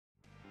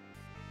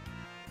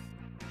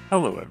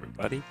Hello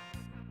everybody.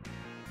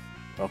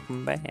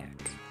 Welcome back.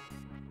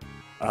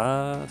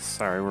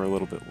 Sorry we're a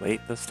little bit late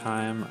this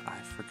time. I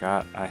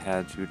forgot I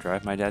had to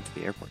drive my dad to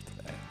the airport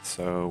today.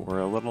 So we're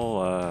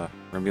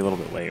gonna be a little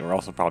bit late. We're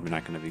also probably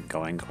not gonna be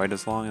going quite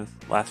as long as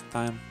last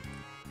time.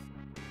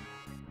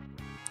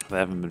 I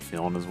haven't been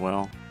feeling as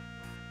well.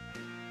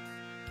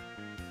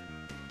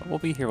 But we'll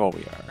be here while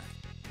we are.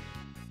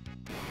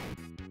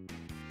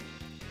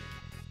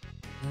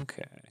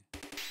 Okay.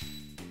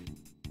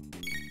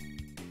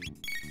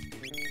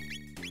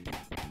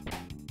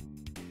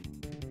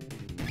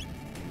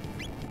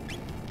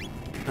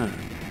 Huh.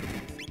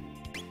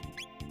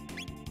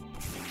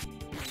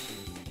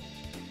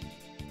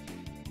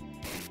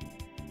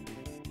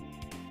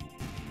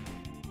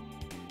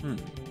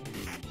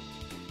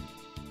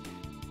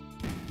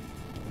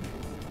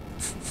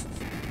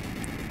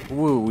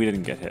 Woo, we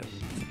didn't get hit.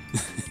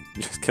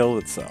 It just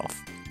killed itself.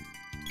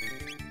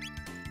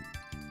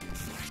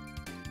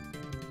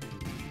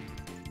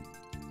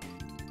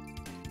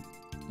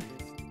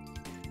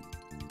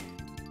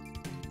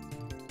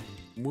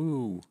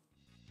 Woo.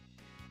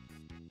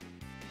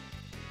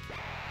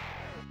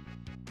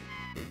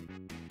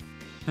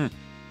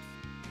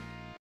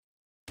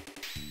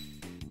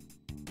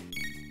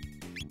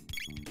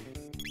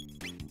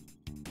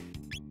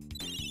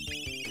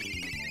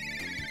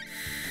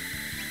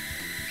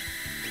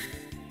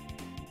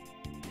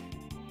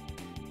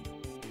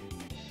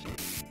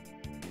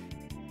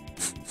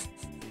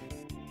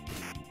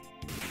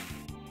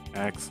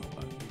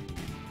 Excellent.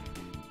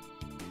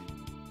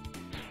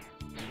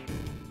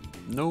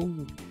 No. I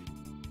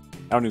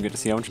don't even get to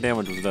see how much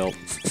damage was dealt.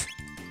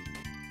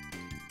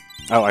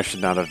 Oh, I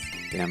should not have.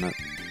 Damn it.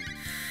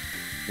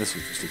 This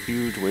was just a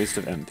huge waste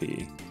of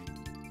MP.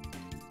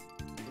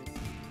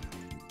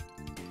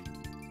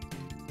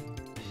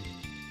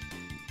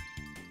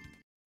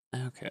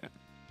 Okay.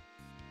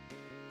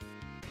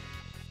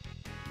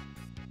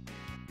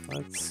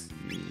 Let's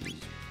use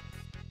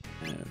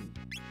and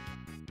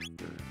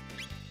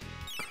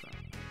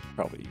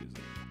probably use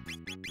it.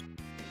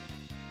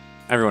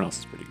 Everyone else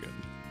is pretty good.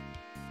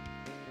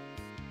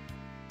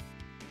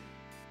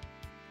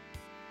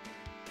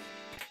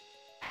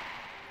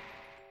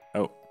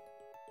 Oh.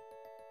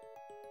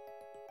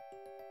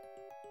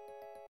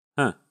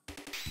 Huh.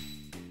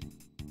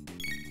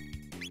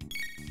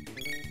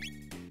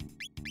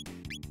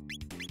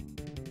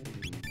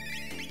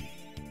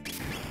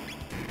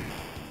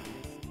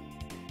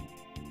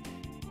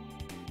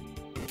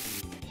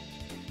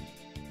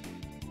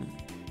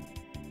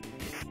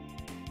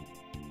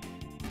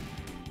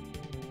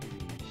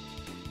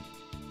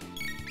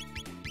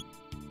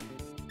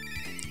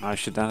 I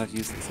should not have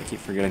used this. I keep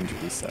forgetting to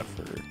reset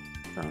for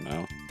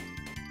Chrono.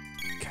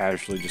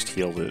 Casually just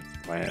healed it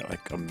by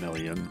like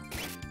 1,000,000.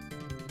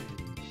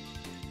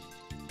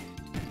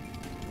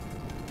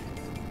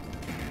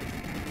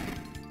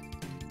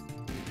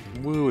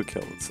 Woo, it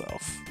killed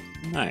itself.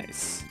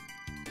 Nice.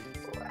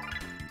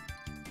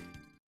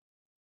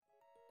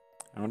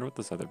 I wonder what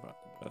this other button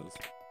does.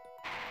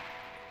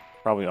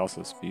 Probably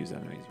also spews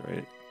enemies,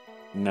 right?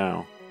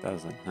 No,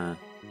 doesn't, huh?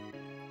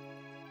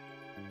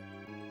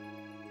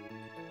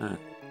 Huh.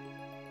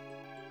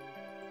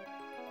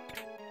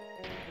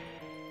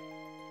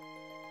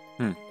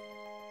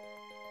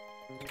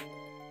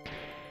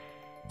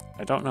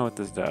 I don't know what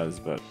this does,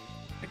 but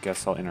I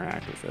guess I'll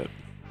interact with it.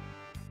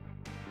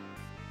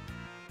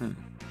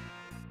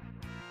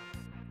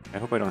 I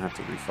hope I don't have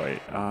to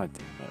refight. Ah,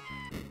 damn it.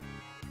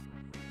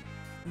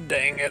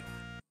 Dang it.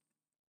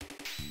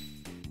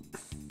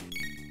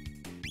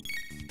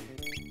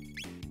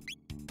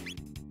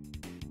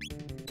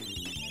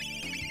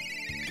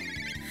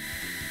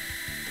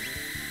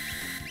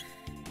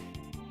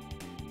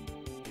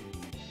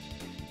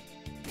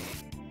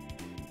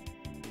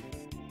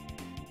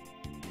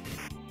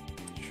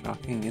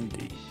 Shocking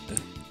indeed.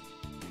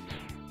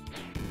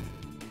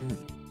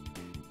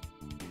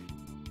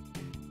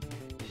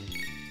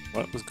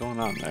 What was going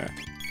on there?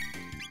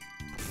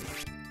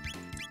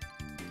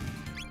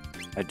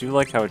 I do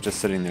like how it's just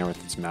sitting there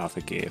with its mouth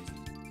agape.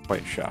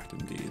 Quite shocked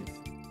indeed.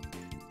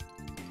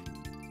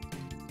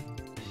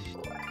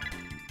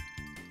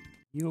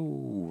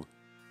 Yo!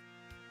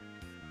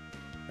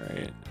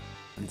 Alright.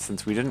 And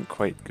since we didn't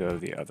quite go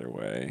the other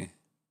way,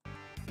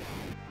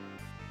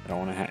 I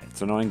don't want to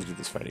it's annoying to do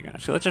this fight again.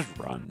 Actually, let's just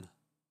run.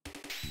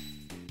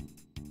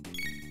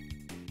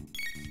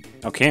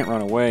 Oh, can't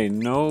run away.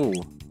 No!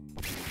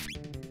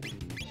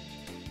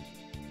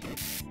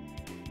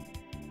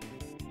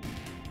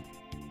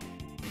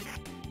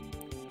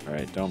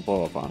 Alright, don't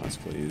blow up on us,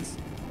 please.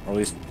 Or at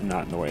least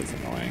not in the way it's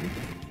annoying.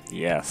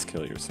 Yes,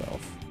 kill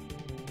yourself.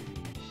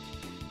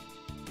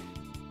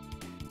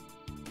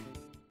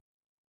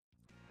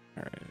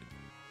 Alright.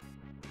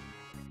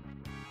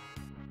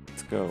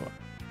 Let's go.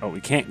 Oh, we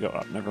can't go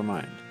up. Never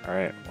mind.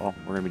 Alright, well,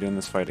 we're gonna be doing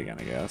this fight again,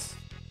 I guess.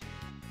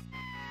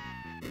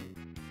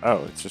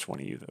 Oh, it's just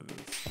one of you, though,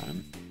 this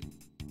time.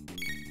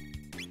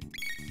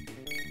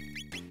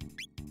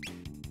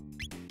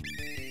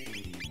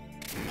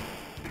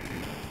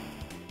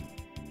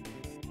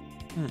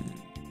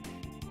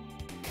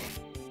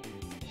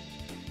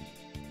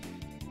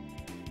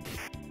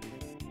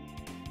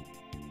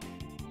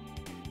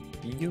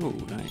 Yo,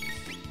 nice.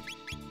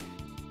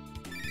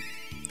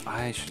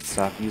 I should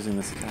stop using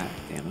this attack,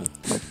 damn it.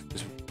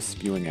 Just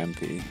spewing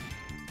MP.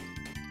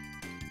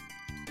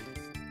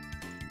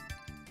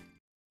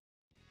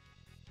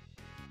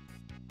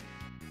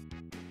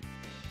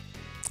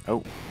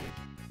 Oh.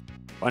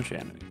 Bunch of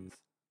enemies.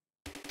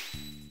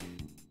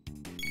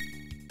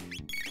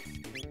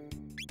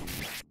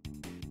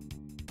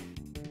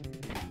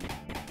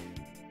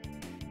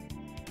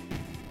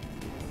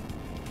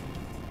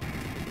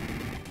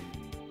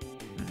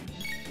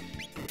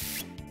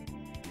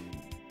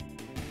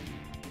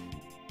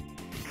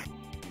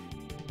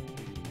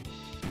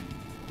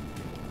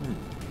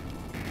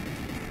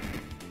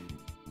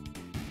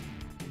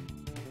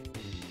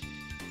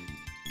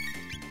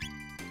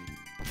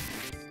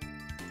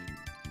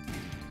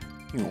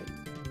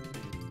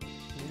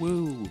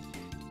 Woo!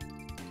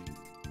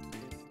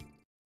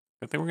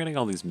 I think we're getting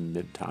all these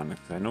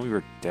mid-tonics. I know we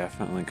were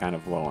definitely kind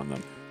of low on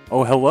them.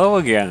 Oh, hello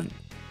again!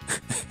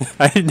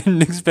 I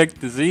didn't expect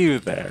to see you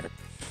there.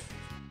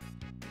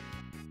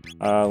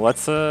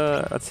 Let's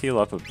heal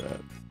up a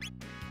bit.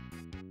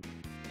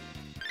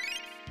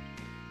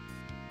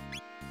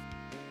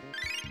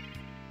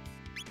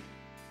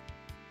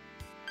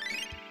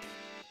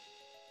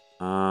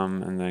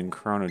 And then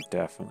Chrono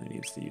definitely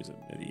needs to use a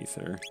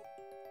mid-ether.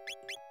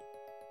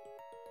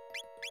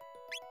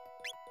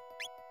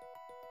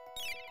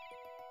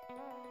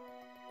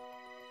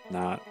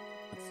 Not.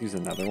 Let's use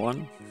another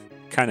one.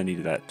 Kind of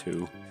needed that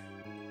too.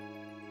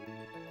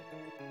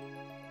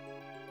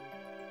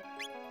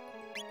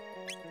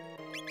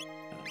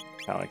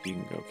 Like you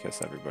can go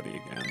kiss everybody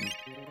again.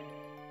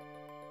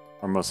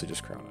 Or mostly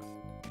just Chrono.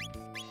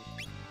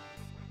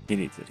 He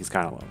needs it. He's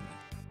kind of lonely.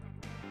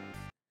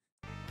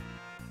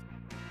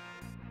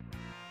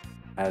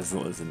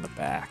 Azel is in the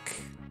back.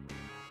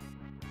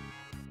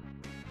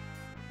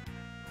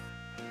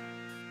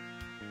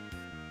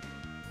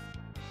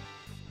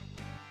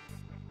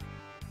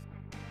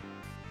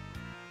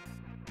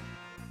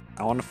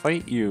 I want to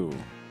fight you.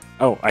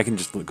 Oh, I can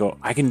just go.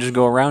 I can just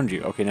go around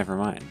you. Okay, never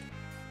mind.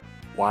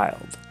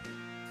 Wild.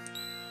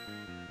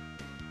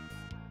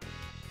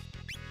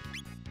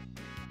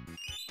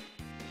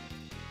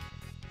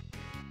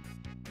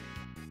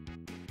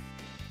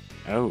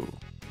 Oh,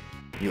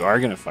 you are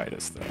gonna fight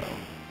us though.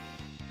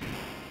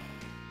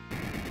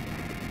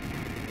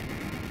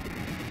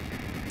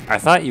 I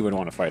thought you would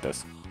want to fight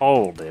us.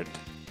 Hold it.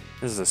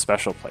 This is a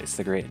special place.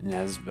 The great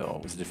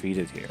Nesbill was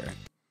defeated here.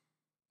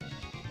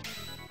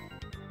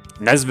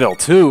 Nesbill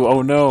too?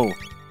 Oh no!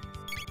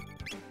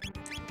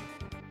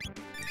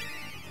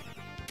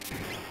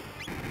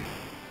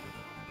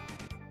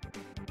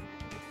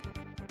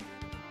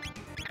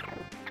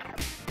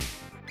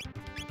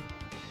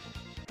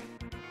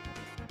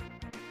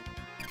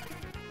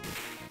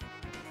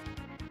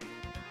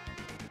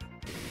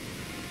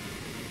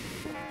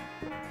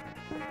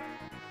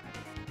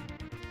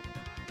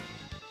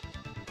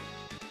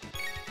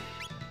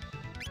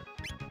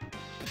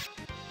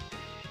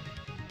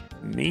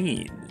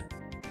 Mean.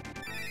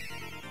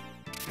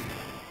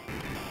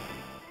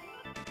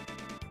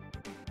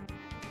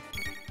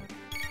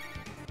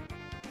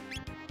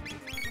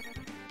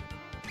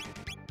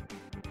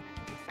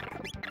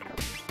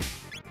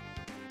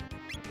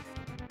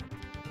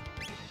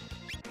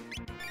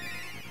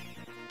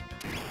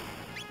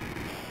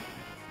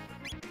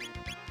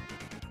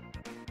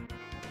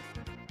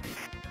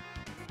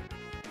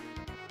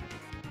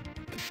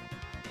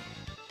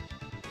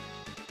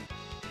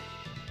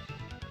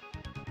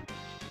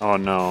 Oh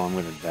no, I'm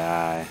gonna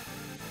die.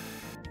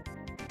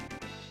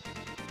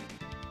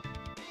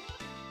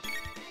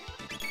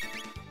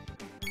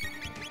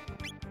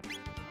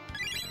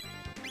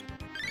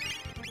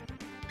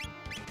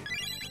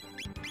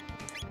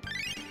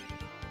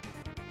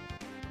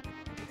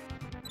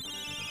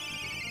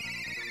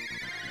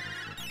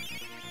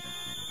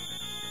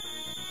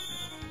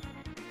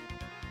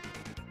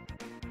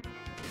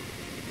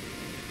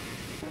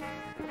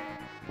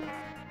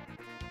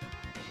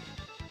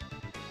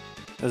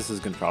 This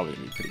is probably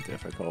gonna be pretty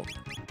difficult.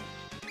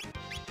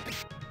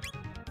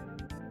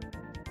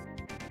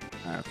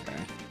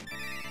 Okay.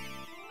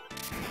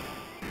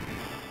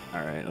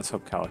 Alright, let's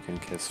hope Cal can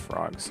kiss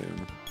Frog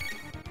soon.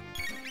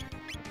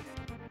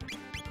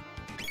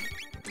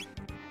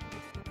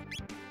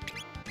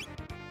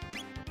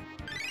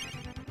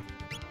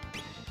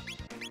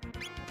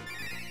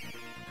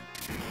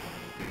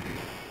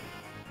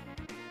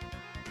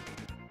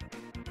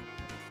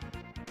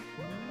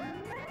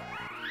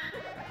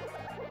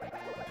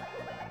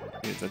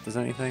 If that does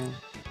anything?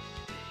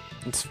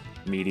 It's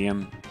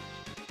medium.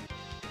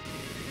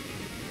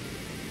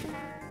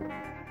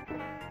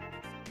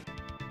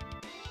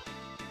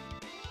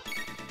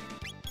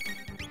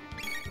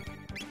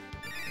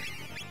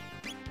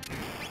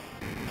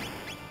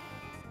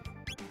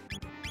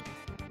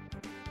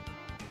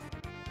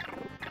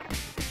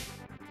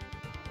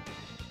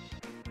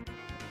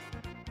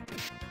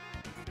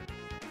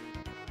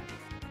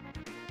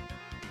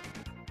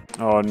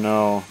 Oh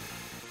no.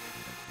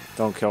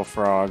 Don't kill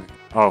Frog.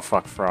 Oh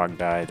fuck, Frog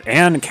died.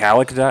 And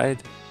Calic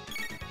died?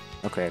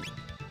 Okay.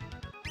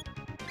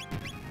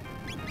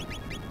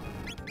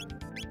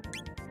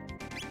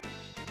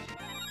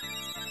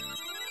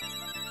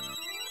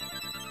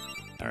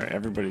 Alright,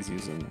 everybody's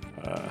using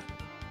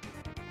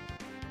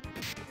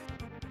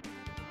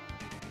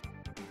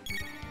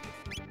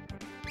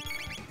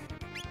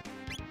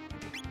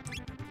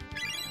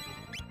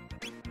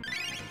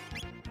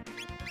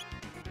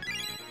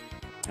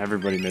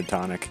everybody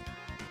mid-tonic.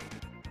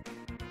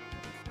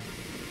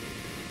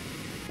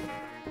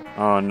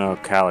 Oh no,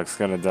 Calic's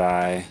gonna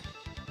die.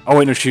 Oh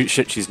wait, no, shit,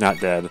 she's not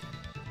dead.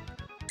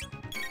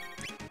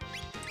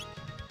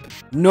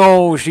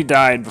 No, she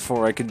died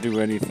before I could do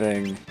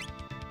anything.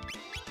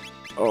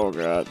 Oh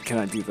god, can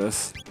I do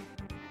this?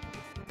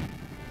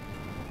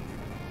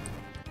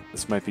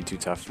 This might be too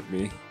tough for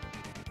me.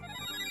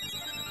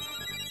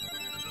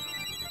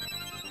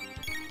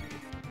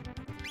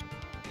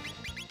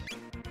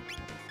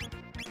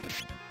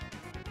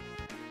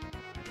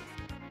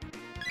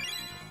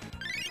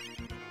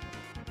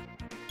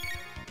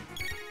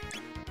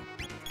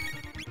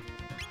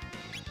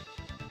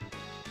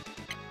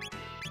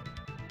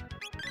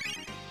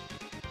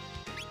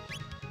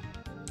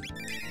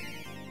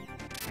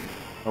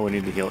 Oh, we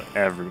need to heal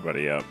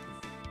everybody up.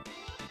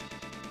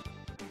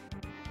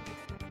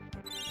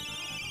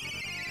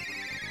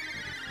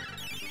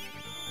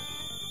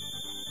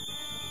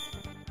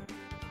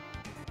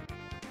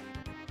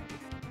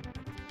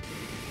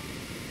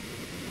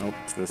 Nope,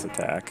 it's this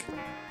attack.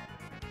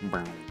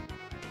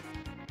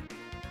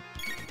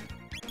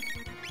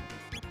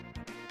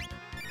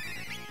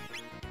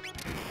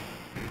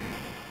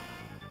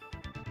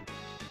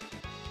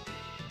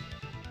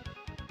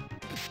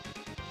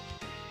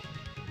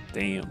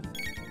 Damn.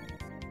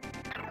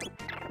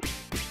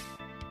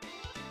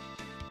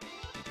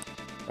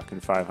 Fucking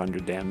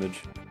 500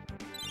 damage.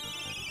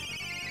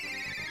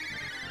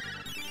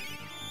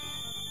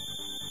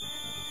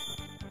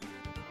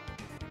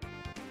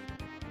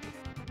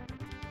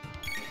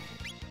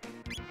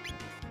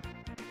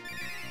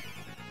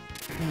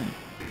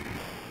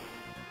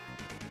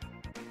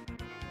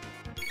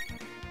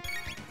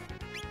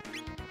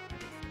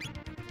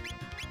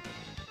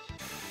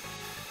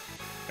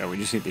 Yeah, we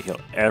just need to heal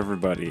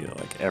everybody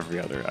like every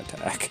other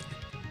attack.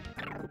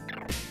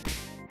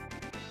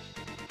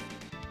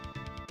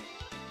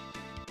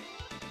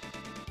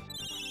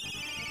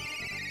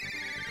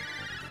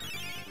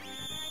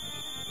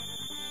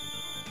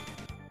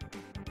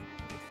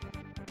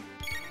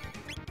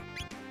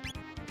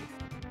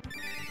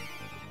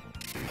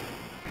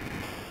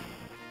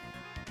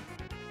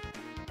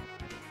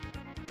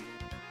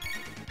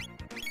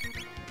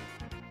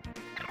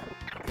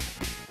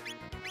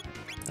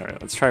 Alright,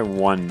 let's try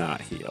one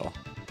not heal.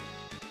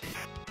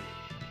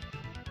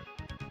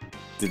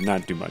 Did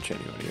not do much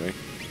anyway.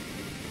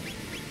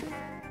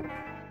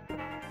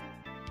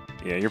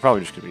 Yeah, you're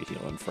probably just gonna be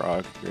healing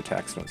Frog. Your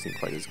attacks don't seem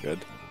quite as good.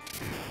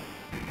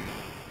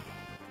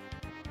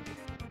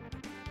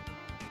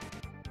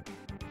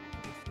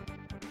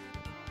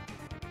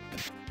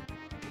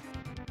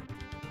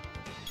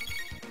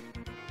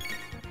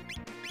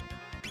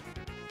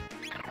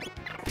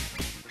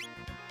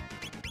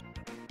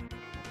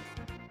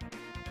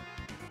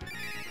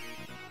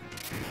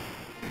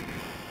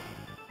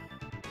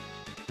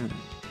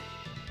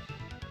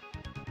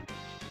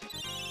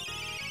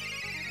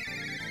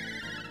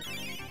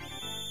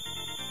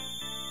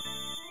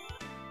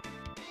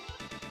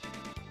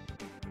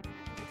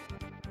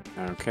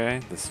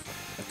 Okay, this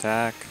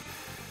attack.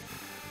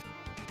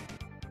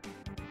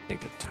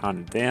 Take a ton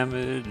of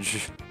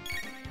damage.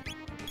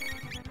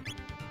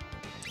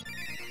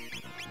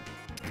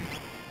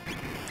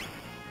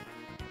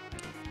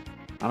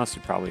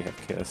 Honestly, probably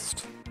have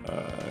kissed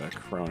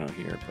Chrono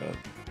here, but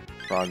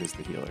Frog is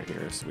the healer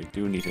here, so we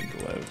do need him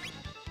to live.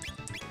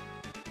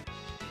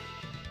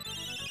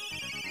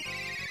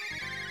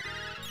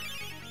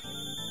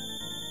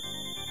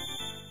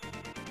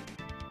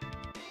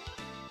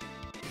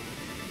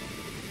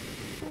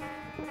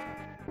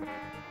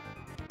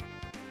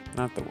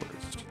 Not the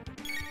worst.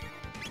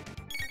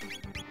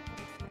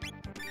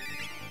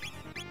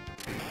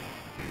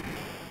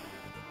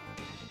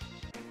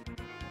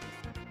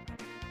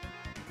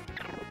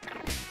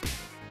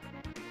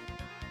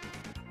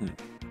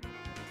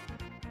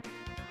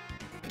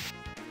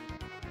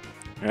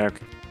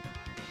 Okay.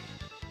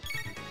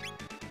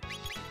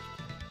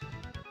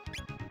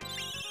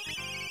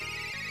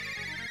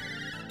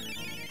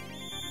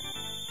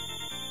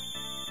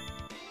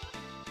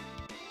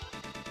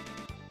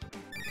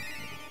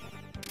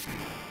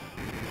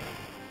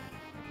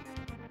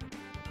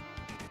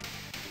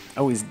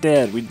 Oh, he's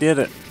dead. We did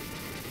it.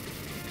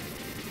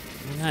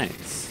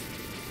 Nice.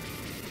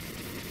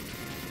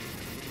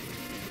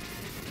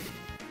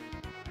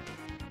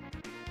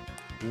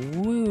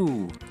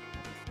 Woo.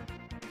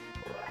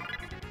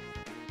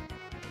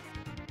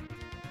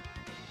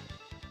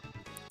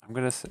 I'm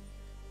gonna say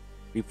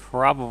we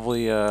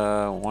probably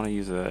want to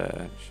use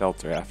a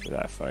shelter after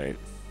that fight.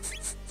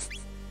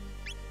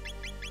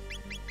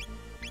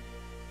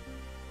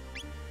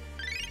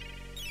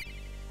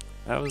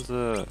 That was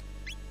a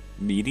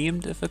medium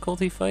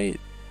difficulty fight.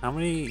 How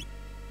many?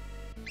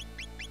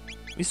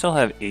 We still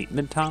have 8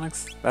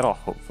 mid-tonics. That'll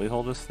hopefully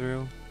hold us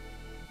through.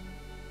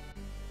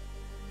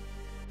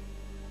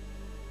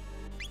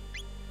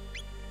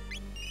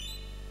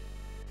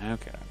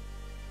 Okay.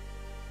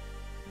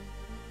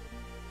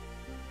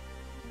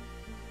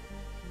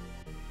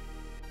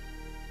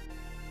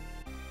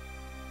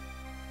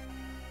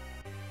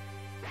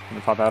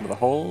 Gonna pop out of the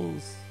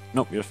holes.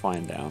 Nope, you're just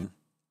flying down.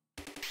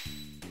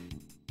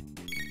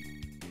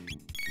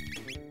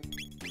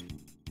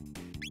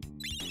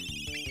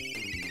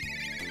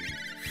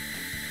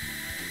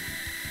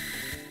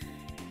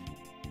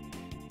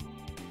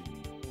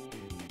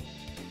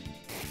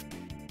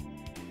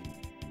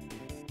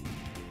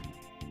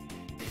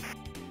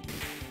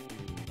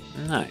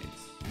 Nice.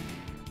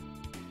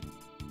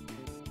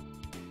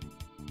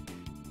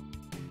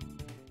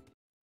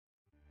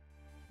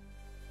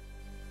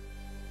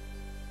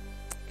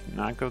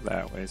 Cannot go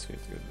that way, so we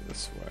have to go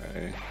this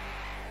way.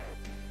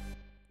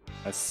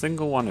 A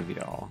single one of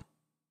y'all.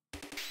 I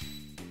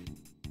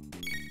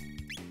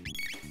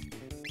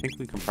think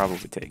we can probably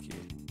take you.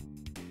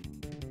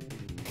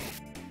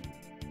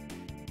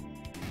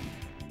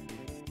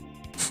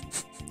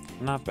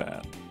 Not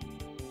bad.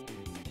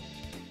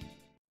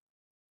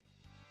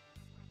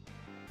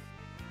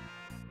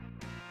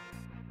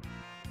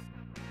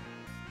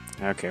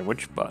 Okay,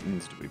 which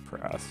buttons do we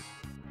press?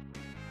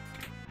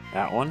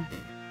 That one?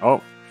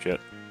 Oh, shit.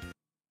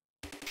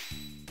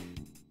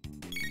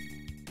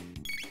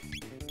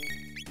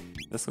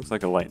 This looks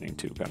like a lightning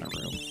tube kind of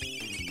room.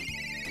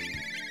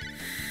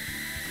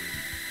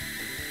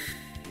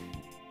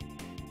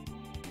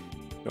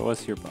 Show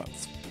us your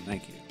butts.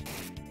 Thank you.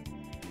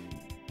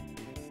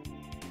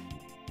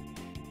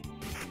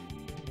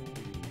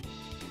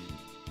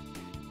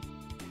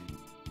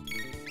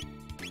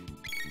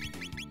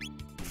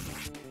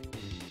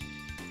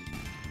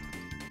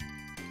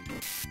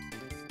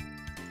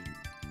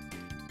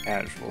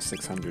 Casual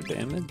 600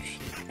 damage.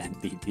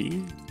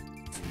 NBD.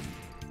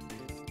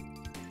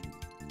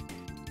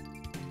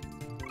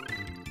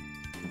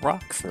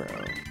 Rock throw.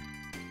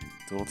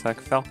 Dual attack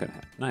falcon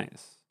head.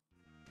 Nice.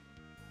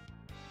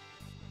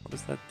 What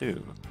does that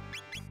do?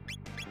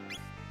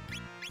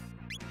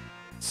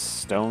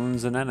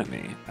 Stones an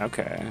enemy.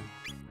 Okay.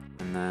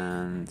 And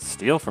then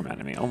steal from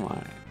enemy. Oh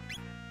my.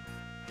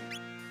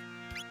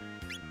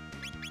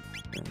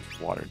 There's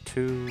water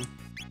 2.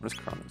 What is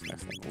Chrono's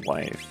next thing?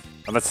 Life.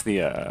 Oh, that's the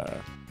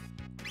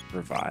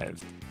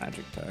revived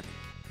magic tech.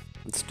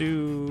 Let's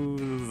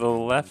do the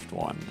left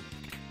one.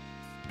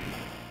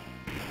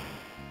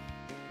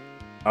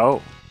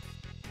 Oh.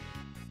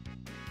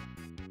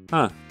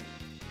 Huh.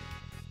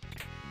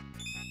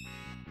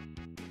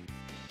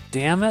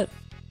 Damn it.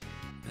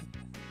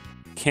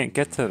 Can't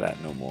get to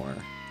that no more.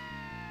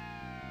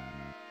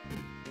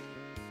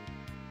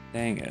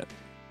 Dang it.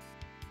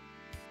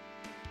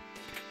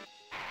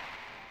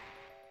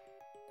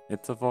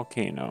 It's a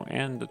volcano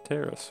and a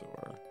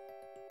pterosaur.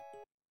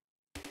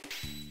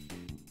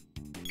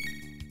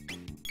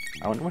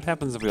 I wonder what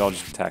happens if we all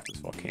just attack this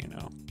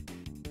volcano.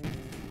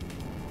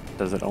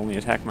 Does it only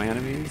attack my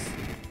enemies?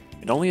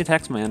 It only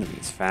attacks my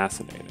enemies.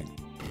 Fascinating.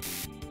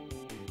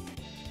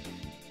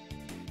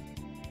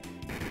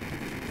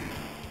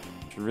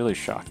 Should really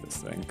shock this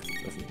thing, because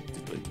it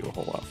doesn't really do a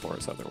whole lot for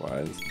us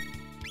otherwise.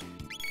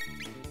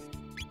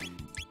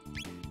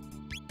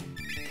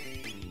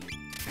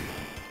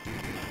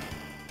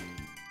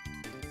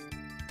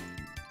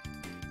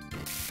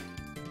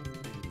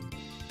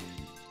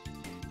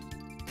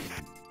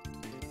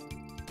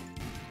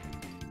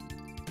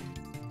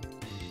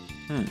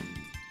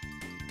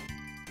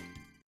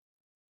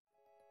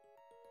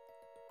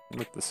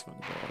 What this one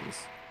does.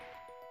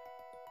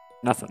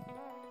 Nothing.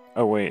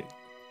 Oh, wait.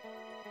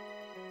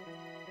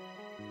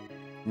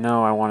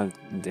 No, I wanted...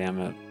 Damn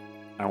it.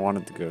 I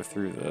wanted to go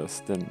through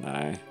this, didn't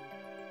I?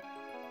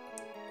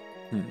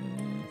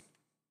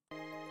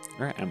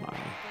 Where am I?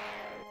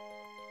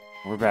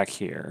 We're back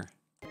here.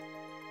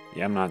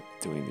 Yeah, I'm not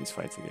doing these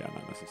fights again,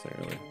 not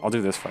necessarily. I'll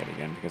do this fight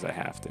again because I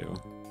have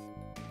to.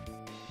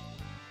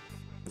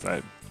 Because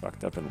I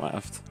fucked up and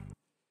left.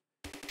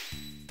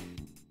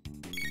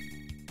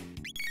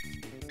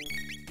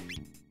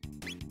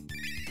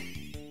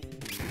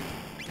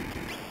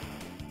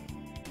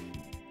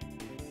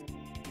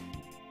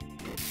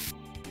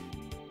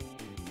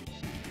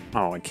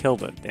 Oh, I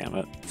killed it, damn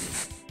it.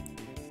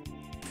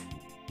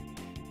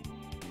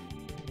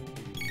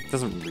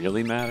 Doesn't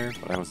really matter,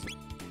 but I was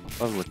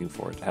looking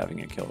forward to having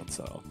it kill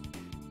itself.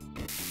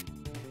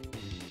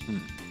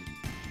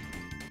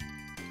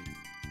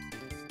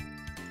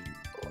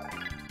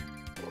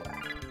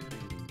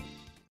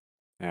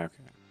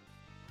 Okay.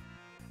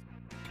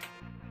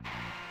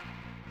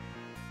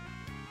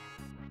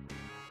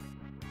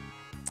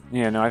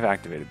 Yeah, no, I've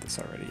activated this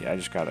already. I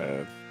just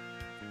gotta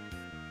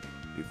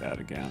do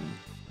that again.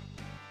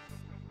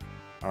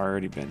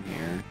 Already been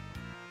here.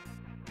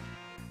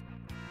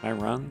 Can I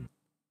run?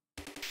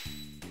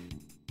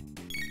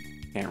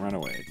 Can't run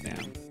away,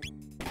 damn.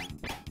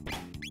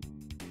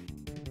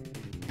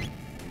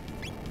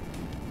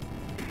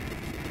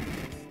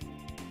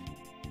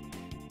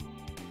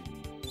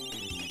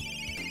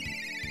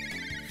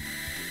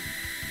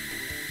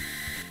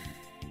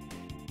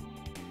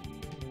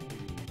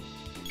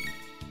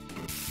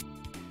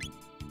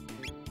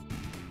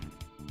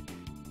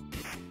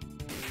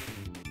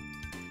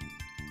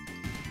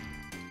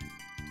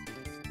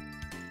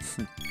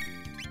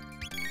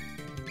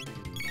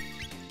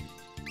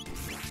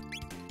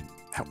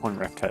 That one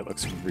reptile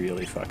looks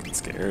really fucking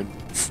scared.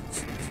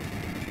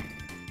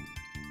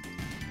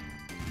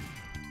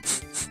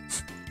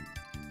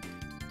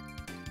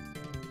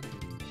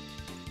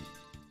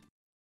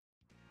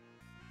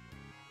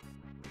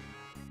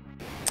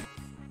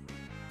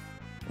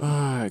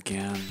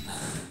 Again.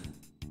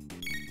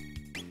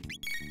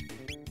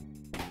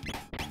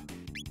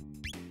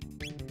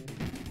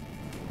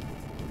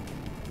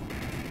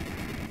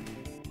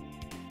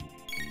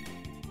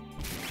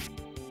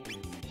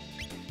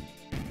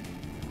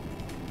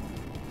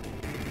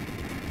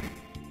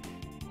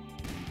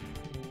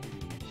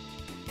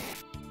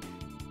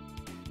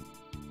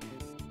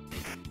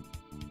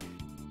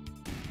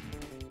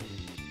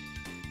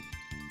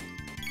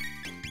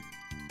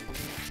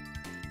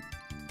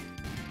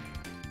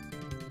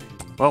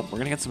 Well, we're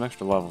gonna get some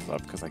extra levels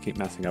up because I keep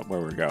messing up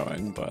where we're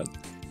going, but...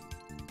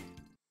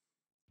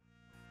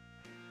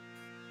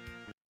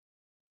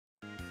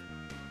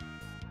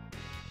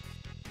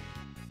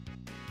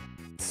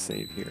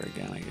 Save here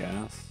again, I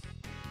guess.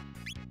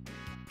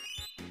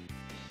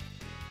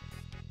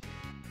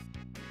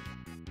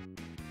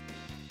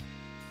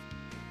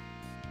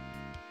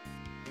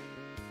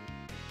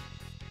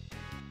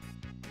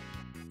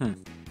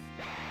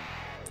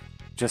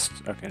 Just...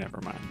 okay, never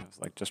mind. I was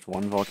like, just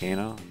one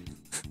volcano?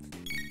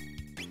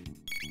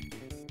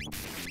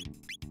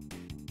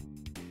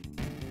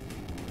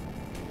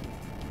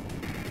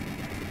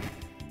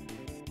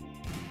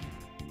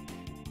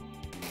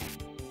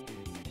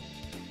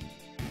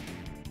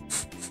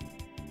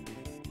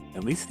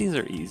 At least these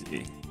are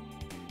easy.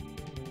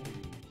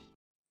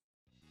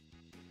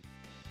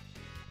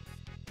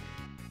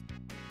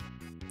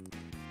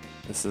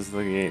 This is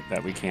the gate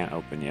that we can't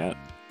open yet.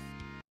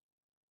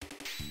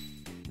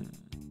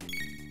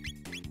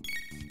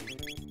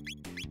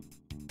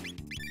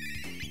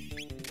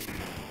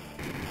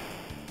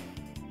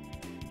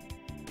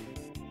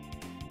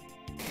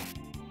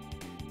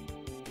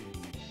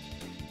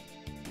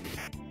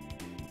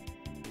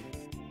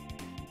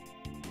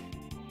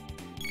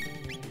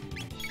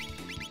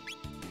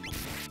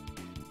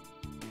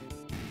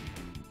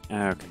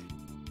 Okay.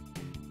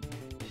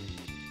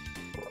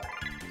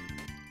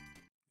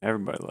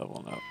 Everybody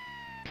leveling up.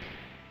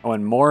 Oh,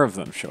 and more of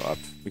them show up.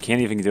 We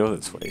can't even go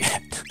this way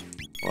yet.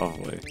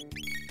 Lovely.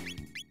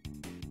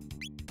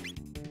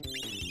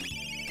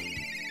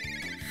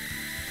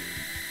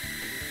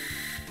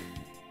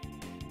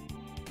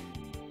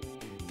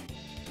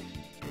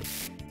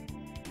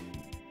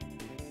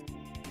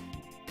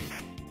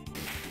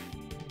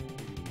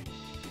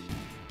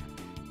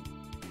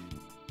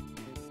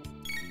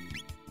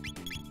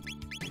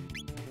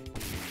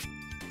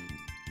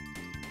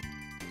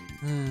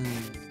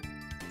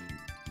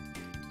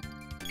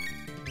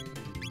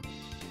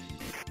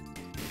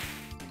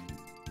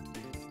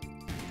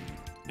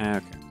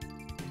 Okay.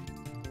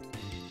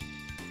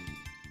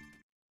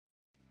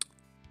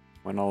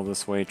 Went all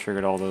this way,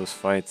 triggered all those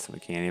fights, so we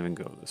can't even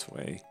go this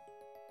way.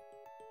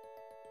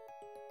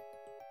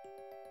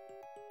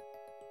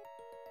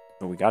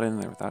 But we got in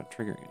there without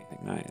triggering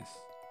anything. Nice.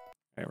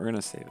 Alright, we're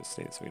gonna save the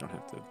state so we don't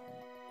have to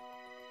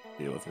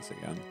deal with this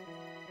again.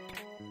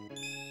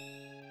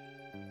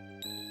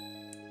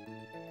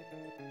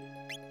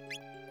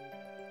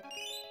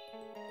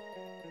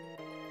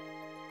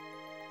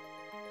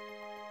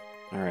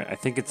 Alright, I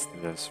think it's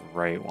this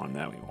right one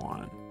that we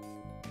want.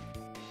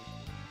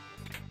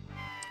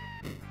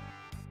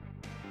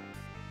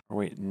 Or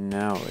wait,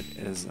 no, it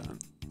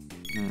isn't.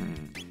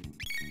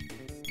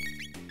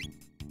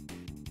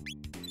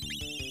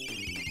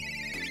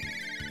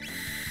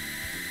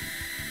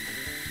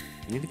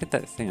 I need to get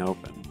that thing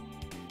open.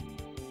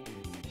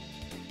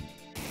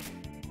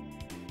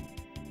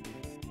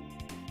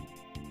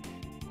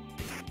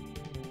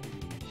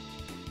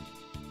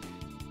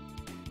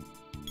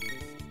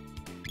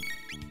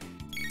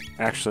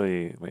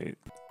 Actually, wait.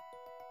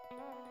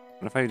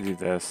 What if I do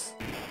this?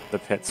 The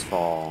pits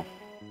fall.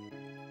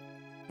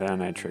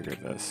 Then I trigger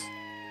this.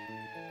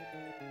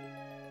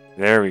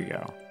 There we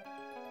go.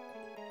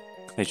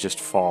 They just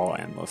fall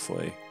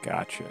endlessly.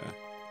 Gotcha.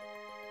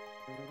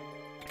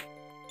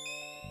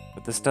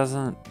 But this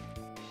doesn't...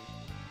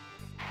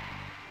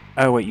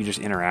 Oh, wait, you just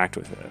interact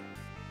with it.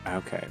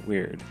 Okay,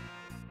 weird.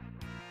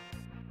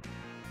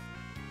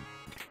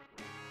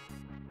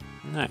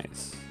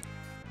 Nice.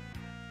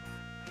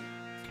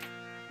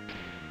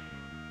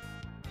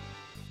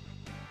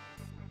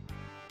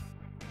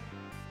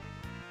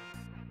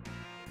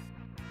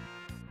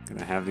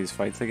 Gonna have these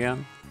fights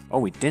again? Oh,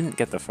 we didn't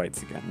get the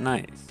fights again.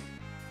 Nice.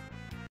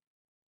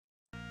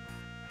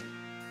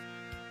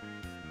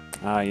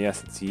 Ah,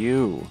 yes, it's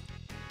you.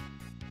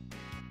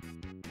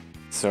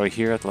 So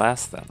here at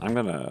last then, I'm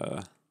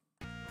gonna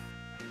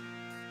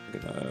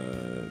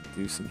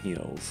do some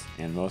heals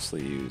and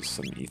mostly use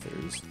some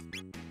ethers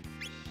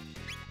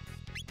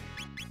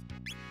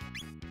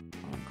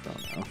on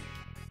Chrono.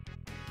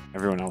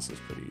 Everyone else is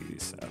pretty easy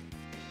set.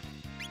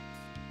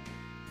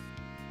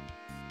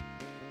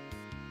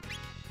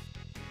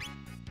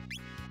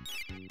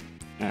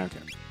 Okay.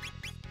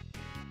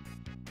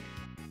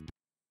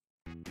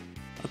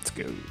 Let's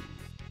go.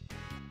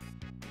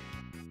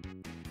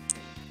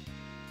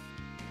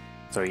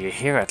 So you're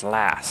here at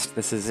last.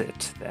 This is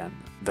it, then.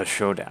 The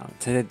showdown.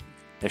 Today,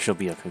 there shall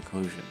be a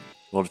conclusion.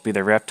 Will it be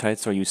the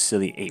reptiles or you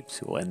silly apes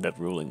who will end up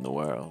ruling the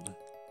world?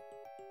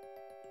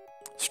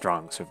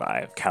 Strong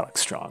survive. Calic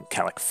strong.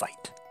 Calic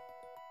fight.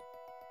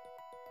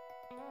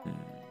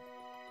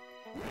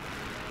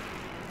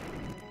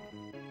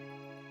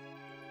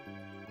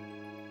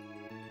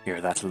 Hear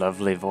that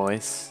lovely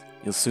voice?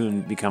 You'll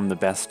soon become the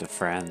best of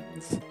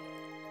friends.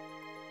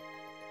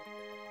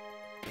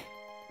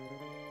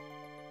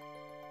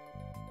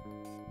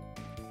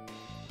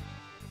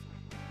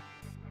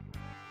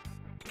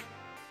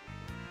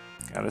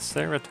 Got a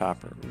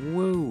Ceratopper.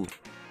 Woo!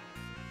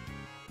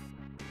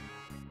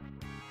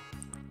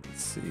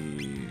 Let's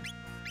see.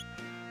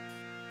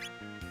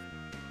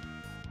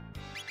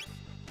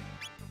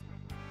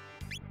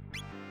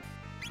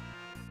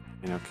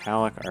 You know,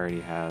 Calic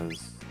already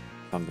has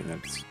something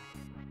that's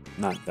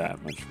not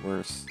that much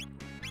worse.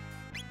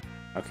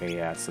 Okay,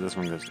 yeah, so this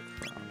one goes to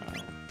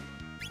Chrono.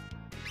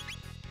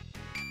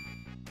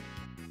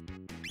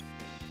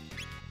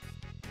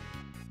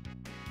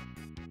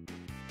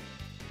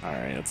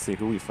 Alright, let's see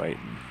who we fighting.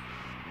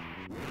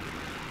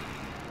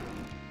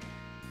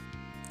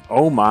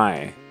 Oh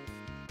my!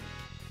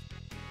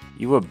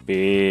 You a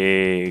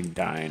big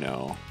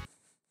dino.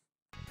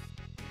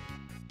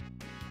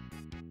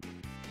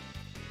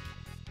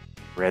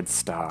 Red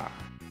star.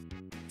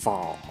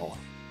 Fall.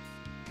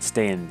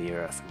 Stay in the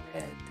earth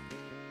red.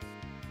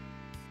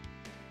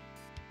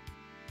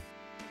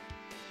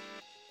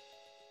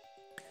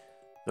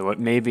 Though it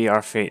may be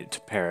our fate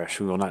to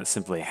perish, we will not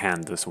simply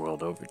hand this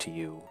world over to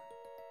you.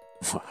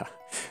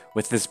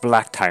 With this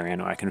black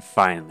tyranno, I can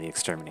finally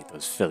exterminate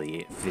those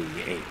filly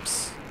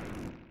apes.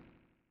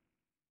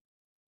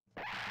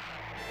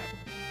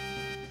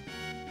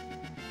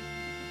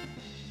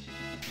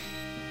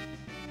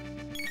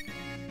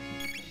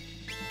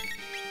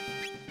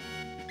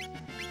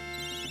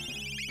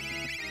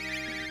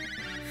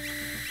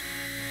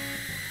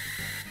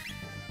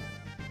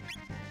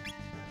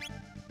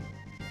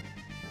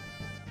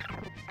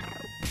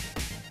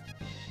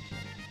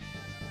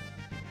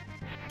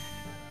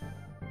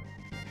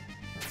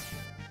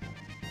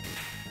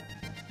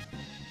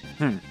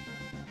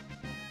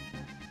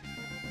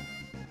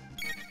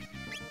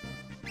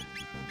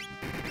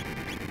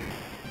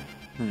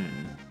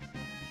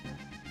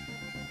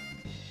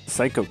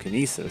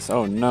 Psychokinesis,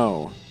 oh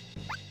no.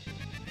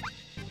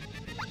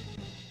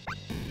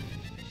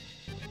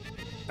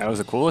 That was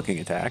a cool looking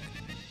attack.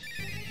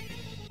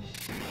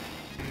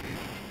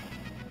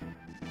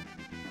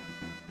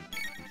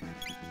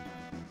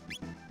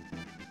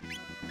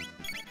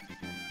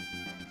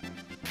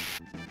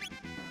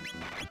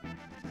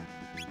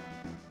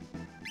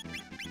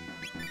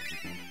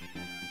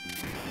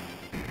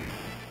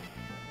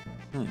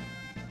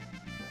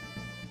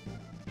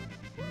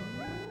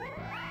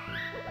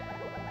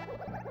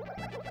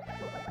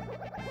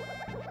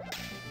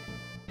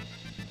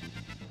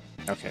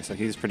 Okay, so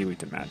he's pretty weak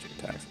to magic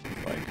attacks,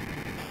 like.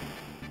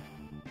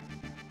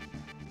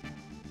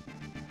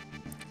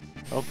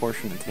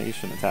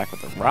 Teleportation attack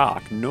with a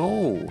rock?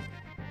 No!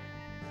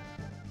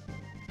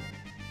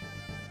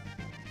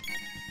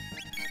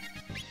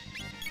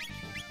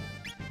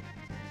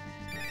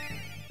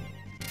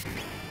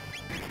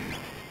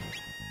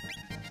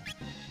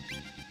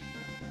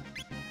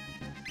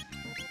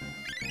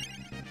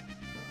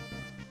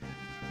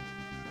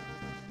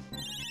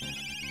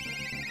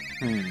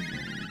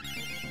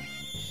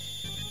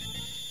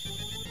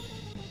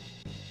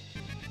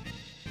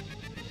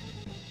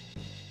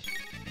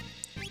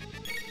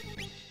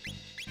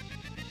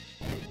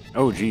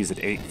 Oh geez, it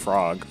ate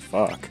frog.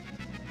 Fuck.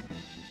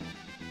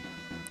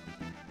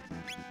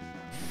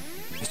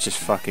 It just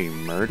fucking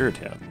murdered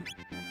him.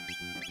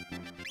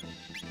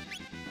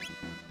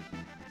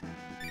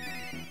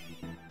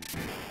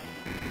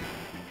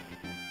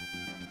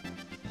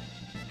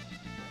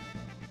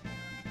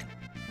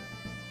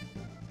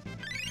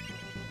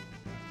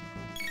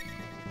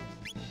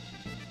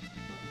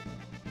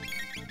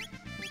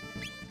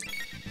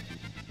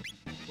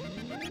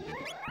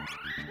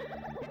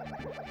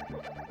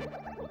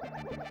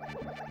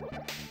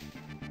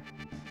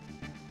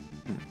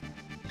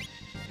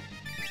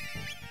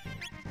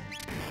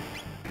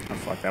 Oh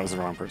fuck, that was the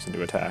wrong person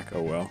to attack.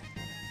 Oh well.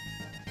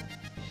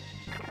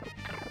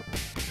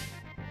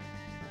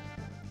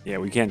 Yeah,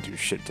 we can't do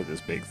shit to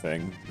this big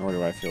thing, nor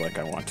do I feel like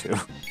I want to.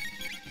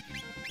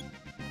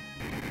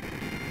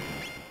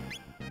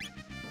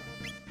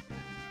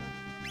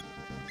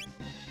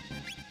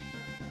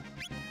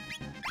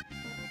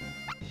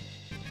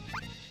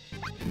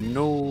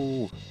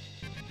 No!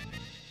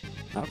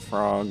 Not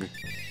frog.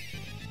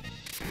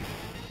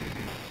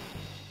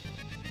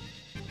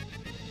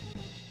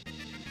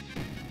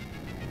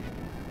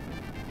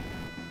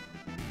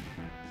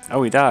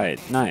 Oh, he died.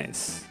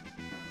 Nice.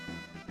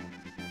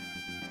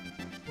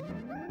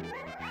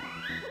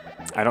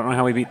 I don't know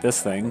how we beat this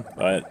thing,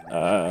 but,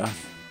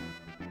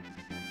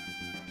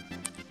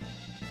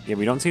 Yeah,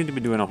 we don't seem to be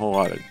doing a whole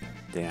lot of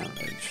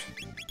damage.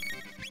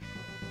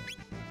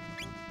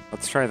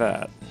 Let's try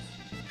that.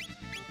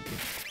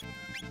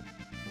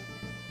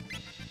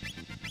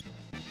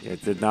 Yeah,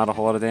 it did not a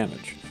whole lot of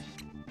damage.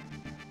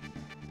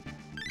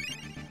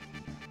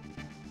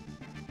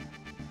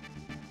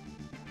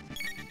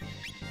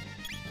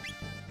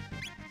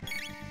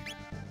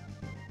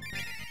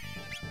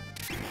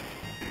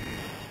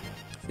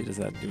 See, does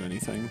that do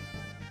anything?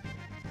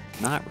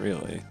 Not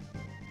really.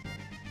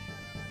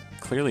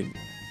 Clearly.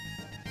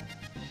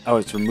 Oh,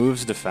 it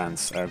removes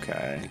defense.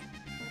 Okay.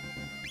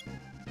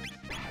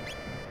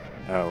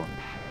 Oh.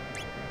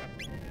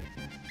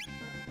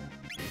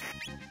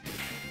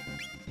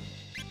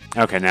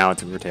 Okay, now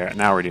it's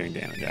now we're doing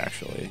damage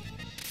actually.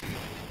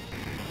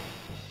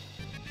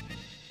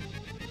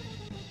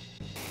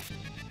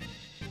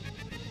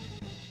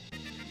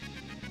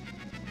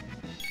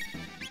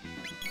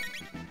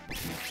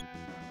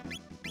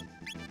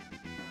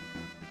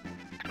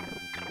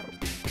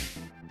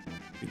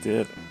 We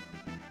did.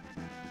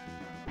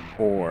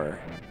 4.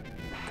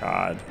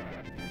 God.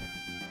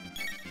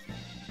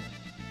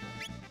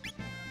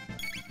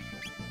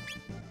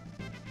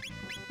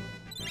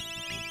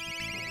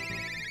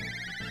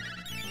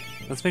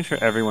 Let's make sure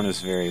everyone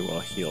is very well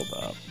healed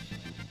up.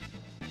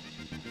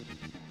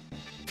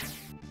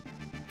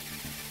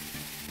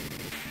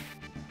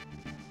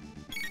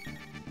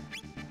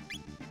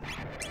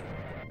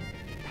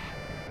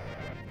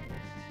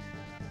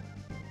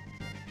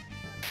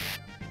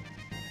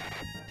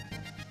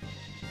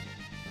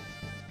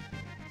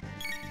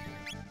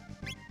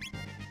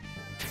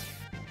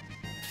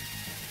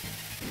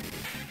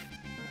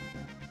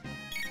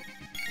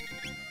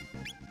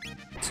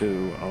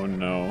 Oh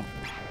no.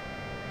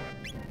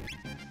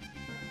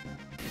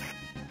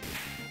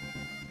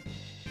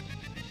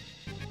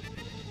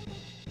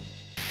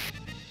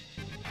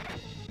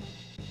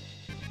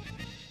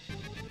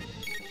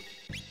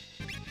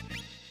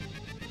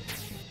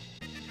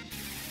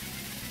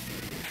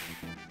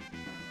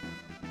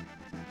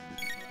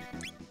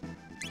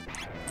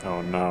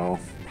 Oh no.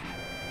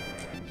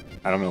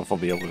 I don't know if I'll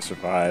be able to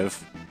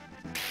survive.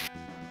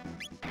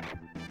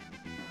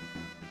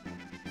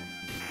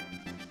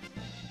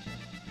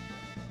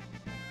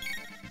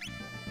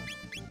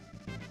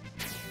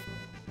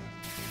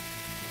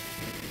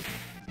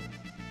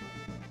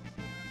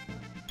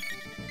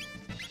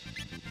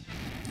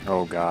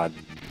 Oh god.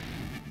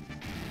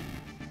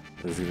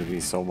 This is gonna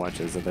be so much,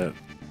 isn't it?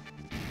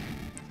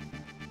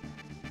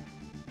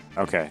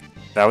 Okay.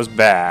 That was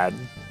bad,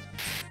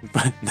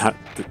 but not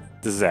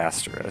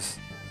disastrous.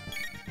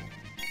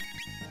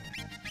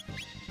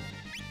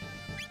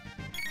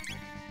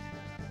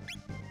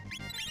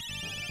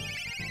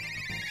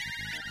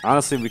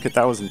 Honestly,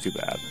 that wasn't too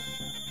bad.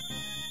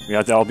 We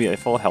had to all be at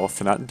full health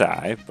to not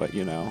die, but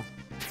you know.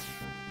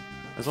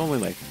 It was only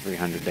like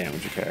 300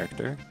 damage a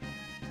character.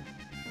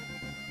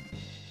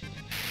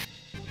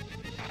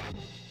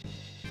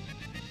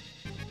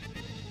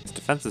 His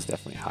defense is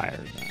definitely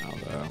higher now,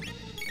 though.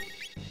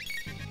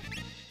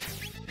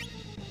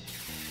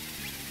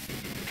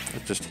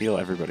 Let's just heal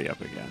everybody up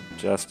again,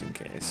 just in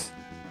case.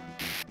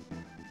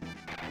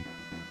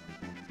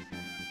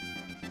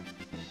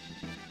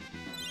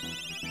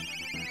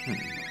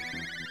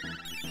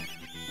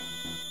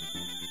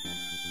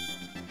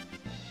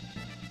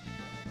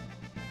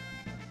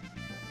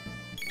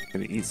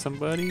 Gonna eat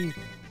somebody?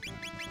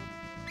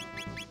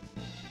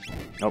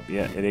 Oh,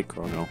 yeah, it ate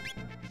Chrono.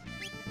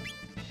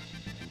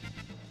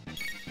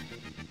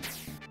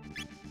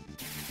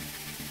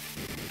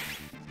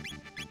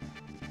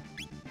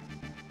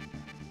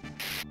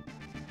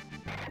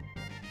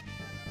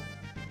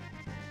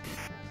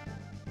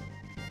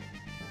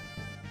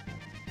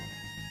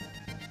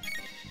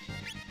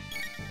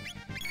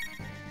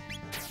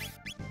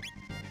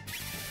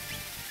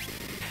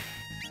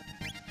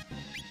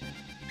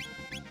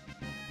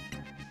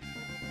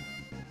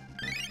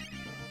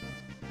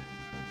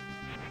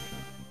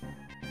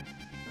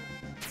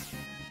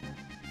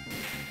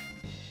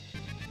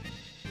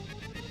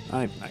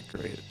 Not even that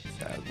great,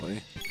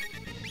 sadly.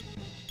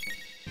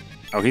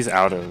 Oh, he's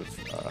out of,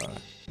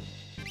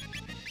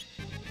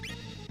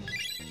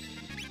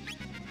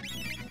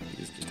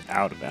 he's just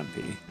out of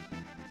MP.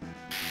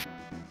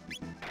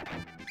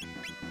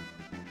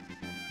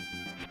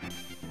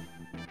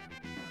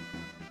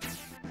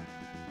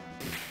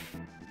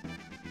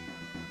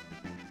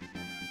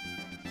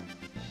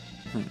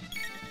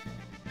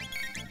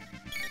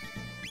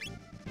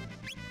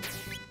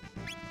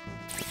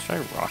 Let's try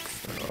Rock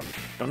Throw.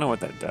 Don't know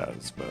what that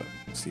does, but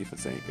we'll see if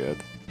it's any good.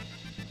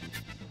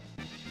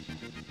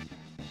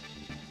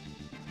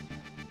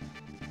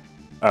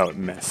 Oh, it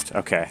missed.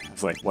 Okay. I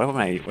was like,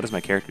 what is my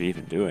character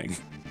even doing?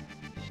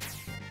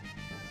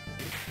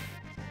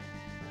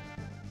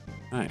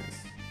 Nice.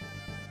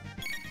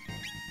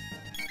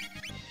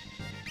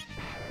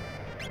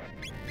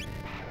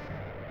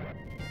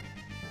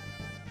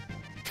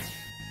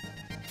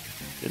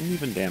 Didn't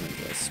even damage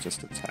us,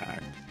 just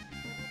attacked.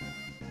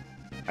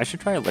 I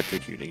should try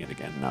electrocuting it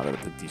again now that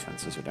the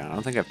defenses are down. I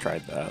don't think I've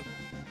tried that.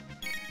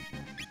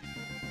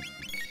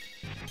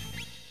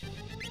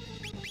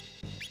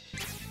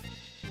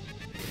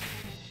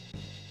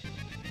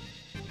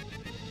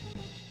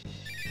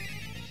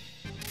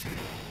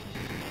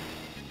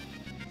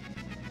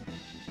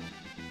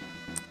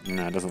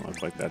 No, it doesn't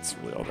look like that's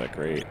really all that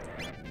great.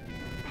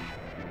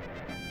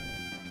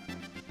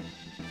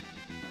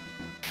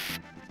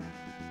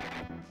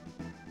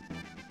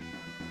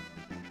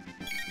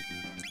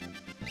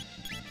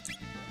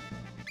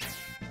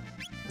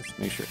 Let's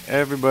make sure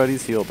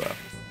everybody's healed up.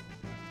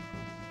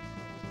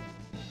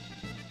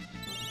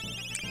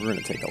 We're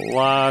gonna take a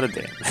lot of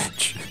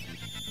damage.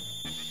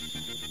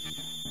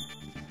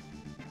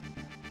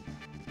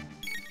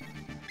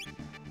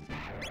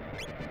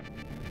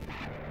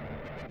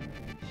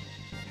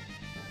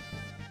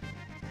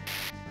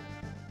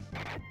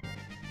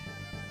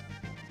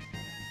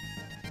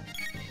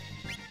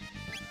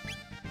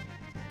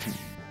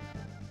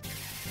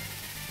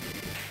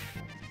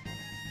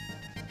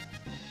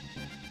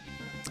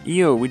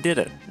 Yo, we did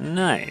it.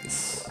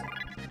 Nice.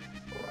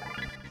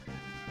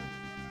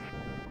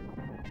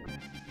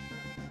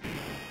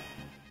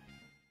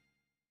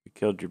 We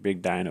killed your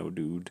big dino,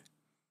 dude.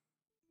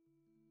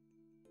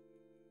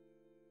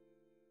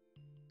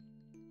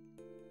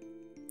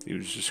 He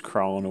was just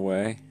crawling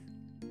away.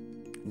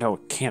 No,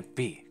 it can't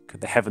be.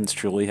 Could the heavens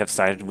truly have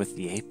sided with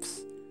the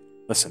apes?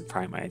 Listen,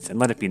 Primites, and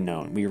let it be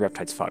known, we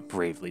Reptiles fought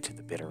bravely to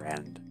the bitter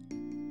end.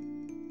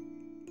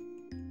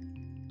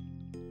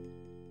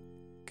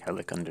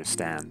 Kellic,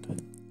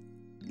 understand.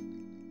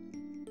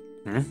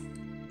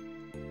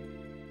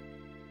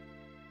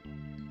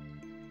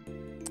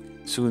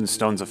 Soon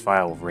stones of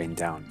fire will rain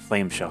down,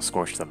 flames shall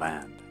scorch the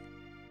land.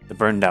 The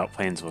burned out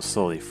plains will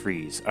slowly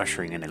freeze,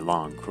 ushering in a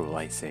long, cruel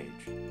ice age.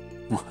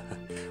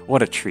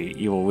 What a treat,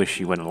 you will wish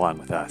you went along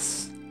with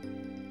us.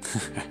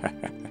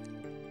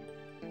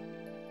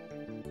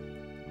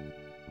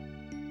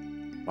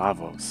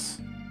 Lavos.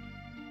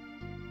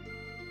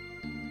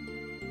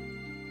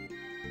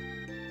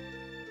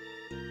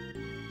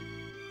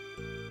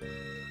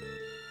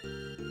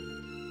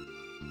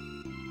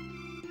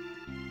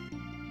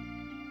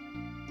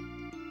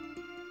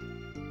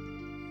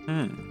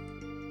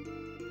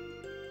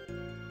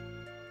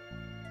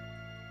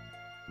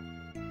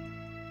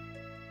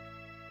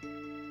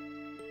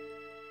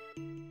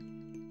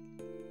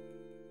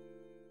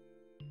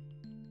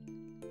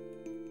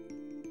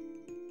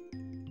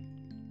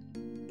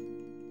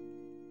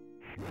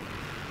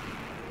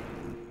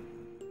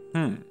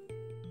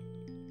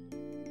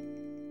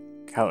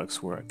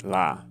 Kellic's word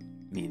La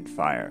mean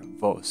fire,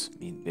 Vos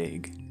mean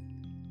big.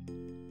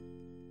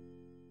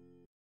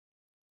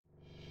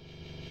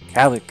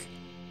 Kellic.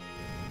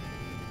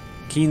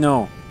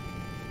 Kino.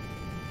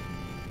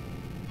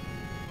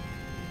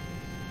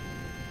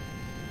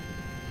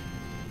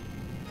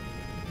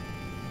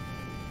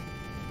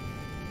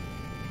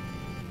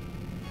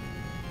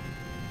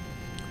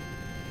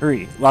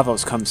 Hurry,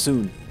 Lavos come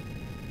soon.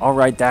 All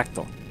right,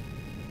 Dactyl.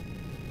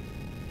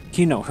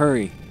 Kino,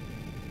 hurry.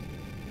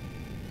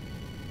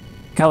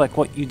 Kellic,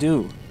 what you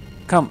do?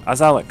 Come,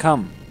 Azalek,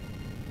 come.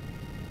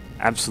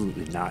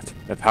 Absolutely not.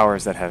 The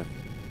powers that have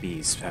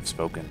bees have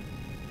spoken.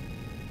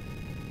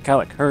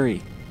 Kellic,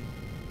 hurry.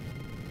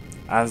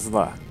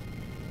 Azla,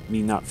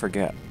 me not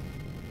forget.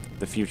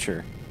 The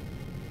future.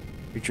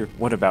 Future?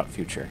 What about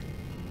future?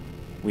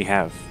 We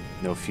have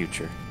no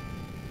future.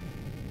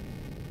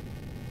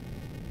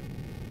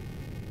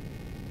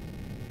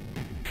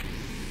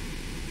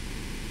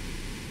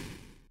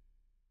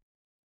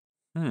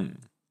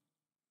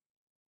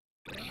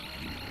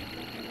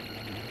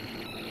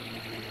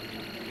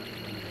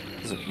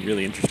 Those are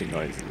really interesting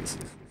noises.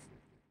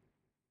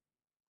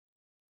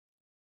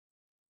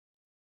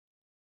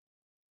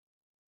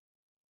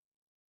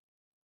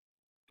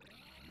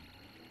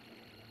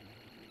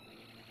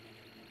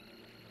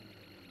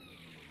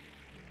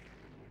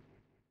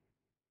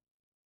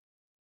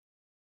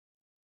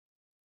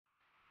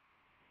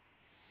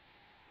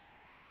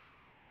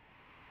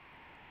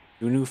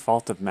 Who knew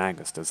fault of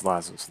Magus does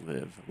Lazos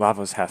live?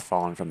 Lavos hath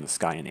fallen from the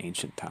sky in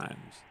ancient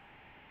times.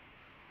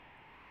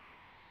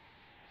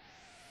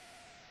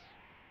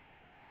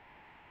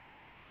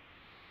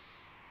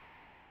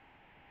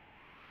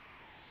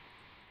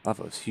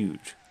 Lavos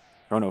huge.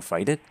 Chrono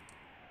fight it?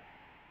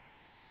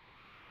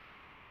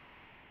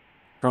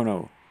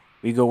 Chrono,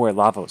 we go where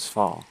Lavos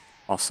fall.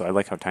 Also, I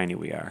like how tiny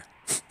we are.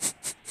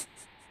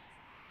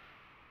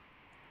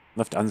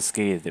 Left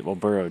unscathed, it will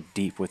burrow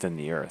deep within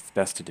the earth.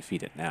 Best to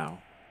defeat it now.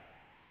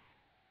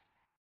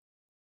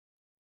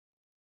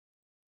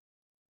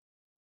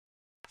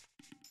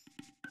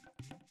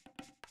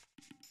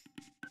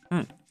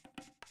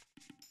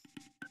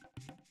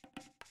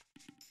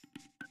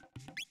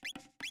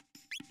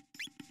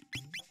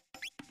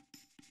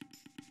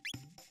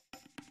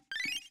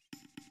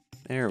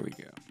 There we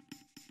go.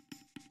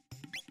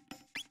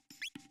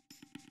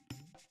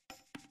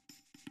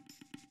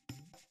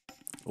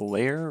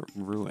 Lair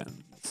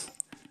Ruins.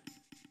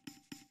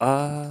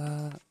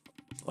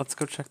 Let's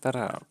go check that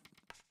out.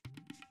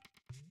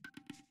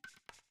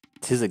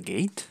 'Tis a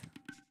gate?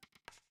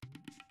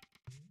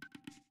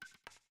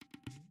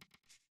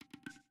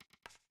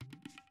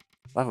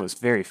 Lava is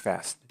very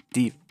fast,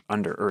 deep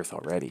under earth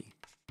already.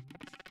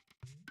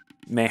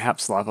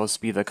 Mayhaps Lavos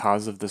be the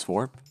cause of this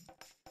warp?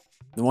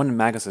 The one in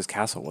Magus's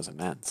castle was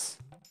immense.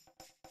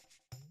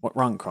 What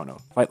wrong, Chrono?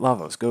 Fight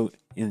Lavos. Go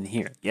in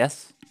here.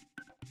 Yes?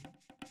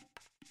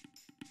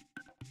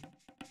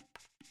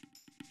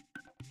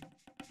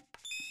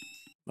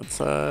 Let's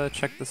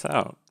check this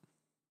out.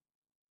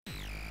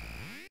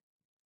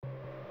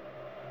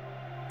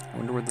 I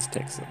wonder where this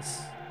takes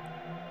us.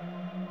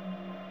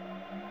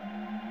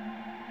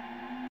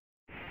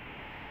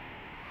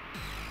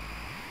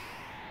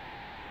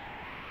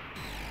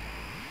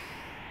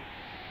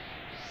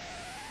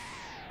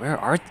 Where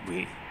art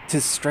we?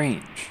 'Tis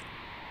strange.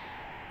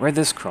 Where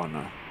this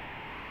Chrono?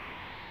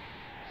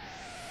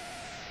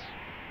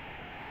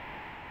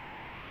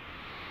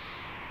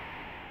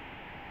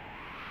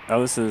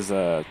 Oh, this is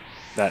that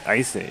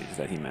ice age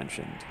that he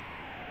mentioned.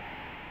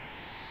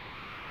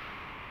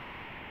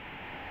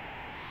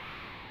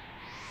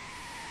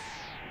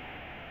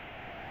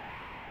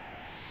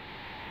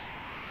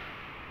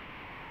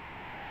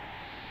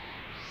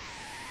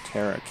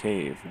 Terra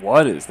Cave.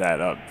 What is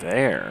that up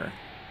there?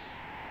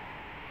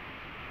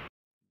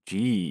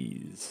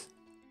 Jeez.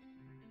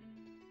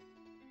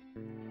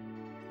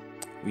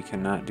 We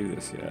cannot do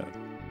this yet.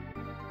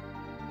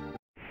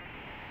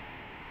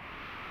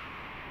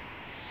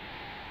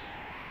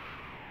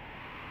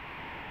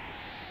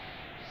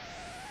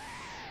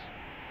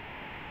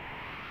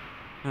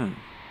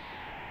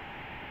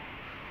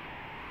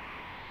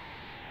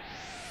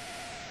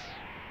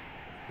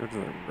 Go to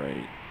the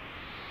right.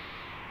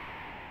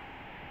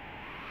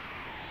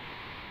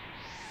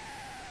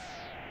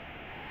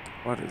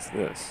 What is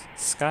this?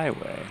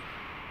 Skyway.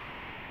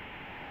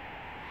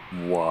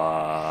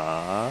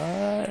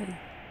 What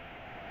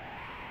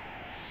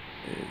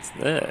is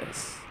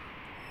this?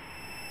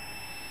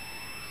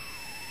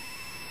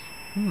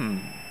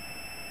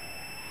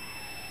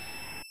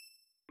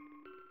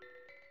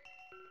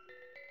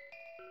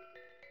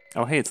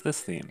 Oh, hey, it's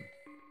this theme.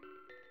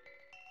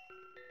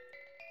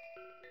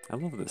 I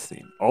love this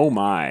theme. Oh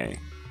my.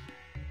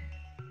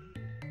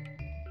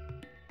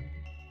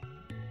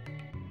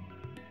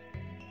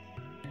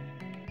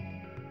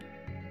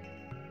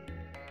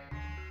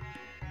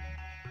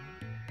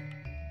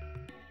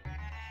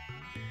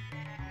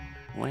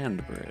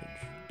 Land bridge.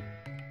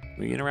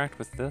 We interact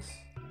with this?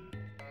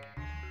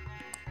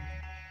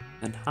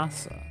 And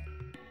Hasa.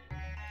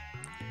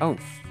 Oh,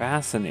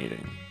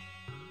 fascinating.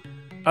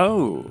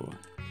 Oh!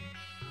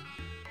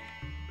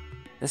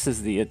 This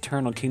is the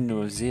eternal kingdom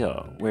of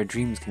Zeal, where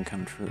dreams can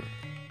come true.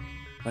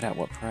 But at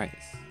what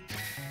price?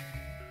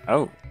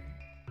 Oh.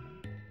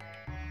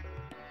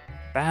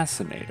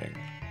 Fascinating.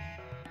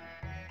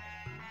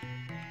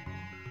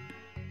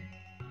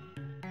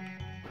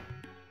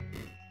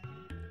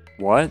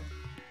 What?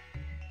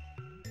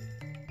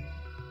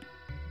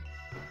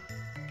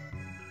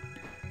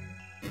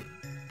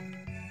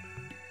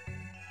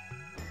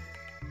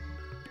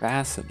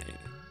 Fascinating.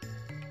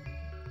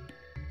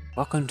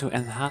 Welcome to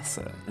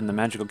Enhasa, in the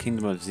magical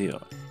kingdom of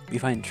Zeal. We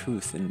find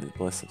truth in the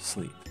bliss of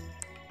sleep.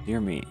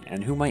 Dear me,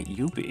 and who might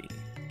you be?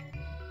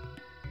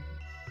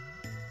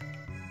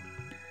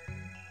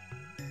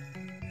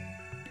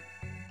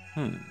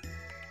 Who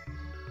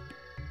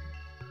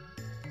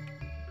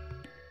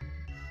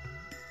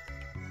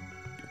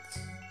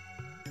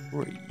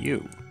are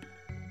you?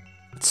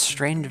 It's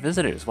strange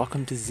visitors.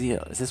 Welcome to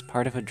Zeal. Is this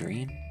part of a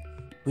dream?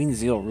 Queen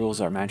Zeal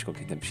rules our magical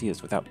kingdom. She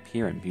is without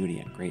peer in beauty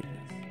and greatness.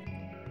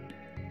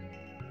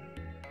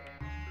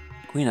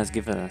 Queen has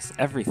given us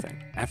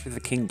everything. After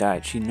the king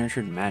died, she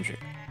nurtured magic,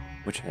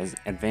 which has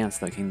advanced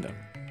the kingdom.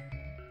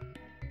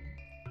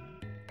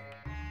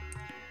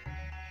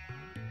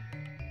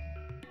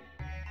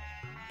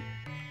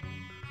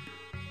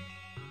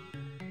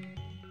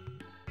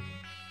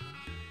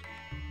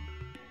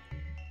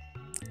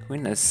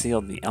 Queen has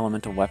sealed the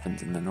elemental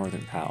weapons in the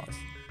northern palace.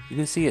 You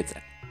can see its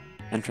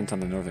entrance on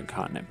the northern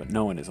continent, but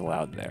no one is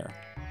allowed there.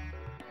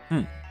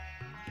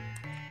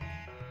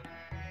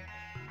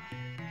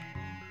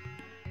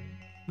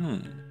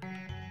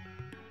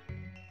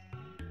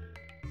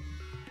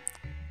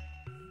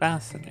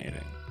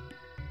 Fascinating.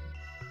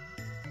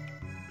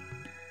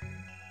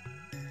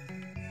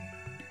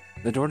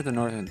 The door to the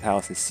northern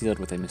palace is sealed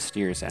with a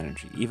mysterious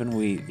energy. Even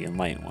we, the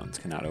enlightened ones,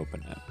 cannot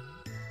open it.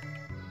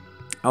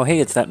 Oh hey,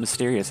 it's that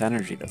mysterious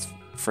energy that's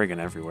friggin'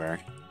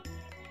 everywhere.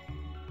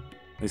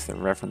 At least they're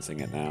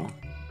referencing it now.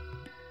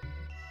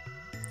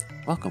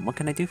 Welcome, what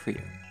can I do for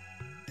you?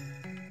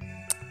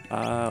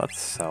 Let's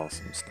sell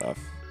some stuff.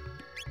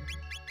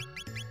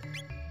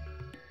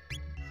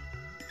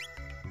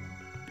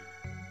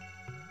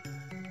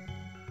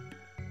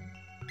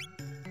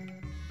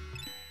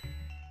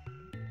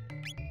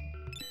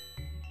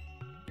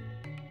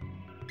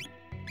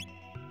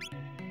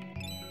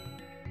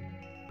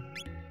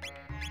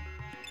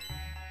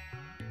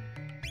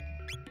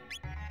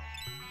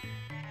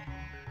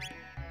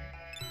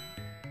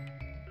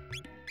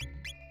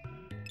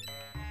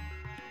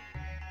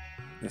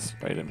 This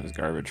item is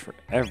garbage for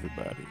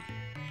everybody.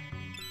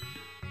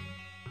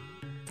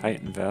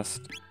 Titan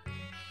vest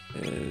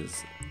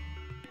is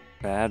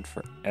bad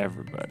for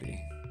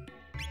everybody.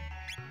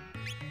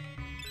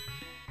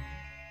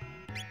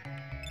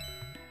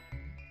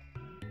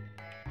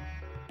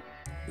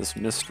 This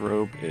mist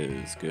robe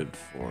is good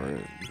for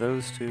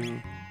those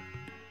two.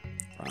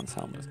 Bronze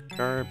helm is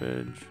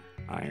garbage.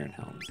 Iron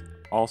helm is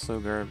also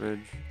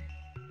garbage.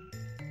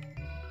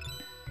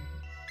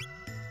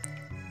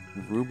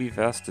 Ruby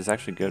vest is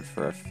actually good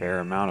for a fair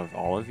amount of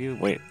all of you.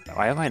 Wait,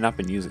 why have I not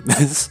been using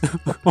this?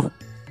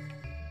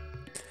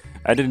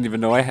 I didn't even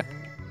know I had...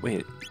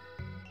 Wait.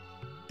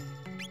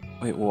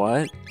 Wait,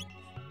 what?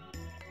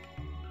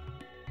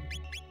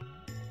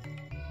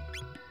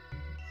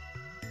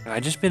 Have I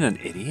just been an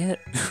idiot?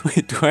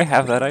 Wait, do I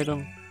have that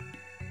item?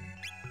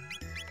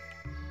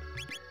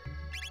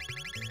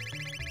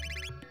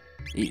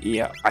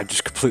 Yeah, I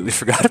just completely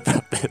forgot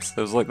about this.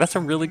 I was like, that's a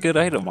really good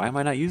item. Why am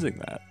I not using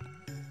that?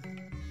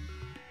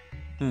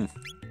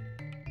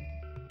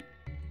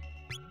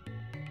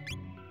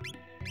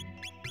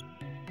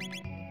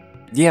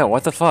 Yeah,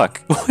 what the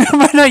fuck? Why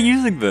am I not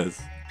using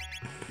this?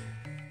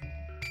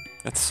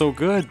 That's so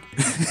good.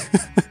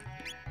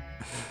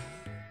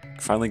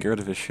 Finally get rid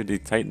of his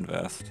shitty Titan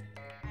vest.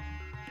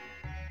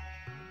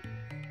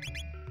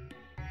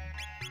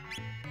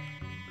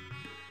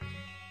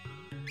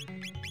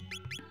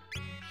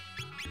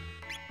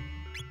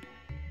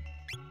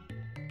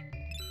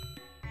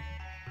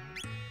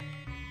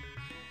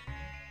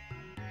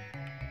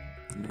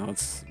 Now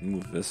let's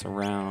move this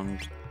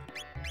around.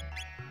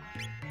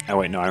 Oh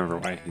wait, no, I remember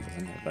why he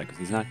doesn't have that, because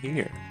he's not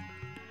here.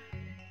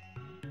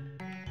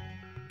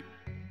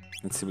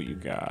 Let's see what you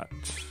got.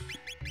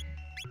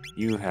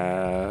 You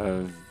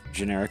have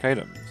generic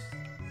items.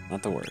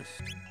 Not the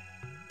worst.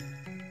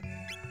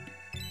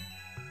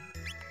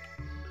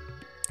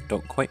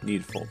 Don't quite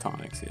need full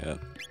tonics yet.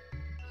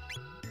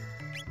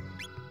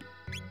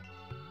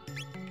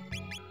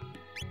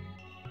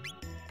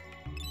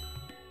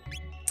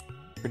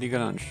 Pretty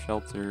good on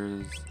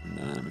shelters, and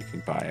then we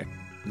can buy...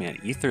 Man,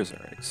 ethers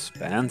are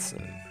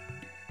expensive.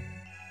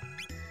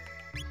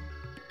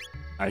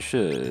 I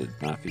should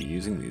not be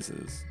using these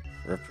as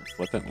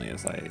flippantly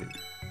as I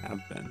have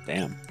been.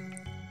 Damn.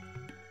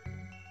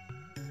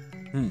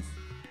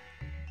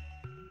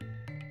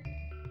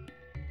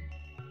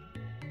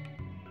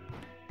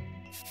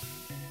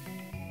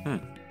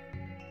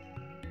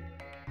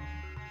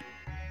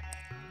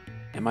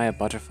 Am I a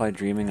butterfly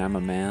dreaming I'm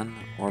a man,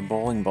 or a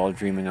bowling ball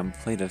dreaming I'm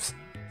a plate of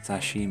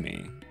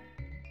sashimi?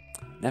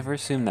 Never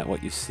assume that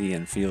what you see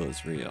and feel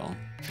is real.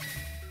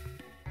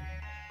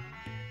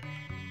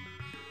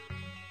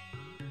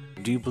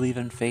 Do you believe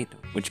in fate,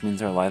 which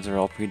means our lives are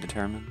all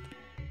predetermined?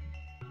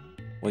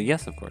 Well,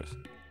 yes, of course.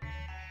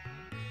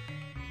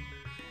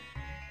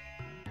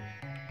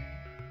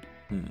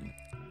 Do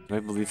I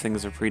believe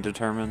things are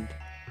predetermined?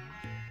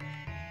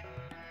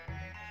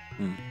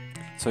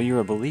 So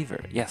you're a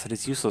believer. Yes, it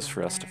is useless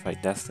for us to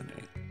fight destiny.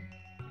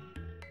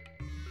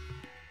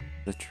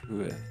 The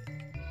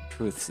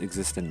truths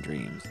exist in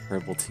dreams.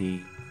 Herbal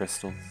tea,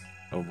 crystals.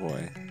 Oh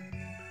boy.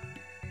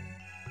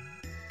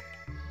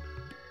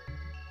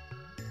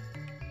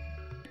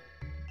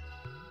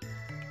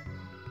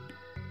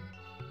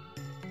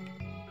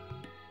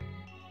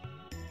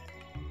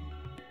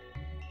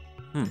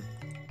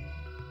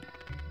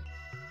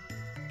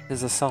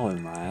 Is a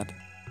sullen lad.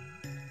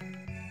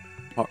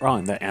 What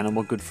wrong? That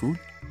animal good food?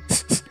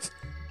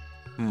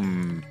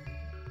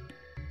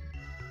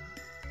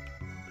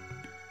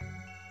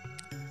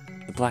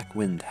 The black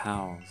wind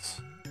howls.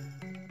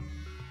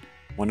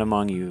 One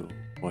among you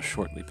will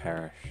shortly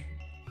perish.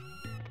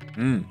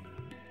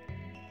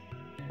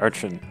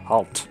 Urchin,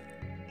 halt.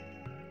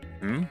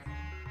 I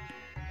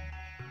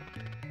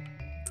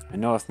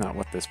knoweth not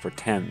what this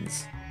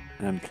portends,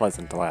 an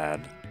unpleasant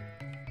lad.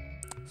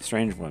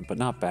 Strange one, but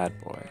not bad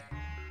boy.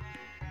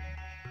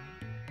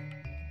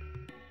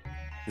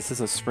 This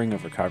is a spring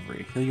of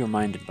recovery. Heal your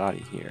mind and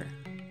body here.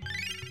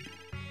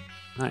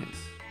 Nice.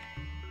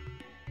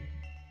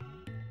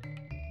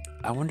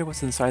 I wonder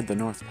what's inside the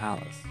North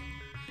Palace.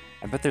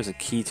 I bet there's a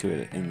key to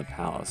it in the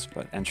palace,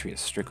 but entry is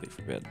strictly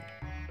forbidden.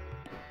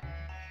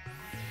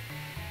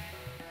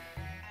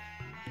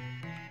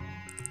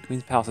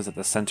 Queen's Palace is at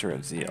the center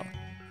of Zeal.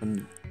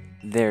 From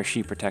there,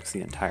 she protects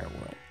the entire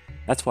world.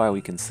 That's why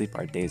we can sleep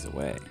our days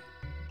away.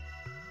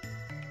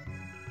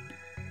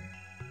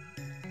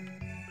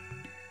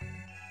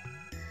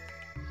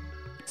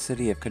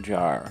 City of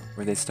Kajar,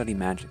 where they study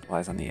magic,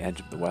 lies on the edge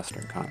of the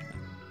western continent.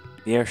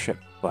 The airship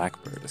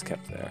Blackbird is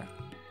kept there.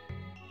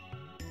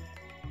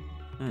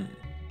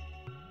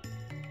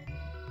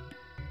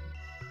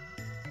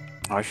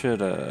 I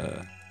should,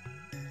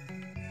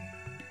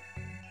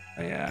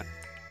 Oh yeah.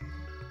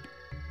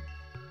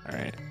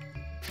 Alright.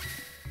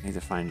 I need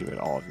to find you at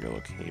all of your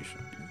locations.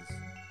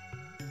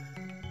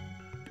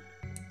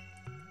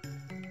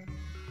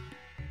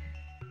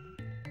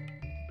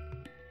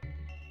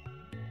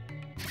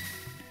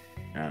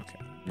 Okay,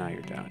 now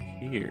you're down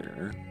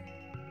here.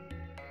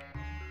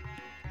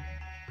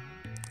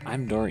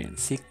 I'm Dorian.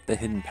 Seek the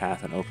hidden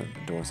path and open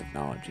the doors of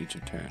knowledge each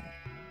in turn.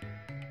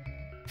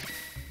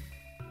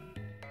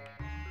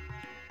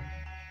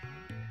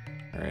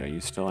 Alright, are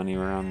you still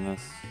anywhere on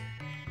this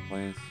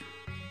place?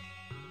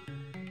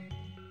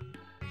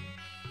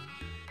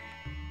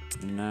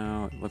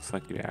 No, it looks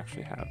like you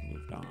actually have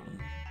moved on.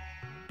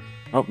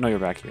 Oh, no, you're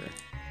back here.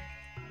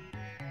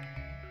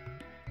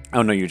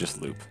 Oh, no, you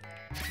just loop.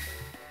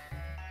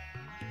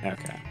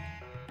 Okay.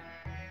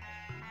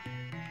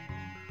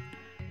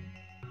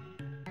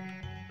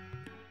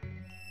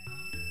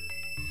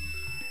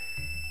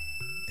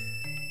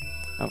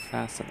 Oh,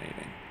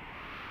 fascinating.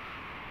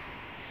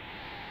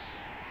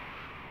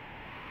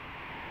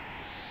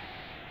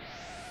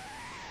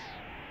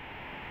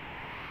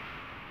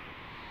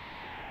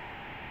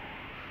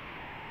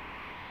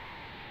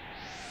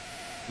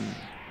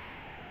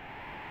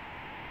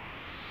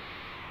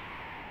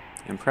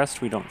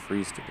 Impressed we don't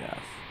freeze to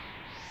death.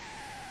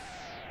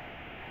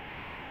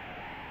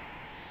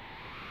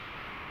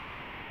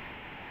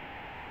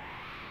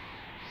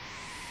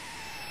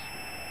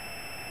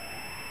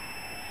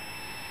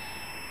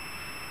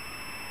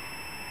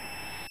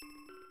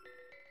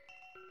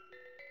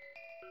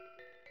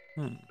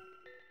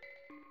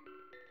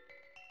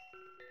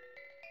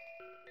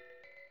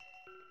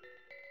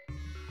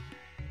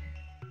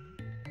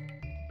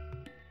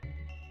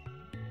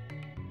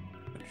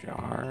 A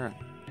jar.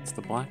 It's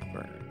the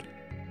blackbird.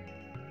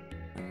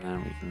 And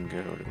then we can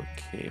go to a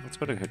cave. Let's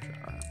go to a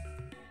jar.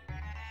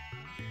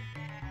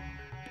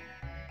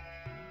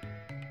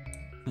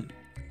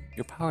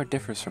 Your power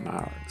differs from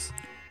ours,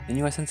 and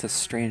you I sense a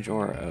strange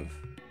aura of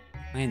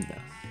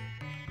kindness.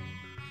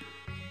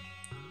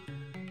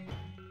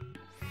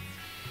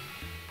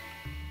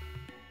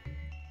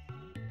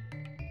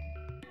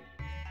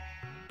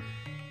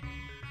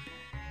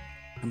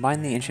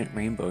 Combine the ancient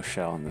rainbow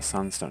shell and the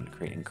sunstone to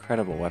create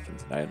incredible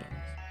weapons and items.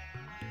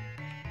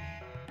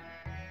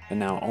 But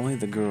now only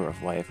the Guru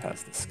of Life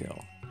has the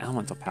skill.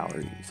 Elemental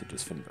power usage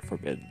is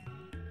forbidden.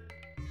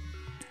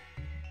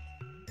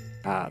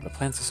 Ah, the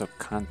plants are so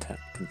content.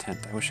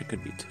 I wish it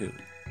could be too.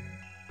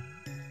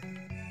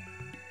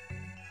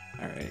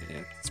 Alright,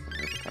 yeah, spring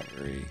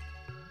recovery.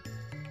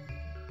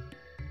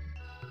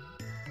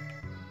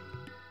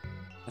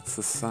 That's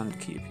the sun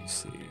keep, you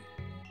see.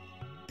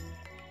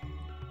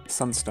 The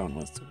sunstone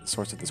was the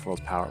source of this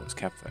world's power was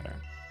kept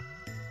there.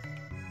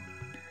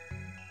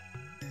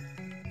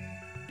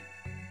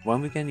 When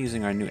we began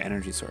using our new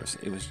energy source,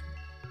 it was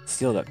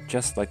sealed up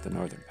just like the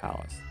Northern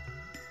Palace.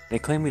 They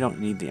claim we don't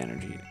need the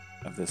energy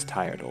of this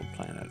tired old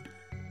planet.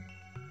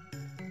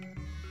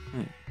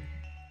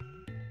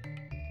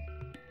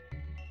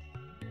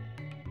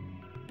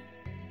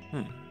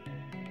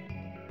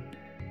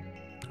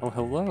 Oh,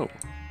 hello.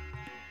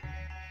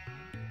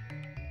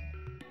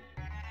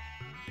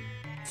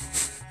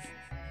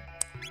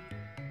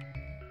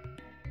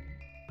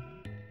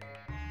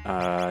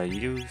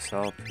 You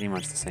sell pretty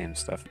much the same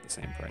stuff at the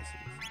same prices.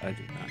 I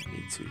do not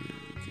need to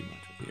do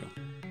much with you.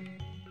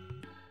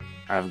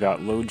 I've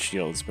got load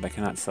shields, but I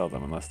cannot sell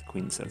them unless the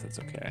queen says it's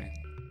okay.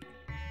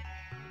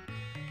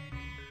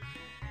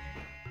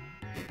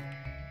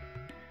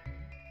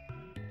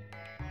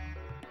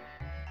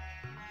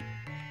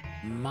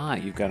 My,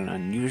 you've got an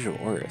unusual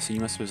aura, so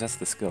you must possess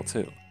the skill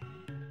too.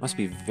 Must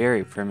be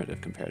very primitive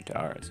compared to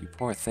ours, you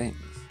poor things.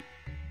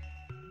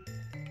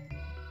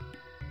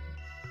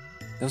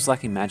 Those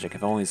lacking magic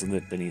have always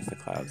lived beneath the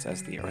clouds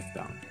as the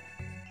earthbound.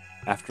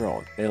 After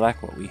all, they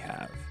lack what we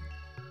have.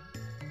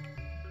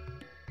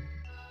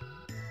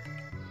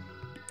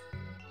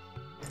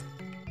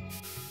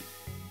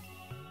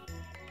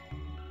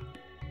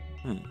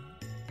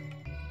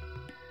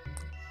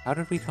 How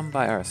did we come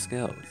by our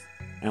skills?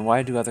 And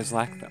why do others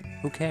lack them?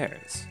 Who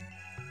cares?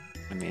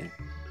 I mean,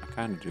 I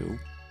kind of do.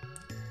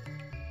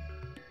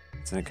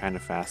 Isn't it kind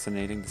of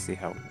fascinating to see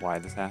why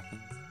this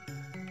happens?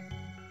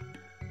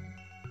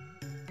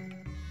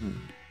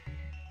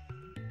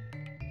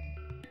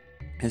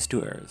 His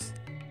two heirs,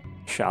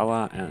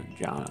 Shala and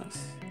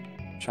Janus.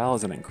 Shala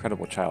is an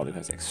incredible child who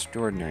has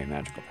extraordinary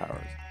magical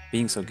powers.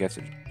 Being so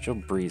gifted, she'll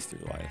breeze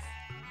through life.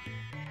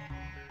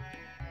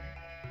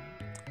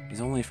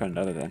 His only friend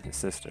other than his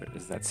sister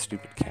is that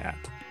stupid cat.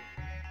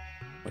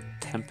 What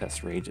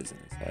tempest rages in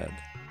his head.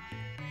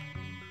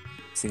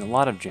 Seeing a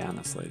lot of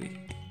Janus lately.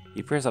 He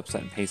appears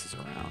upset and paces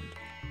around.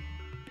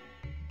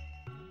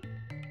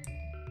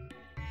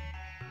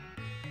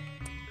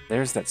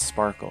 There's that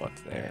sparkle up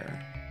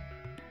there.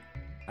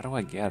 How do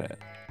I get it?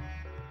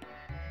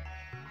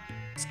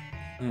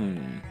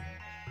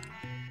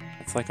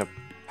 It's like a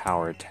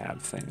power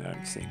tab thing that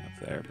I'm seeing up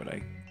there, but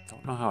I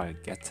don't know how I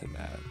get to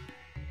that.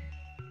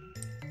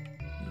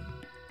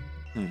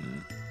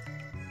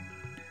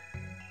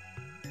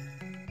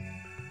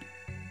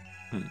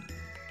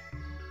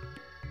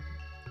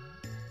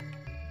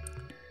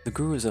 The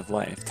Gurus of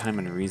Life, Time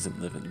and Reason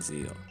live in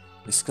Zeal.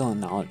 Their skill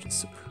and knowledge is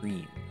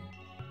supreme.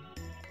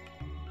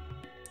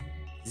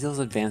 Zeal's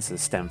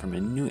advances stem from a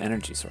new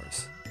energy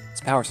source.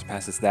 Its power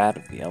surpasses that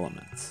of the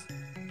elements.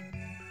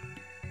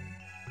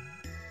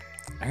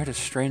 I heard a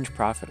strange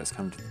prophet has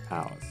come to the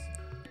palace.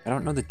 I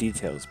don't know the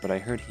details, but I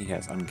heard he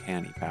has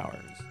uncanny powers.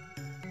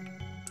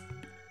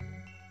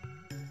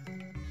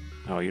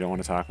 Oh, you don't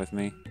want to talk with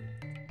me?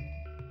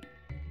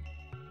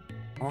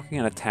 I'm working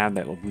on a tab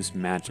that will boost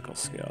magical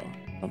skill.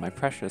 But my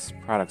precious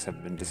products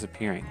have been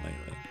disappearing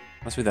lately.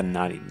 Must be the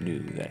naughty new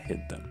that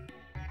hid them.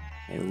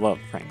 They love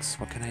pranks.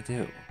 What can I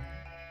do?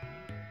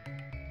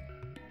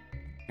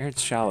 Erin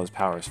Shallow's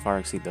powers far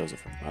exceed those of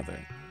her mother.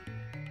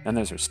 Then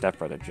there's her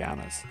stepbrother,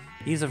 Janus.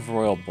 He's of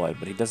royal blood,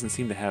 but he doesn't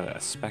seem to have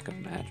a speck of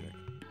magic.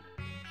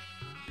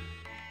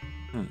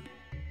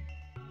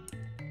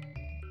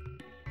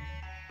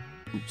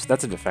 Oops,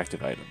 that's a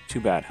defective item. Too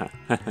bad, huh?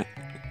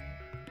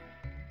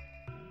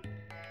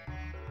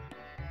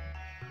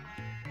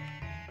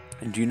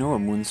 And do you know a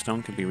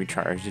moonstone can be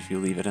recharged if you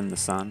leave it in the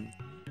sun?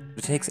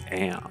 It takes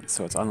aeons,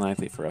 so it's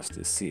unlikely for us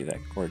to see that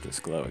gorgeous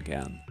glow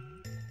again.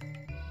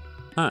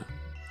 Huh.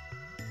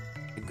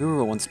 The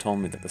guru once told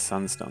me that the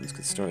sunstones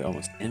could store the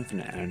almost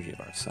infinite energy of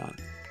our sun.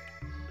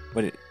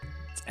 But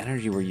its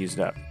energy were used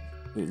up.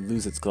 It would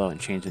lose its glow and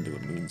change into a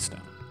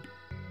moonstone.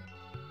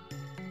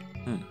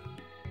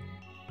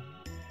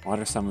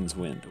 Water summons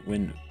wind.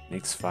 Wind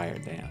makes fire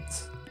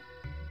dance.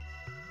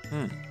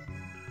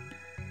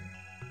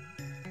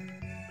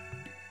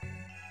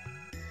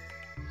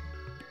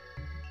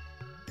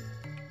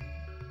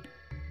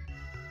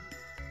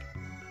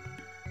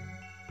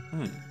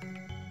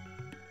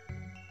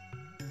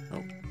 Oh,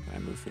 can I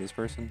move for this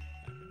person?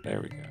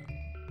 There we go.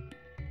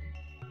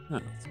 Oh,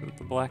 let's go with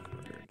the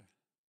blackbird.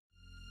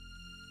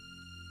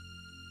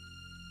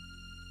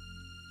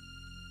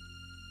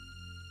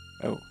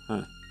 Oh,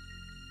 huh.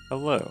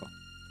 Hello.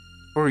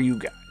 Who are you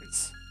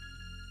guys?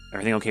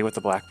 Everything okay with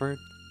the blackbird?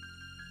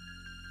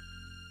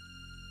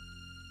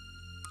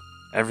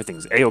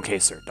 Everything's A-okay,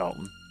 Sir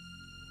Dalton.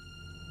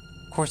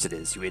 Of course it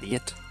is, you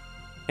idiot.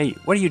 Hey,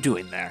 what are you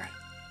doing there?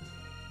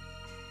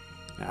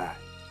 Ah,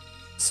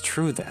 it's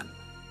true then.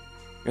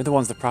 You're the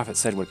ones the prophet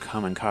said would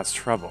come and cause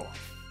trouble.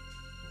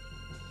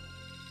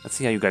 Let's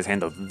see how you guys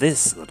handle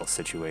this little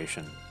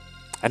situation.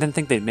 I didn't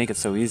think they'd make it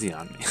so easy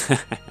on me.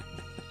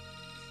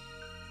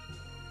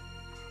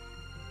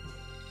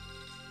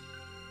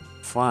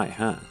 Fly,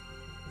 huh?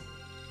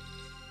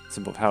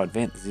 Symbol of how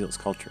advanced Zeal's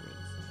culture is.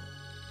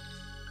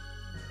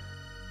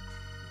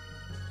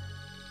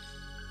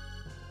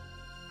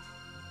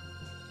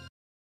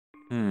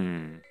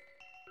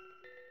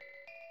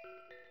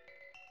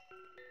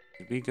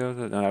 Did we go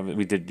to... No,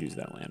 we did use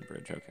that land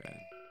bridge, okay.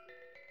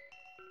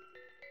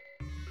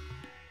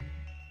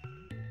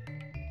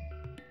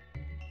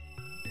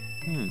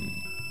 Can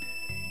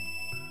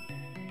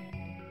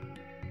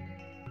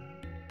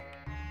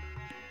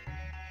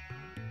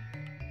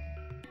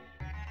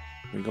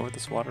we go with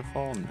this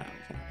waterfall? No, we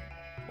can't.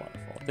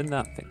 Waterfall. Did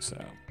not think so.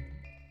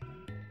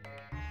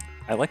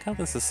 I like how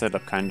this is set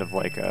up kind of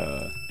like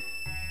a...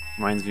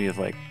 Reminds me of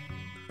like...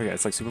 I forget,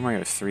 it's like Super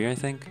Mario 3, I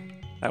think?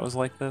 That was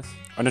like this?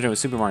 Oh, no, it was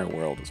Super Mario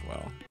World as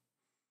well.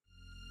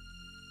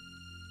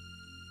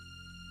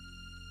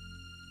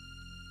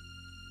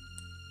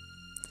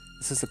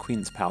 This is the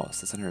Queen's Palace,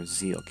 the center of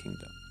Zeal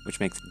Kingdom, which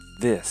makes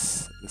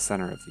this the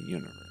center of the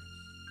universe.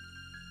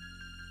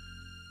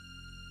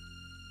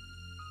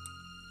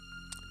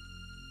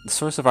 The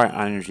source of our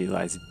energy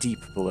lies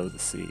deep below the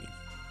sea.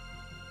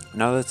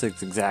 Now that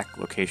its exact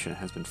location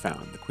has been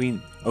found, the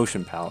Queen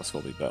Ocean Palace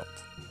will be built.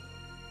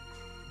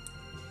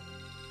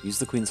 Use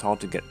the Queen's Hall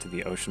to get to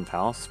the Ocean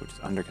Palace, which is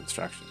under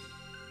construction.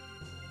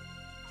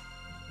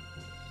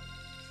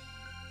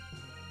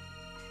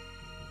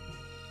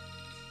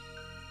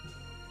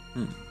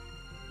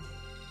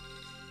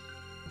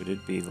 Could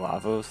it be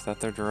Lavos that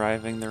they're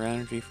deriving their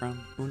energy from?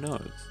 Who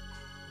knows?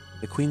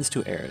 The Queen's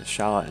two heirs,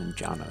 Shala and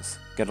Janus,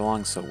 get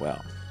along so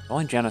well.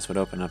 Only Janus would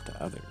open up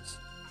to others.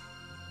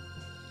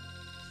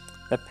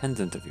 That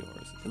pendant of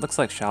yours, it looks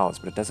like Shala's,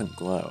 but it doesn't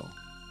glow.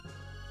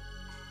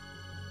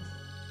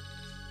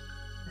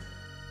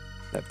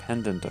 That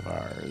pendant of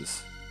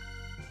ours.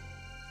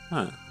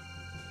 Huh.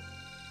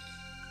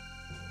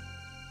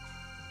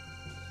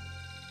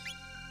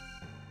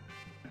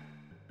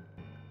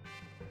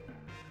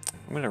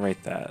 I'm gonna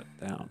write that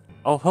down.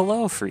 Oh,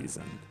 hello,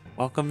 Friesen.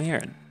 Welcome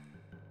here.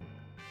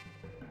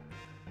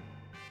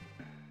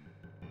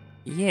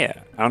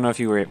 Yeah, I don't know if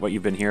you were what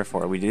you've been here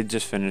for. We did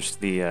just finish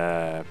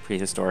the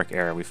prehistoric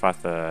era. We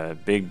fought the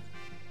big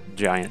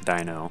giant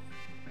dino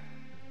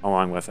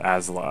along with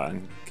Asla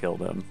and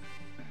killed him.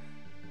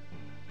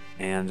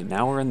 And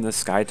now we're in the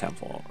Sky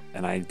Temple,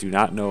 and I do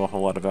not know a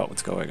whole lot about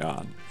what's going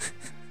on.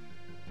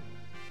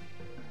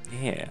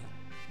 Yeah.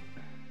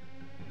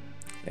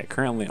 Yeah,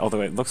 currently,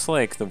 although it looks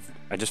like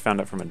I just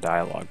found out from a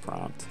dialogue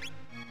prompt.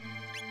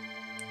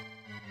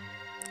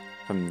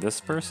 From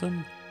this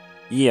person?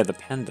 Yeah, the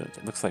pendant.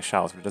 It looks like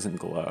Shala's, but it doesn't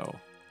glow.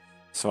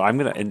 So I'm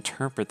going to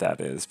interpret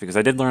that as, because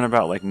I did learn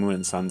about like moon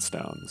and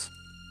sunstones.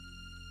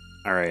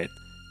 Alright.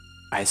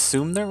 I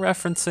assume they're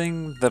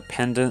referencing the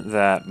pendant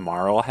that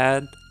Marl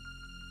had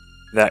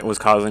that was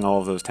causing all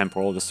of those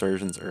temporal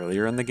distortions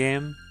earlier in the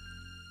game.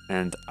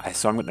 And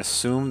so I'm going to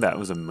assume that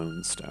was a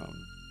moonstone,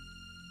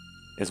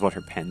 is what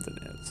her pendant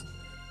is,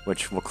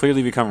 which will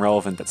clearly become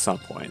relevant at some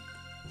point.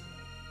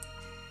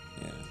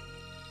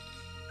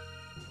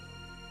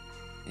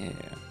 Yeah.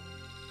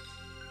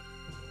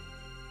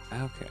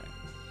 Okay.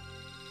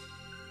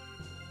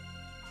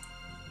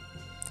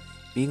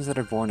 Beings that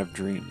are born of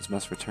dreams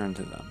must return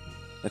to them.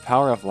 The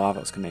power of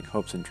Lavos can make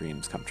hopes and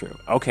dreams come true.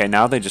 Okay,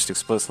 now they just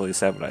explicitly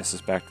said what I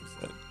suspect was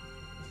it.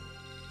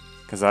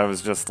 Because I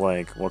was just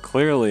like, well,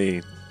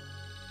 clearly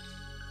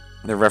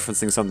they're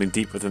referencing something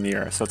deep within the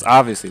earth. So it's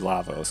obviously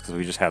Lavos, because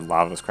we just had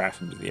Lavos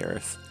crash into the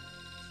earth.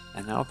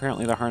 And now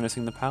apparently they're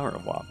harnessing the power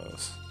of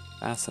Lavos.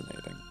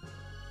 Fascinating.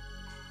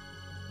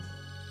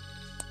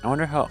 I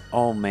wonder how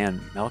old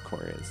man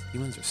Melkor is.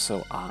 Humans are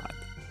so odd.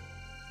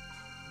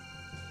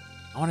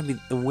 I want to be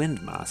the Wind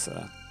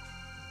Masa.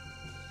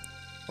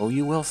 Oh,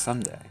 you will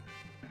someday.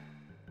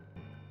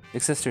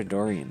 Big Sister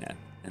Dorian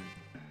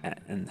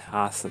and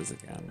Hasa's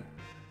again.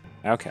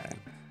 Okay.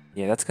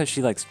 Yeah, that's because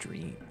she likes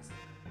dreams.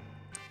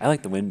 I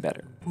like the wind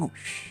better.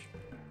 Whoosh.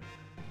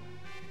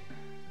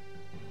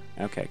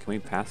 Okay, can we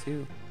pass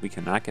you? We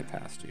cannot get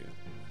past you.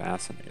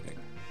 Fascinating.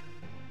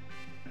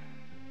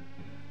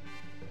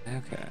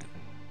 Okay.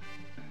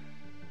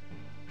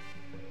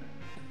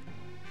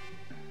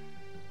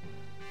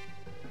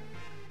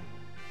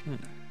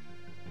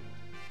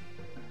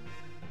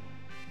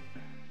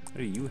 What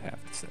do you have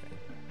to say?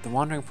 The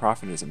Wandering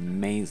Prophet is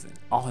amazing.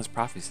 All his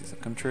prophecies have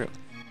come true.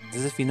 It's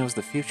as if he knows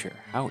the future.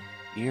 How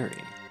eerie.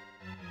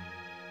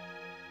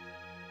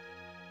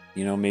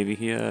 You know, maybe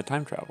he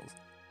time travels.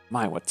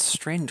 My, what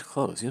strange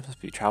clothes. He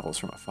must be travels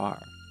from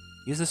afar.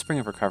 Use the Spring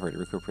of Recovery to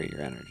recuperate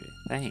your energy.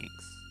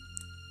 Thanks.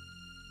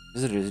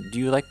 Visitors, do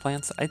you like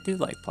plants? I do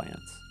like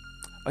plants.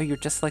 Oh, you're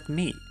just like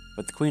me.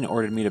 But the Queen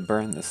ordered me to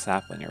burn this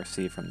sapling I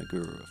received from the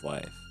Guru of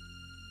Life.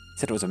 He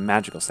said it was a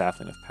magical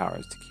sapling with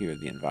powers to cure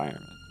the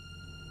environment.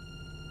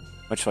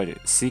 What shall I do?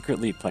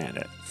 Secretly plant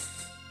it.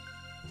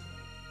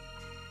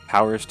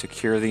 Powers to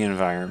cure the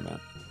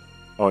environment.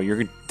 Oh,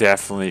 you're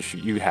definitely...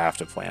 You have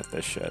to plant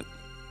this shit.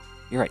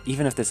 You're right.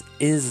 Even if this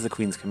is the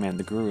Queen's command,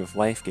 the Guru of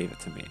Life gave it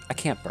to me. I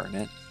can't burn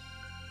it.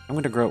 I'm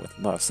going to grow it with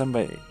love.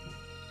 Somebody...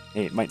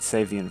 Hey, it might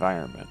save the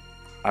environment.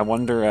 I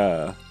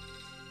wonder,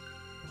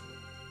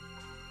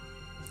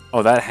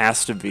 Oh, that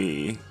has to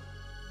be...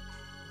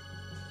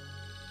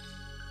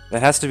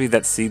 That has to be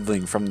that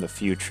seedling from the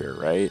future,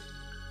 right?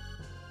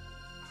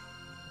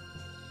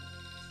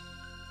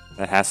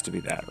 That has to be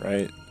that,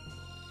 right?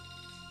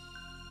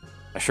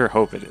 I sure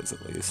hope it is,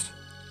 at least.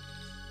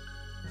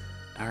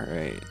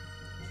 Alright.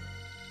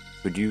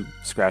 Would you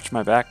scratch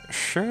my back?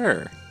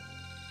 Sure.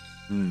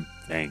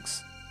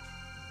 Thanks.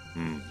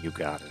 You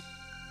got it.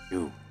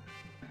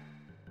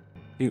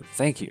 You,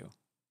 thank you.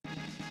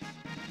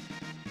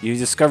 You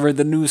discovered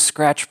the new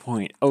scratch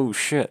point. Oh,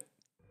 shit.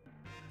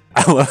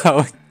 I love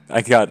how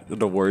I got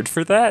the word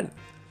for that.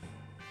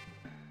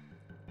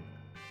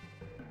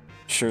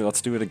 Sure,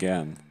 let's do it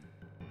again.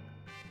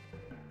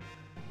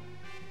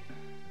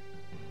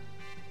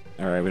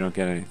 Alright, we don't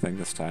get anything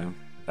this time.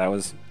 That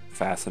was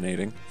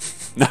fascinating.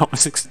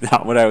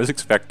 Not what I was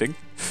expecting.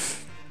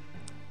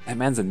 That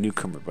man's a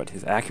newcomer, but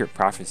his accurate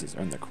prophecies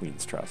earn the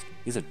Queen's trust.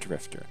 He's a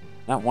drifter.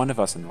 Not one of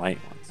us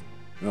Enlightened ones,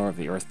 nor of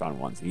the Earthbound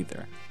ones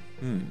either.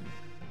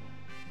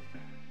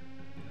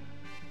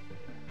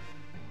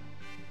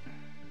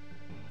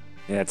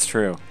 Yeah, it's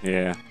true.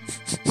 Yeah.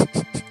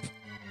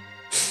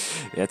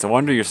 Yeah, it's a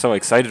wonder you're so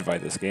excited by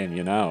this game,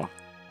 you know.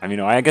 I mean,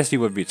 I guess you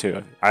would be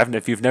too.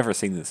 If you've never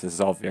seen this is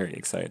all very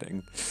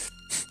exciting.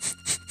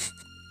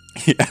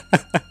 Yeah.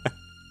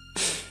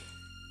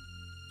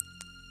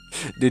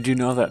 Did you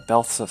know that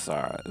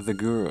Belshazzar, the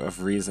Guru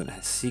of Reason,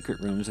 has secret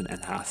rooms in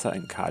Enhasa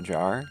and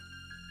Kajar?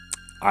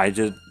 I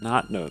did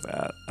not know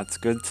that. That's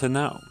good to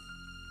know.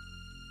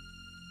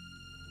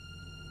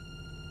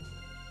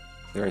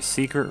 There are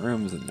secret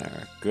rooms in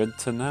there. Good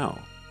to know.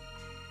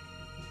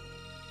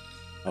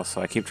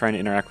 Also, I keep trying to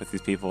interact with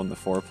these people in the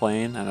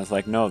foreplane, and I was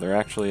like, no, they're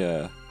actually,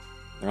 they're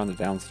on the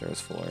downstairs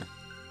floor.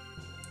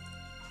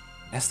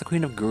 Ask the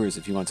Queen of Gurus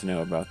if you want to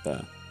know about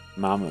the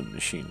Mammon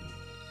machine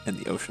in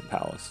the Ocean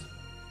Palace.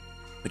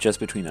 But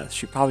just between us,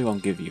 she probably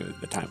won't give you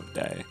the time of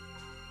day.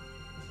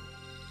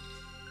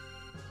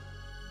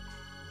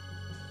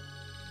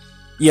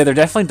 Yeah, they're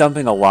definitely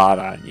dumping a lot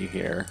on you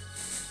here.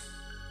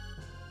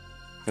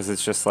 Because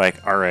it's just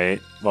like,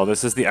 alright, well,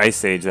 this is the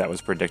Ice Age that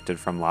was predicted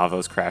from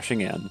Lavos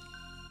crashing in.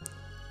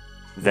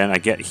 Then I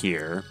get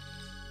here,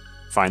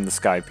 find the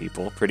Sky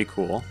People, pretty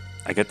cool.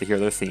 I get to hear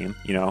their theme.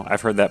 You know,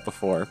 I've heard that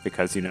before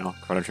because, you know,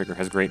 Chrono Trigger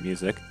has great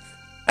music.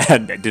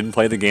 And I didn't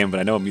play the game, but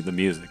I know the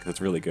music because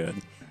it's really good.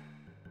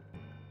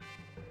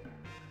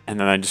 And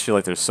then I just feel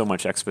like there's so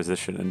much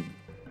exposition and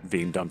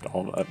being dumped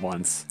all at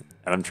once,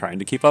 and I'm trying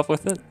to keep up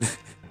with it.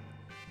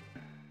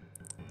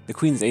 The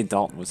Queen's aide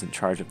Dalton was in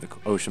charge of the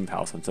Ocean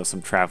Palace until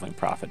some traveling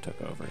prophet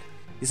took over.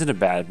 He's in a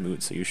bad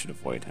mood, so you should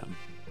avoid him.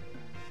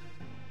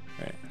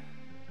 Right.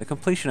 The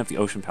completion of the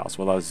Ocean Palace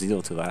will allow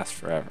zeal to last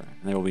forever,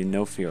 and there will be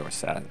no fear or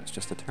sadness,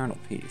 just eternal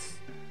peace.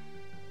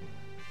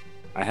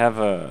 I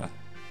have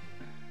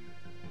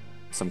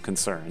some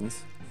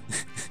concerns.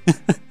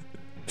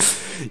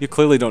 You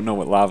clearly don't know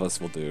what Lavos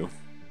will do.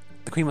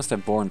 The Queen must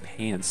have borne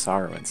pain and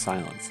sorrow in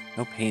silence.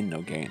 No pain,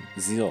 no gain.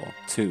 Zeal,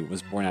 too,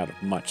 was born out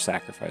of much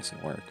sacrifice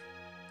and work.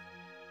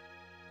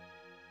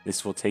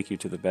 This will take you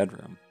to the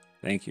bedroom.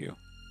 Thank you.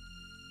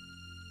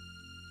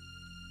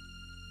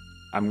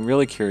 I'm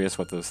really curious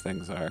what those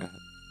things are.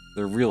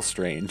 They're real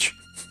strange.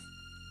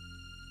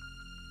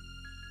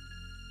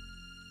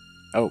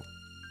 Oh.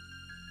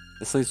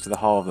 This leads to the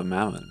Hall of the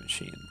Mammoth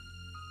Machine.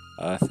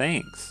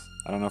 Thanks.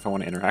 I don't know if I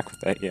want to interact with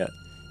that yet.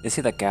 They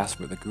say that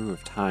Gasper, the guru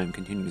of time,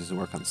 continues to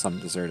work on some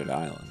deserted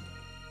island.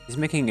 He's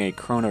making a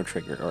Chrono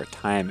Trigger or a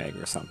time egg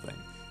or something,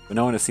 but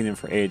no one has seen him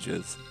for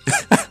ages.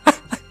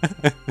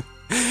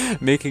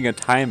 Making a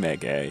time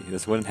egg, eh?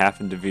 This wouldn't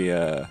happen to be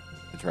a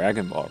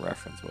Dragon Ball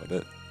reference, would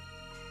it?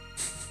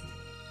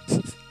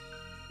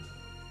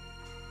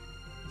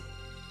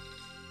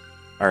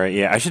 Alright,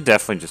 yeah, I should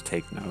definitely just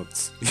take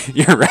notes.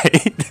 You're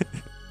right.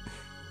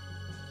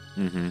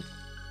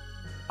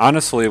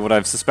 Honestly, what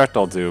I suspect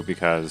I'll do,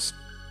 because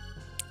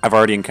I've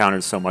already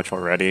encountered so much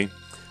already,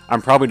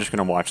 I'm probably just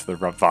going to watch the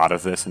VOD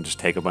of this and just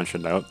take a bunch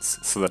of notes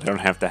so that I don't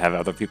have to have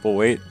other people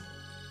wait.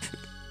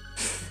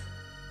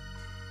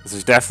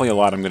 There's definitely a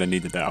lot I'm going to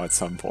need to know at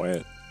some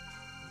point.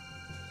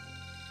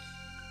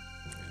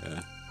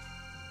 Yeah.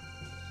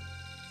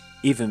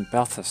 Even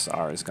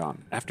Balthasar is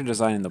gone. After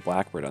designing the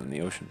Blackbird on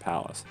the Ocean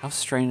Palace, how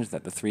strange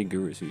that the 3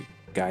 gurus who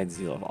guide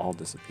Zeal have all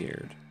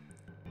disappeared.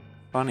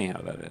 Funny how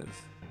that is.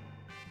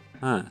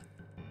 Huh.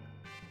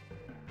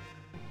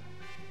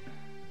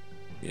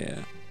 Yeah.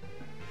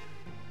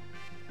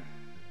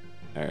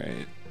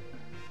 Alright.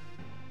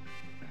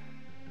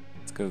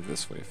 Let's go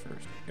this way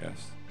first, I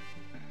guess.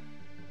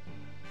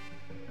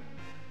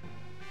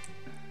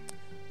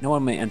 No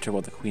one may enter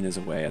while the queen is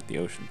away at the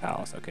Ocean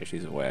Palace. Okay,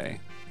 she's away.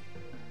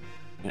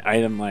 An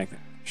item like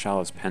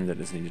Shala's pendant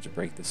is needed to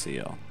break the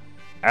seal.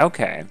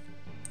 Okay.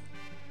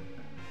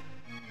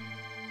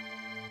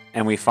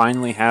 And we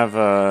finally have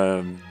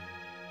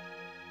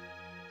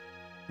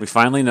we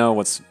finally know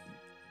what's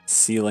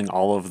sealing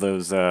all of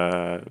those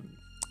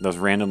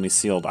randomly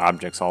sealed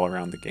objects all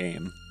around the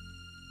game.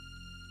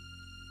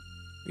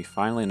 We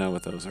finally know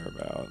what those are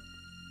about.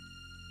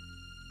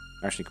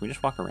 Actually, can we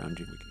just walk around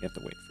you? We have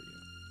to wait for you.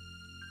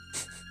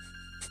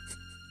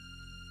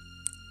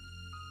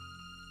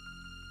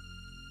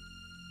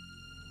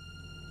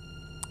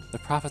 The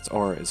prophet's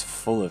aura is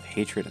full of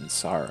hatred and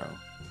sorrow.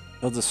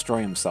 He'll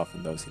destroy himself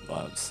and those he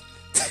loves.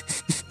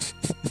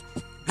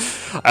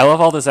 I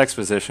love all this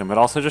exposition, but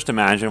also just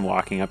imagine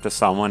walking up to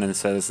someone and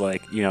says,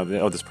 like, you know,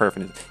 oh, this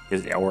person,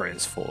 his aura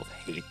is full of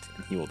hate,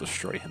 and he will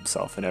destroy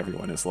himself and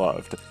everyone is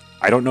loved.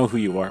 I don't know who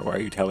you are. Why are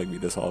you telling me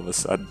this all of a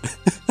sudden?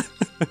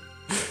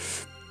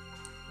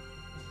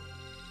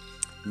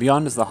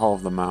 Beyond is the Hall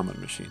of the Mammoth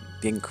Machine.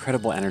 The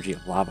incredible energy of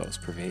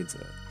Lavos pervades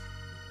it.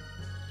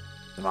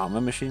 The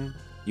Mammoth Machine?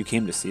 You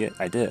came to see it?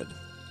 I did.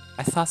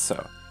 I thought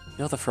so.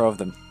 Feel the flow of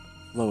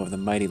the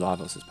mighty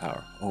Lavos'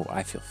 power. Oh,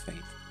 I feel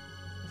faint.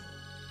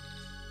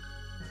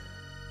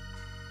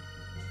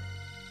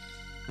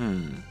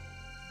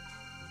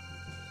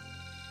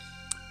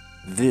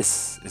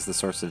 This is the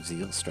source of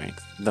Zeal's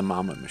strength, the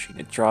Mammoth Machine.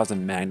 It draws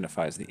and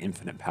magnifies the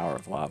infinite power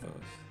of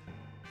Lavos.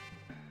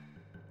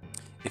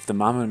 If the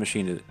Mammoth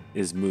Machine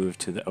is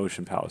moved to the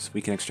Ocean Palace,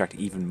 we can extract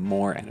even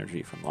more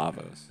energy from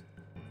Lavos.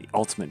 The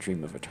ultimate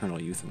dream of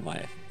eternal youth and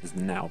life is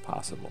now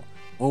possible.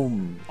 O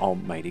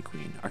Almighty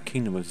Queen, our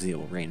kingdom of Zeal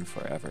will reign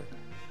forever.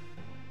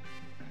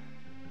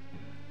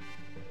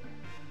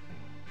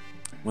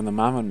 When the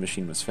Mammoth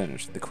Machine was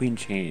finished, the Queen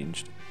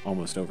changed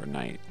almost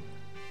overnight.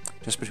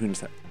 Just between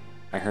us,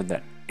 I heard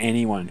that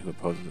anyone who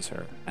opposes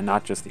her, and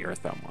not just the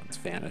Earthbound ones,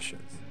 vanishes.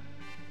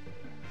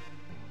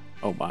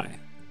 Oh my.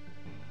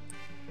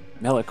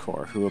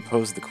 Melikor, who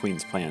opposed the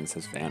Queen's plans,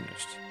 has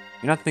vanished.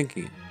 You're not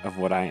thinking of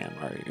what I am,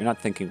 are you? You're not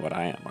thinking what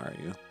I am, are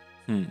you?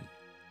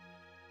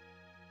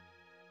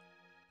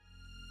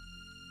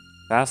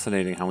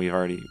 Fascinating how we've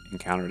already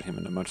encountered him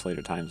in a much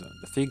later time zone.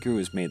 The 3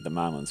 gurus made the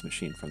Mammoth's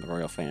machine from the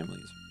royal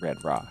family's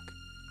Red Rock.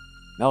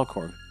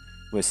 Melikor,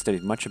 who has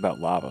studied much about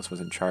Lavos,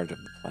 was in charge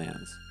of the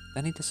plans.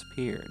 Then he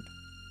disappeared.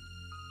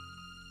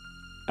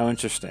 Oh,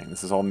 interesting.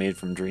 This is all made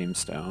from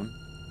Dreamstone.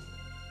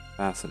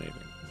 Fascinating.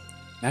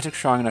 Magic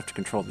strong enough to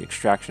control the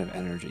extraction of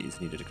energy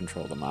is needed to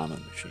control the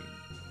Mammoth Machine.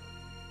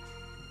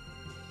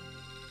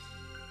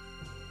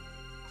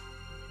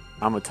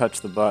 I'm gonna touch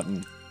the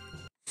button.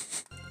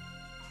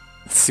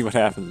 Let's see what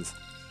happens.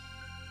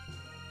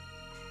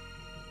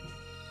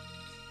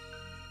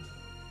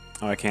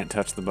 Oh, I can't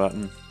touch the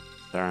button.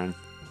 Darn.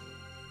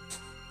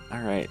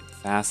 Alright,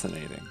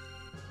 fascinating.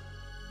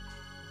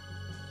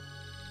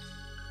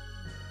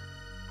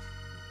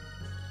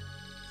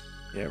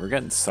 Yeah, we're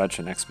getting such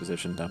an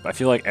exposition dump. I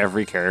feel like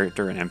every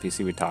character and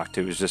NPC we talk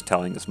to is just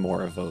telling us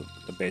more of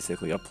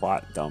basically a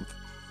plot dump.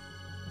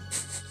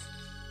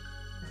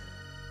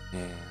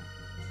 Yeah.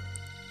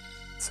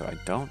 So I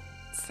don't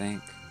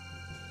think...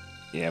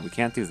 Yeah, we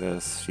can't do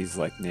this. She's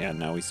like, yeah,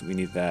 no, we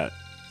need that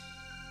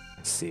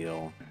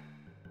seal.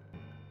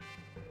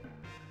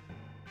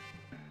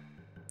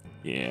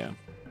 Yeah.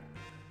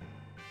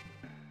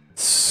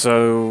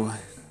 So,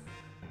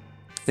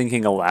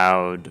 thinking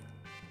aloud,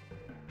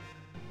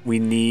 we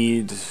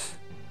need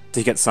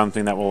to get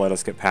something that will let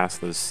us get past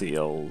those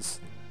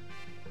seals.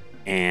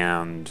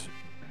 And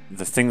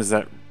the things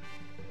that...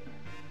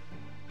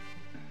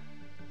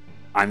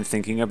 I'm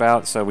thinking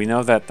about. So we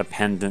know that the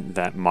pendant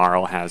that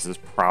Marl has is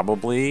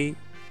probably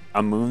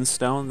a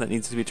moonstone that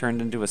needs to be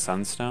turned into a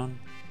sunstone.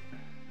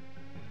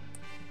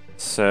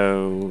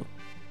 So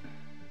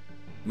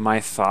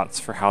my thoughts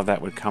for how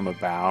that would come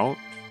about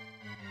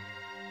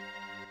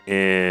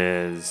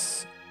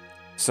is...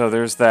 So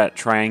there's that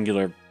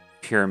triangular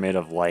pyramid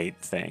of light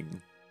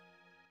thing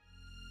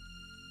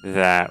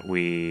that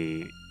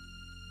we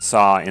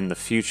saw in the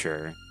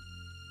future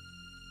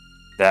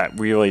that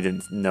we really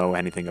didn't know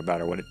anything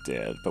about or what it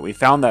did. But we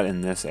found that in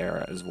this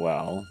era as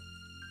well.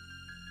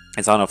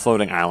 It's on a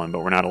floating island, but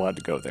we're not allowed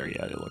to go there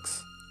yet, it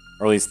looks.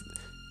 Or at least,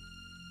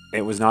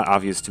 it was not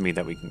obvious to me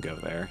that we can go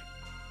there.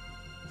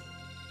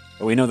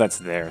 But we know that's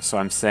there, so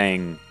I'm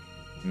saying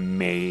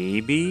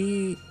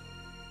maybe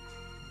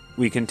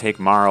we can take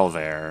Marl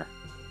there.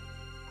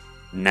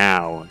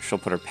 Now, she'll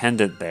put her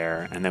pendant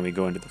there, and then we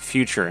go into the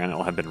future, and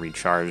it'll have been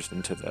recharged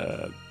into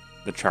the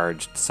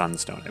charged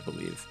sunstone, I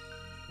believe.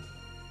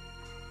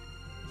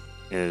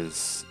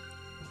 Is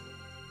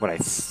what I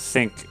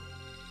think...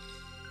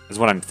 is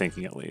what I'm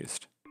thinking, at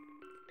least.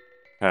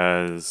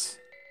 Because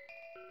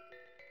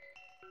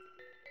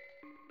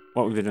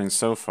what we've been doing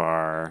so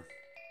far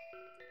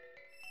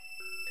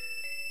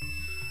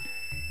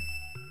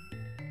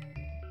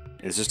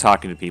is just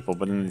talking to people,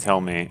 but then they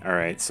tell me,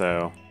 alright,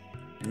 so...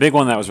 The big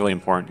one that was really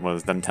important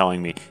was them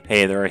telling me,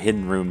 hey, there are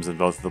hidden rooms in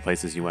both of the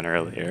places you went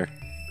earlier.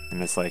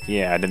 And it's like,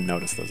 yeah, I didn't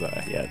notice those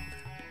yet.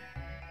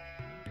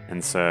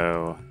 And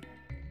so...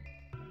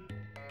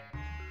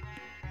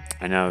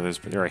 I know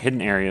there are hidden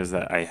areas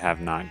that I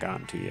have not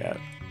gone to yet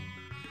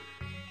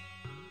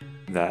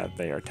that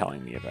they are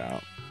telling me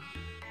about.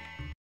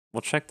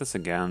 We'll check this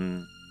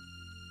again.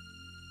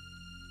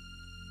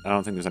 I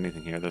don't think there's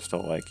anything here. They're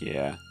still like,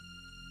 yeah,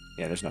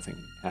 there's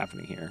nothing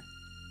happening here.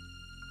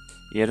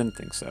 Yeah, I didn't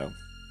think so.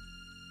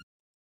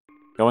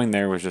 Going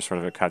there was just sort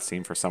of a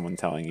cutscene for someone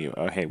telling you,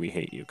 oh, hey, we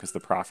hate you because the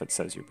prophet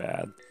says you're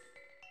bad.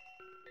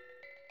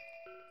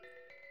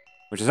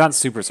 Which is not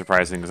super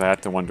surprising because I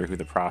have to wonder who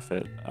the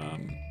prophet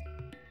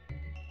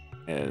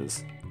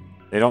is.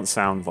 They don't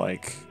sound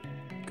like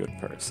a good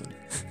person.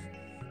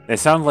 They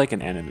sound like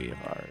an enemy of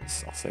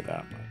ours, I'll say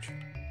that much.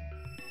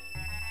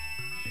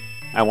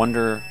 I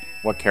wonder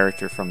what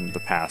character from the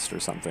past or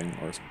something,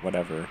 or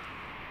whatever,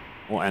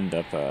 will end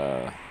up,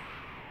 that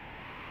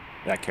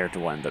character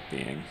will end up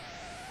being.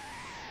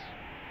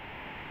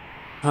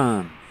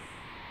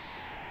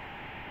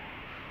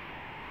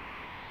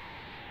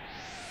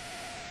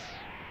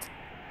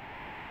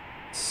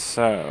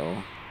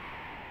 So...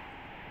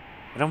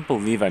 I don't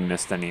believe I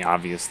missed any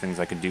obvious things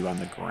I could do on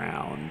the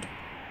ground.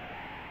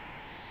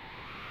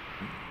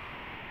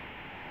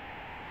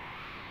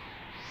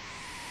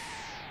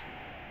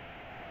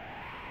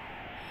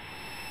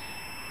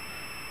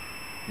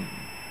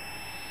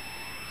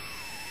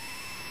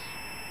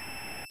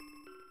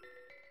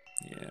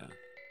 Yeah.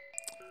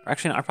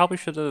 Actually, I probably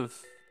should have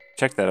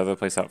checked that other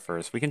place out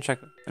first. We can check...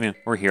 I mean,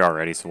 we're here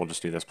already, so we'll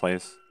just do this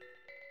place.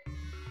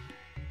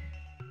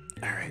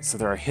 Alright, so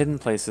there are hidden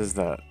places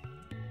that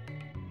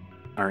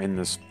are in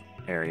this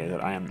area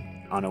that I am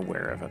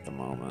unaware of at the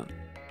moment.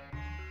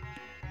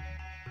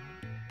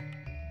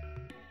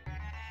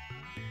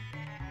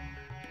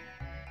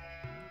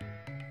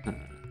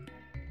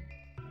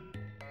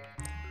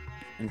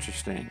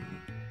 Interesting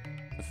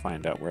to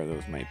find out where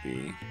those might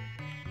be.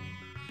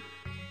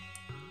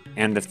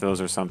 And if those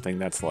are something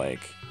that's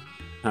like,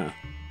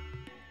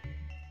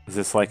 is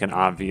this like an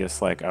obvious,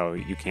 like, oh,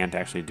 you can't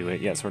actually do it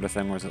yet sort of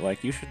thing? Or is it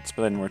like, you should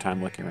spend more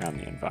time looking around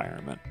the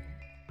environment?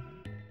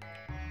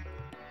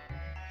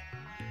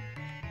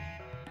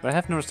 But I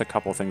have noticed a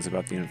couple things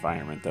about the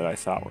environment that I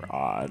thought were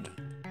odd.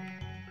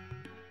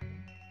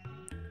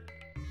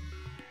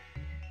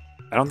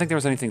 I don't think there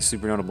was anything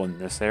super notable in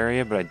this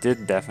area, but I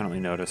did definitely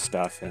notice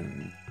stuff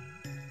in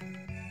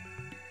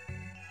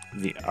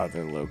the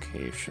other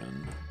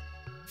location.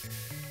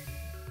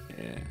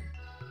 Yeah.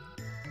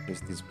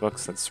 There's these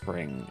books that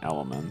spring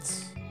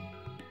elements.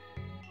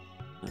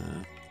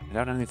 I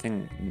doubt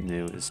anything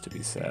new is to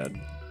be said.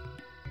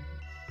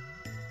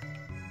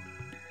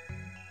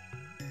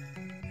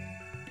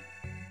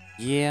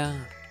 Yeah.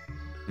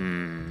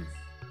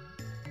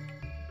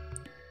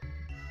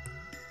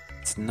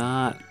 It's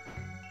not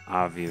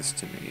obvious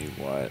to me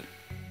what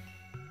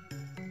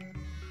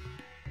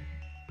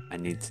I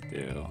need to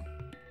do.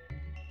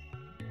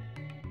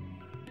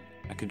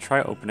 I could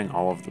try opening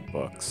all of the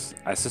books.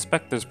 I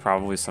suspect there's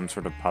probably some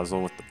sort of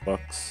puzzle with the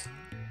books.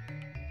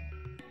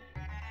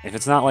 If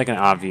it's not like an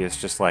obvious,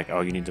 just like,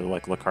 oh, you need to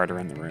like look harder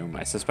in the room,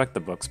 I suspect the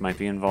books might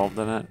be involved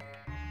in it.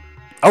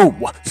 Oh,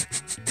 what?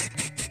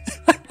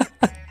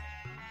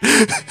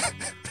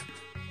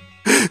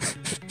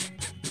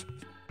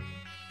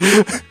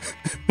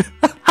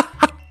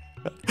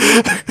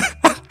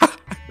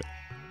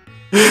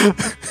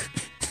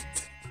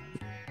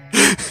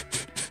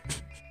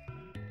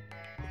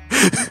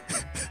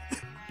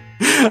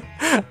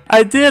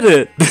 I did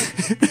it!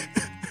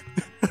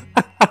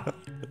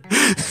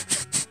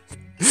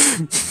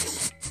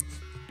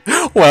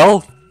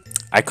 Well,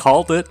 I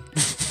called it.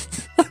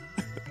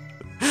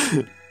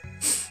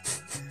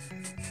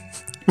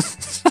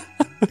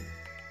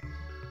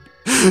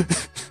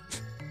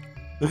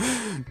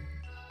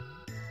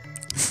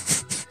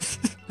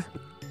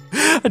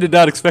 I did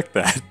not expect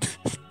that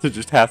to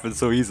just happen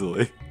so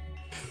easily.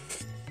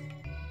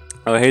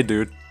 Oh, hey,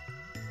 dude.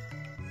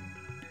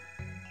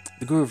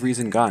 The Guru of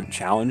Reason Gone.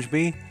 Challenge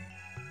me?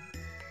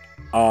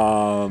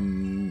 I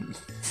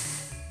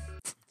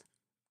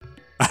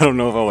don't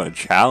know if I want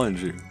to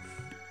challenge you.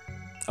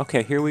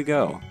 Okay, here we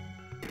go.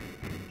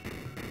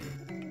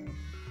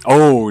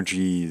 Oh,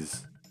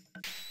 jeez.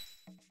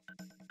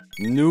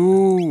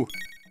 No.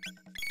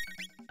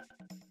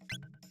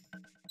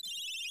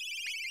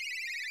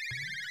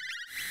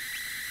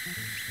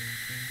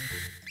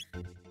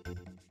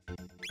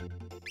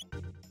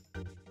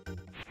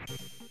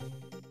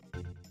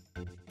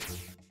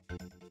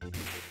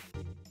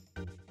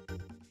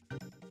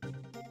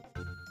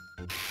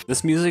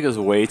 This music is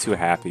way too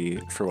happy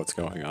for what's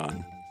going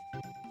on.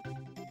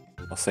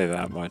 I'll say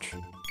that much.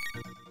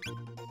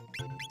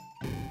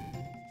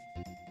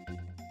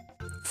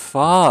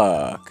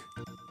 Fuck.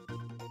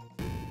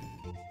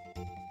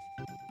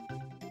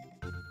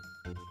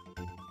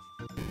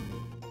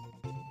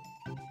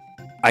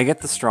 I get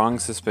the strong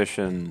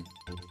suspicion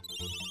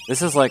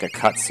this is like a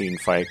cutscene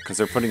fight because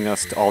they're putting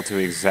us all to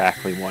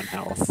exactly 1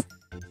 health.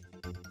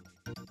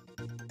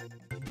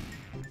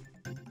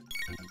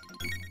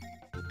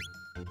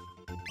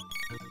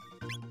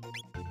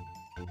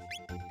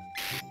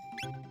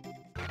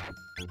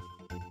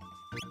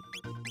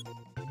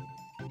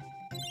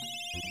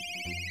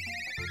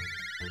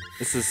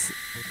 This is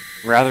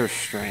rather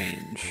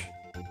strange.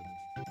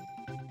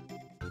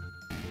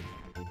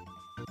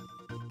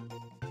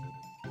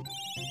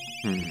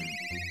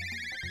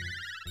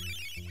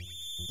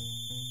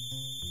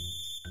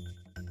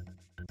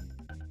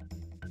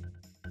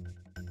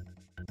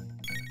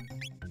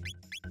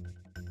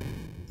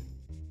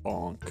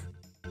 Bonk.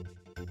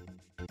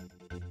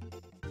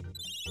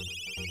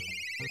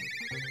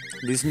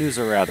 These news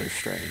are rather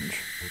strange.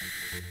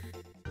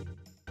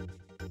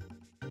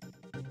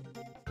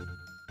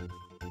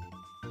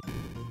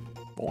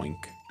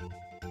 Boink.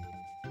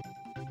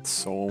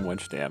 So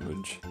much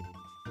damage.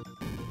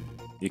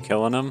 You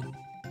killing him?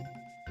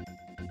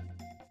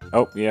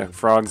 Oh, yeah,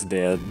 Frog's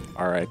dead.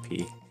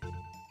 R.I.P.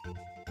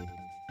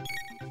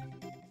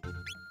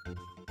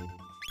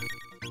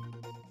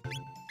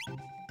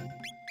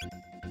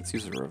 Let's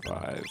use a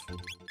revive.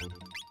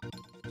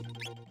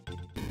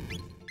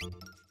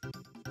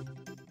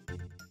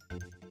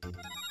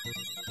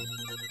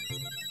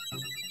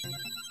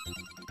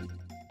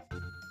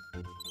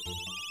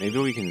 Maybe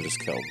we can just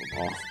kill them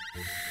all.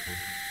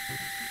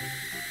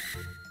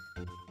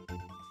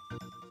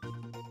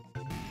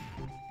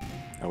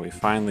 Oh, we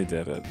finally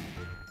did it.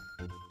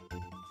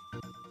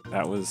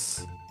 That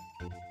was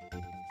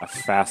a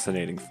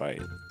fascinating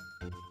fight.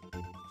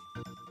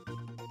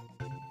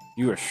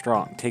 You are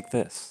strong. Take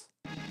this.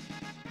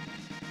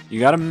 You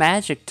got a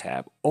magic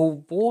tab. Oh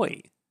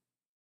boy.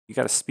 You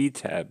got a speed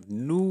tab.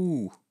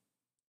 No.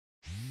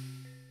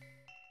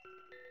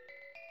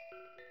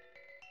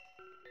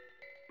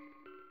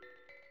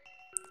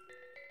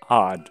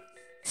 Odd.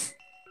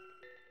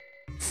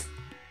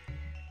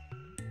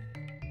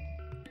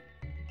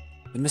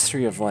 The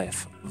Mystery of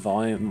Life,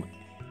 Volume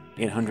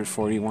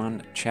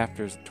 841,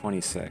 Chapter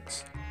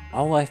 26.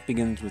 All life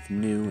begins with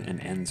new and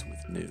ends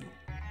with new.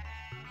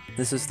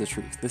 This is the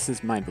truth. This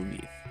is my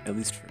belief, at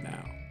least for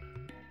now.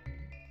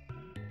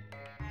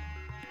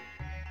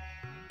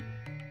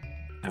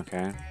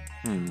 Okay.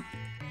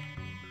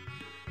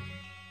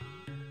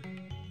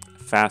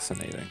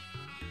 Fascinating.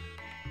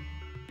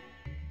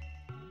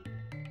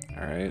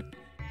 Alright.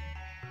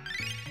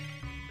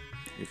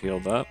 We've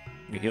healed up.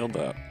 We healed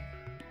up.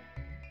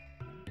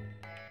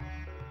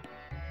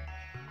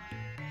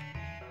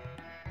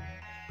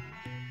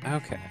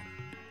 Okay.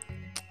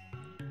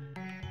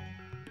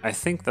 I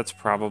think that's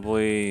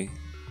probably...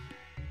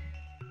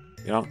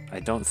 I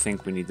don't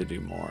think we need to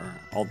do more.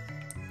 I'll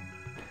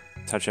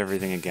touch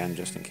everything again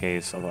just in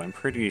case, although I'm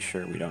pretty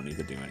sure we don't need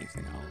to do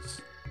anything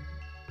else.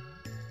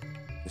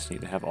 Just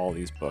need to have all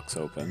these books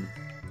open.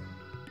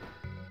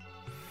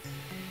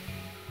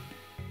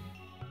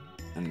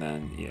 And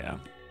then, yeah.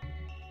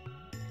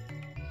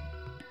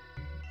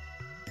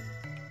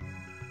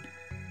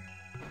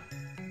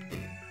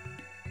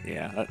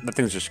 Yeah, that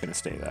thing's just gonna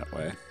stay that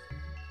way.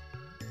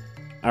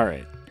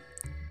 Alright.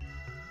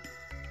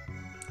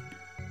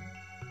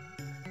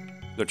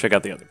 Go check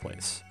out the other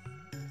place.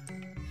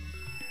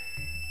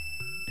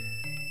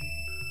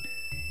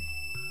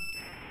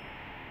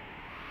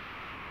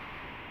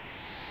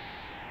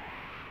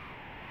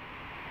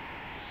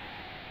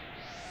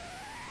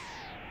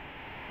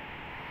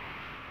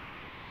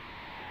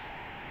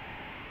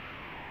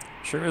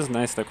 Sure is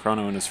nice that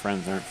Chrono and his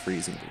friends aren't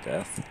freezing to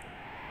death.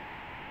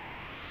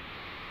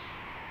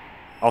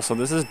 Also,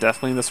 this is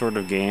definitely the sort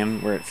of game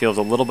where it feels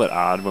a little bit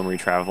odd when we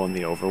travel in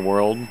the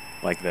overworld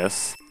like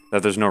this,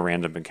 that there's no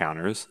random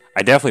encounters.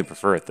 I definitely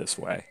prefer it this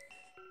way.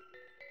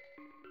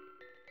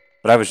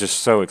 But I was just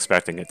so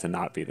expecting it to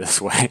not be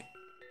this way.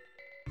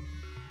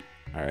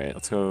 Alright,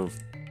 let's go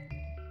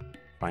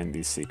find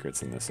these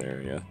secrets in this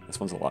area. This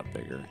one's a lot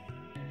bigger.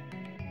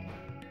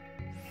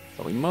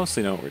 But we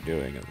mostly know what we're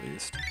doing, at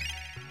least.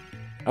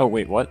 Oh,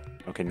 wait, what?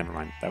 Okay, never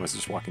mind. That was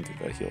just walking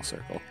through the heal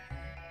circle.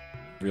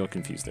 Real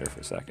confused there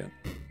for a second.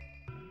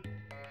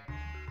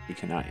 We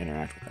cannot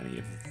interact with any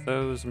of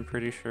those, I'm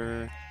pretty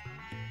sure.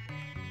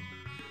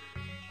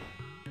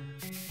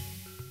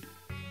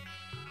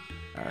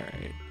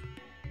 Alright.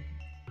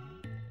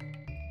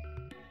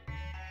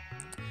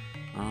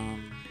 Alright,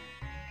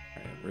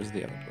 where's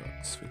the other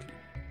books we can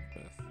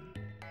interact with?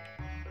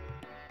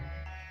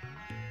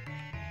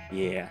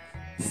 Yeah.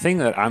 The thing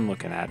that I'm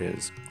looking at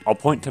is, I'll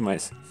point to my...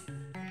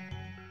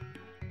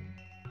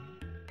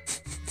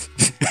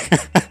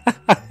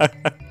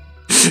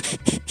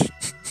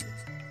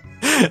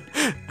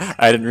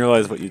 I didn't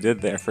realize what you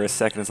did there for a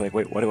second. I was like,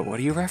 wait, what are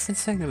you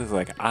referencing? And it was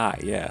like, ah,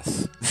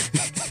 yes.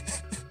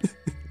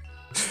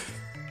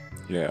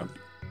 Yeah.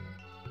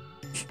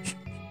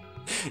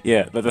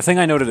 Yeah, but the thing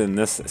I noted in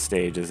this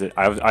stage is that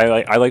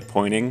I like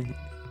pointing,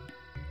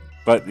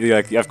 but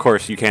like, of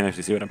course you can't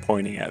actually see what I'm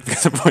pointing at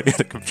because I'm pointing at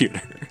the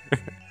computer.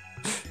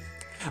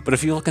 But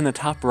if you look in the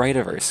top right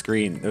of our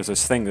screen, there's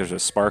this thing, there's a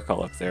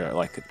sparkle up there,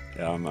 like,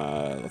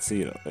 let's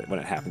see when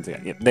it happens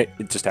again. Yeah,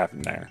 it just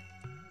happened there.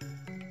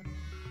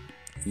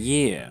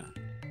 Yeah.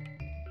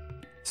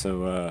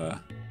 So,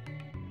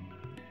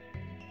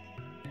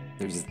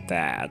 there's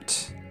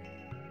that.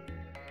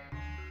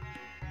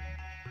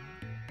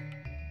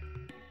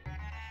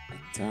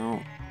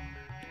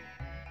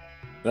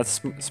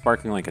 That's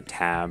sparkling like a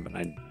tab, and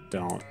I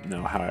don't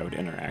know how I would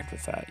interact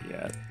with that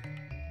yet.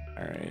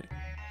 Alright.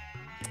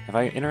 Have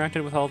I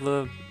interacted with all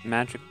the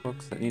magic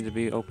books that need to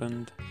be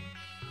opened?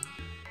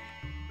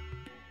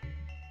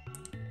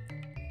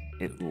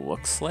 It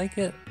looks like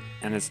it,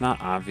 and it's not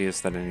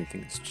obvious that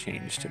anything has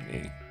changed to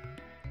me.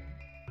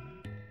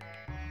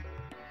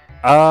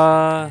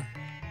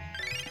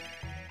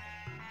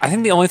 I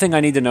think the only thing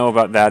I need to know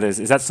about that is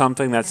that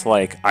something that's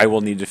like, I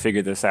will need to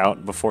figure this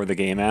out before the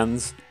game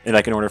ends,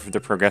 like in order to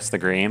progress the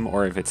game,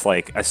 or if it's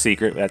like a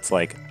secret that's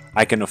like,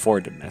 I can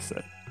afford to miss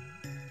it.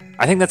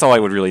 I think that's all I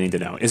would really need to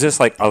know. Is this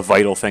like a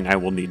vital thing I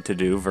will need to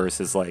do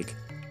versus like,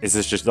 is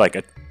this just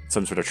like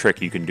some sort of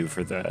trick you can do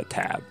for the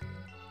tab?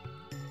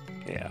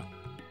 Yeah.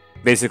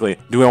 Basically,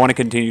 do I want to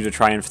continue to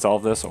try and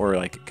solve this, or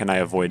like, can I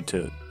afford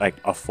to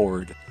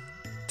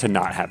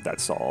not have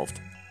that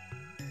solved?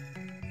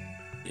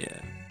 Yeah.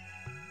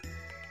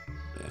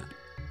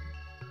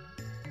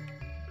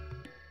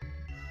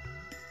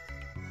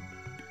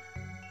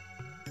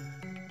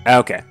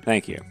 Okay,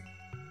 thank you.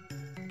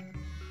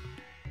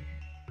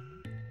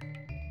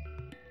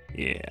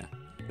 Yeah.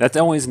 That's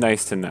always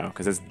nice to know,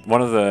 because it's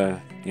one of the,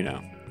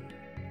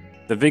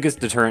 the biggest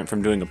deterrent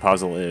from doing a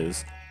puzzle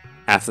is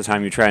half the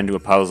time you try and do a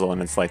puzzle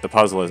and it's like the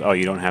puzzle is, oh,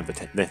 you don't have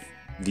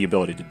the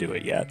ability to do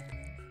it yet.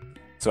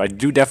 So I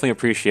do definitely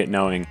appreciate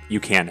knowing you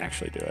can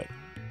actually do it.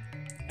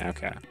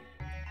 Okay.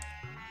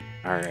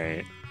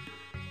 Alright.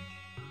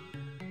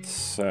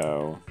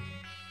 So...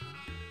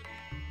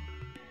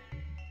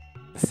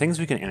 the things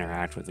we can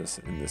interact with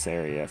in this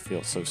area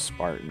feel so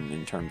Spartan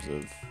in terms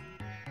of...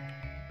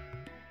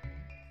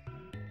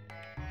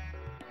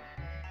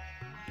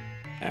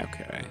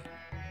 Okay.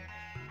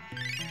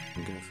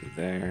 Go through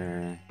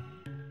there.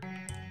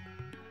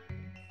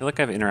 I feel like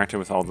I've interacted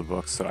with all the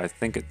books, so I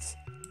think it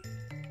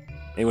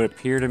would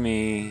appear to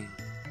me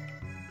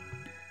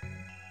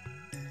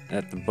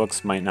that the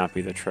books might not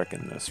be the trick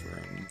in this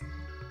room.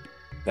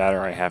 That,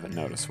 or I haven't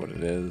noticed what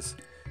it is.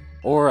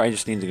 Or I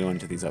just need to go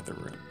into these other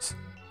rooms.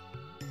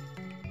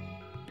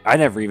 I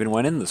never even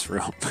went in this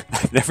room.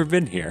 I've never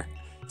been here.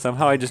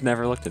 Somehow I just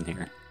never looked in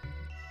here.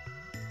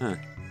 Huh.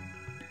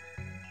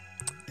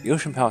 The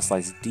Ocean Palace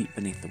lies deep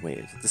beneath the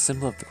waves, the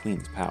symbol of the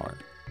Queen's power.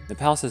 The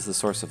palace is the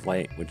source of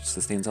light, which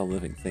sustains all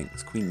living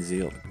things, Queen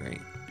Zeal the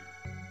Great.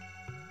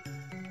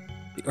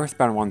 The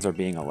Earthbound ones are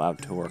being allowed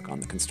to work on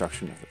the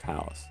construction of the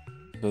palace,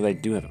 so they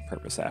do have a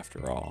purpose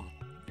after all.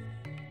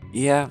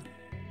 Yeah.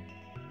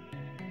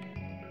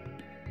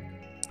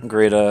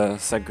 Great,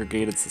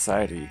 segregated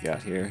society you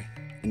got here.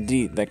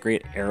 Indeed, that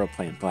great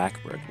aeroplane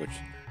Blackbird, which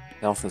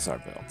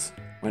Balthazar built.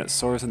 When it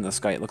soars in the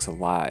sky, it looks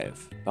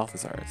alive.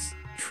 Balthazar is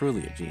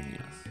truly a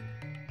genius.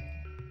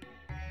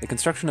 The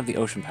construction of the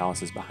Ocean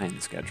Palace is behind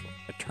the schedule.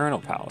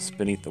 Eternal Palace,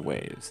 beneath the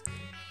waves.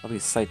 It'll be a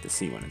sight to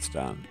see when it's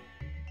done.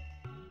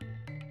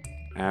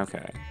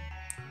 Okay.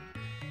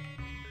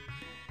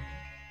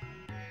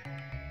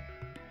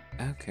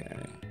 Okay.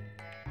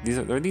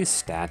 There are these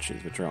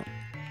statues, which are...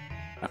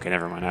 Okay,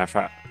 never mind. I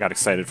got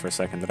excited for a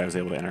second that I was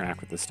able to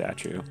interact with the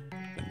statue.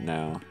 But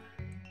no.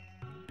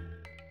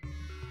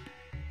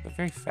 They're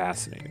very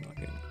fascinating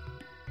looking.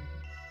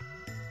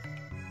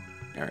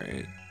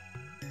 Alright.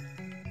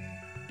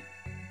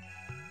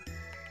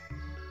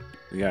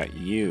 We got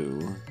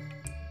you.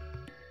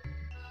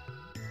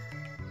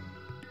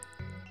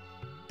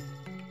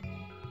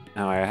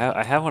 Oh,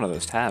 I have one of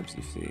those tabs,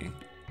 you see.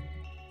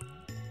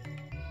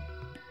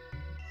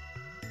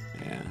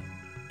 Yeah.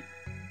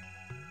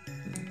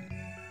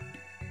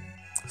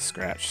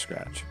 Scratch,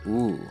 scratch.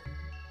 Ooh.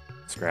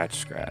 Scratch,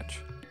 scratch.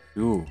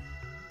 Ooh.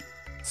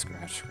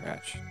 Scratch,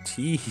 scratch.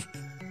 T.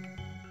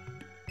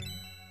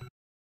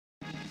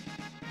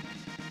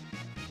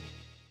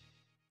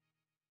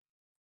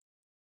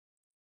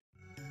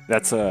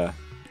 That's not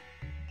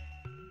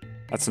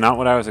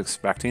what I was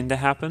expecting to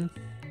happen.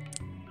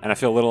 And I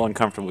feel a little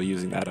uncomfortable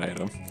using that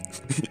item.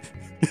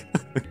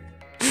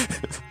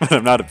 But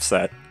I'm not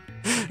upset.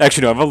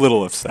 Actually, no, I'm a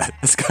little upset.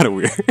 That's kind of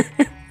weird.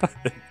 But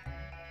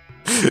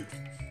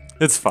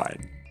it's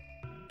fine.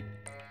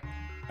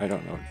 I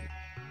don't know.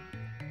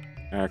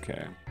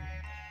 Okay.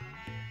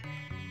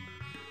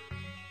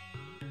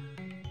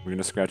 We're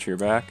gonna scratch your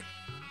back.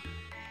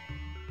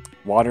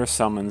 Water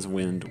summons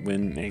wind.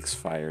 Wind makes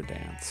fire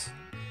dance.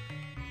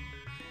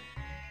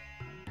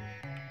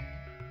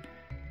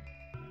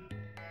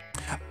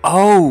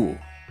 Oh!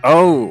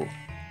 Oh!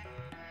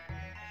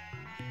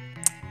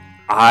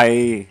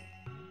 I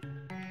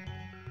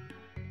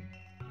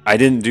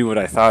didn't do what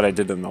I thought I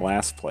did in the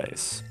last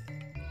place.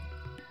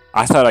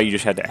 I thought you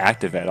just had to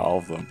activate all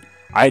of them.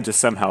 I just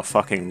somehow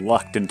fucking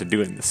lucked into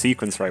doing the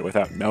sequence right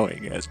without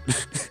knowing it.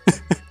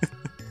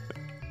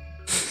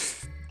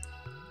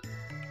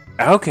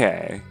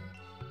 Okay.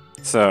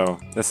 So,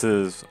 this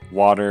is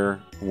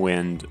water,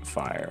 wind,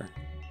 fire.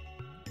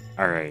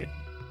 Alright.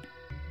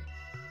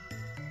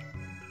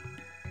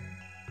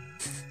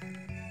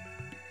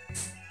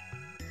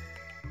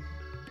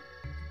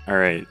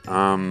 Alright,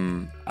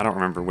 I don't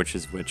remember which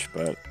is which,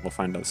 but we'll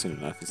find out soon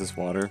enough. Is this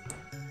water?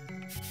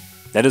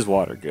 That is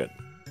water, good.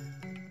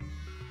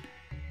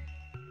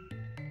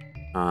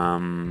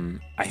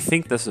 I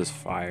think this is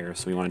fire,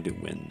 so we want to do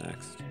wind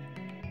next.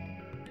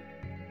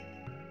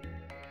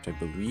 Which I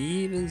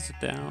believe is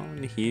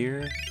down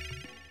here.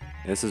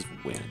 This is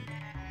wind.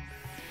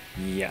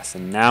 Yes,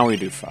 and now we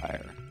do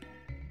fire.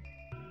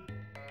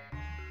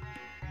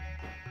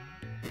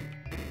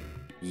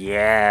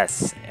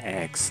 Yes,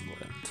 excellent.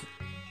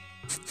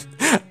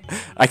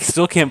 I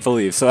still can't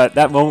believe. So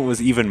that moment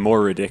was even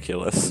more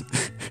ridiculous.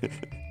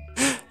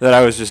 That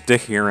I was just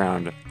dicking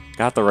around.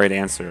 Got the right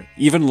answer.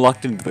 Even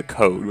lucked into the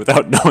code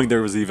without knowing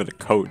there was even a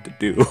code to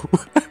do.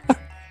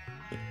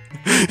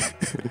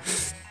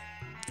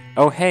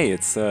 Oh hey,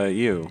 it's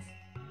you.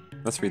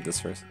 Let's read this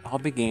first. All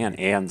began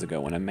aeons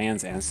ago when a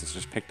man's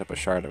ancestors picked up a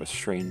shard of a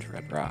strange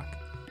red rock.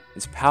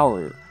 His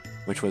power,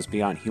 which was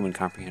beyond human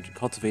comprehension,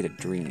 cultivated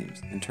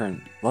dreams. In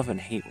turn, love and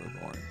hate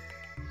were born.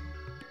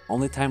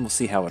 Only time will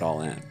see how it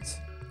all ends.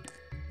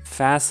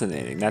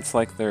 Fascinating. That's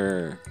like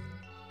their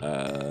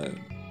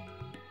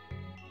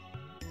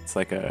it's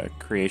like a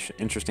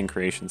interesting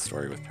creation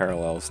story with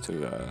parallels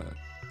to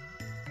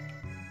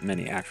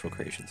many actual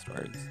creation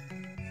stories.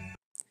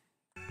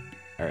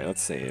 Alright,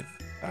 let's save.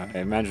 I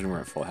imagine we're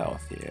at full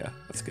health. Yeah,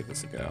 let's give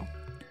this a go.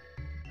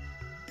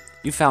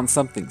 You found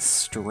something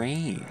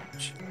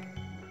strange.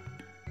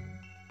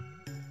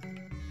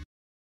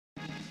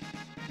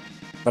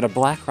 But a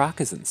black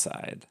rock is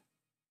inside.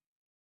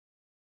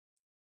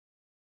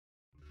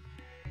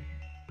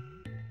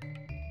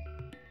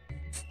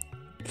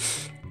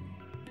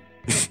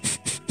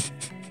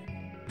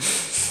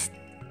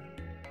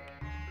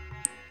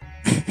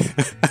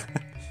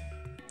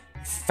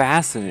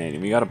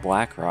 Fascinating. We got a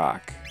black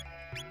rock.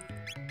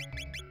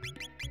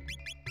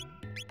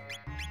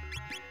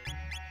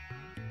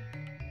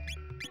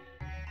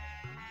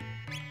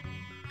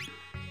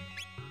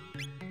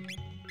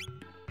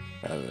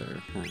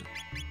 Feather. Huh.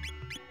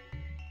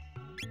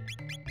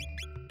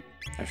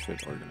 I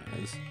should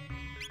organize.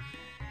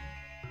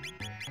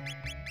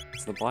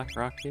 Is the black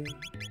rock here?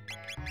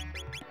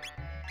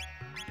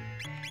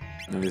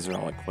 And these are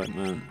all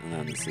equipment, and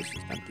then this is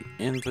just empty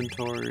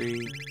inventory.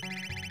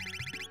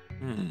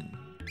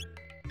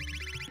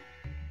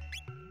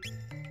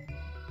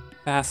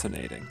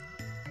 Fascinating.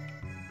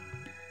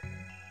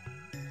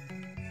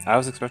 I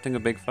was expecting a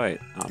big fight,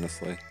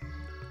 honestly.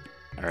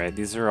 Alright,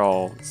 these are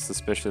all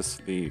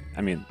suspiciously...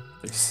 I mean,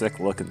 they're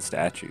sick-looking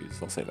statues,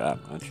 I'll say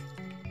that much.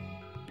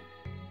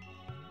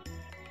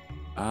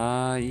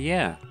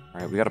 Yeah.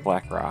 Alright, we got a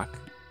black rock.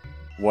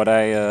 What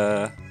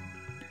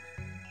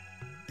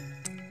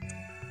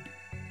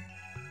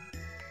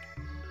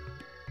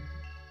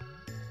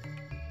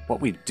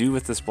we do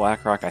with this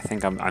black rock, I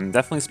think I'm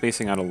definitely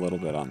spacing out a little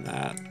bit on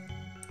that.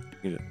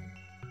 Yeah.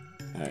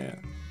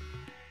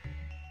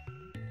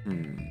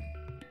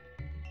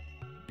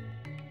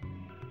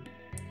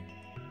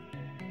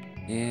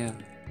 Yeah.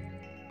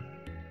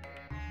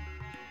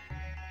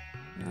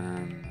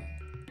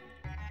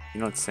 You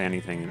don't say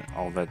anything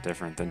all that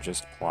different than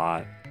just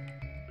plot.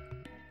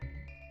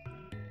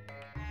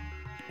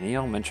 And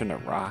y'all mentioned a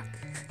rock.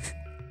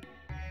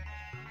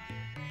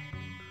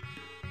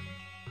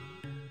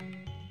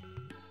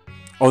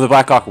 Oh, the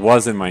black rock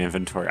was in my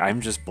inventory.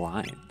 I'm just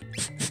blind.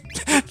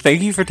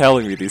 Thank you for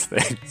telling me these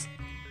things.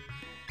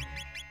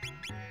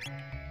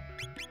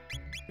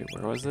 Wait,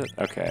 where was it?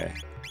 Okay.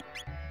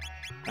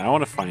 I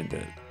want to find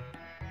it.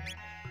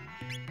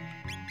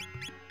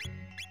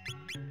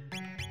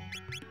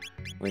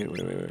 Wait.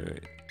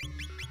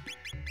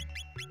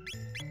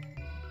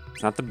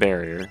 It's not the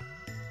barrier.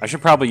 I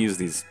should probably use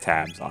these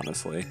tabs,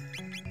 honestly.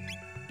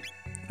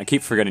 I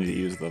keep forgetting to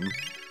use them.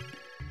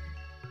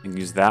 I can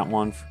use that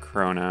one for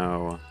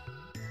Chrono.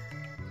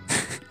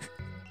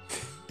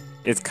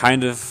 It's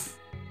kind of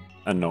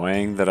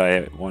annoying that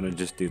I want to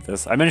just do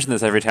this. I mention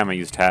this every time I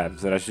use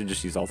tabs, that I should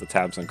just use all the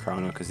tabs on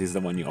Chrono, because he's the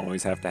one you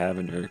always have to have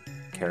in your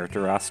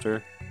character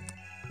roster.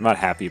 I'm not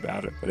happy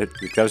about it, but it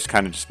does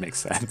kind of just make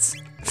sense.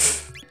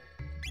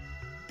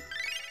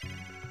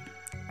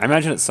 I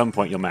imagine at some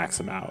point you'll max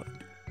him out.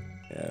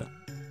 Yeah.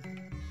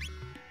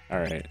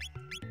 Alright.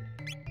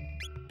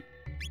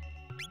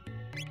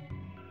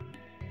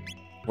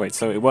 Wait,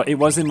 so it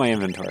was in my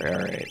inventory,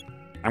 alright.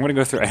 I'm gonna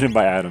go through item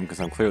by item because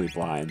I'm clearly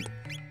blind.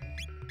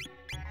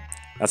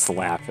 That's the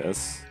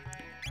lapis.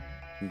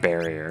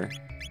 Barrier.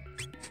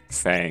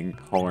 Fang,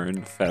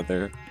 horn,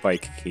 feather,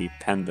 bike key,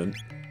 pendant,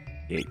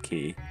 gate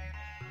key.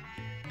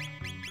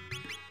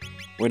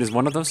 Wait, is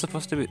one of those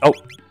supposed to be... Oh!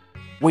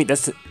 Wait,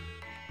 that's it.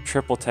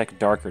 Triple Tech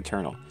Dark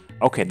Eternal.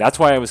 Okay, that's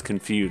why I was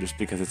confused,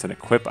 because it's an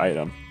equip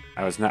item.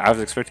 I was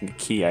expecting a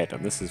key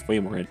item. This is way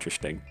more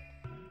interesting.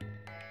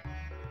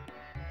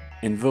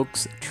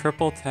 Invokes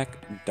Triple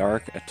Tech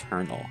Dark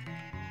Eternal.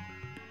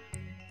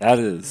 That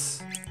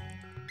is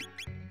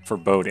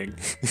foreboding.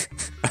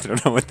 I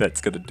don't know what that's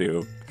gonna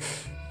do.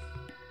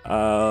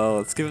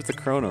 Let's give it to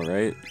Chrono,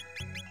 right?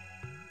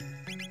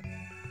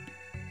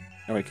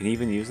 Oh wait, can he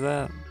even use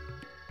that?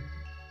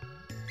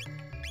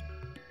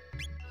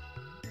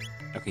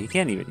 Okay, he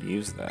can't even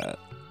use that.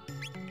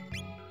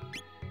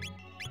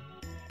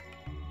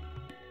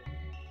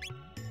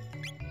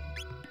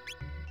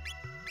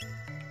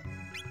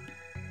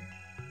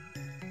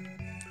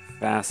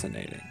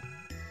 Fascinating.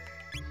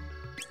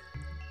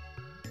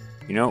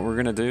 You know what we're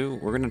gonna do?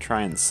 We're gonna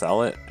try and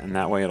sell it, and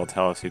that way it'll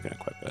tell us who can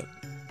equip it.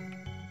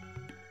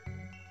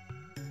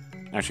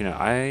 Actually, no,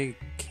 I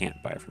can't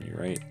buy from you,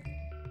 right?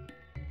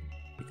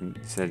 You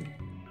said...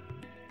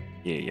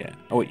 Yeah.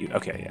 Oh, wait,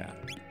 okay, yeah.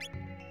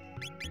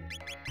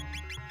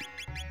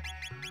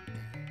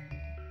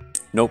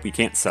 Nope, you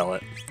can't sell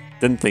it.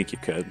 Didn't think you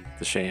could.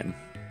 It's a shame.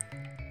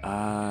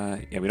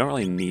 Yeah, we don't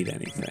really need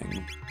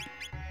anything.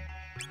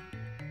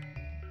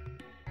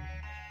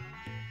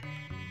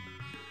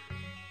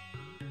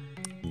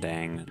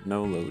 Dang,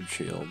 no load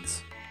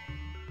shields.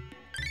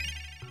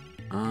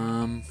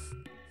 Find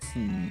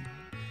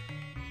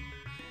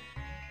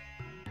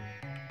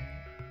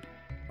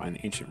the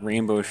ancient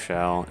rainbow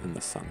shell and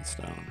the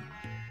sunstone.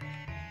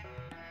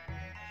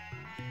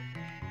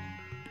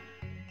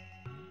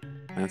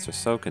 Plants are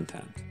so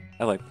content.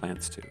 I like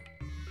plants too.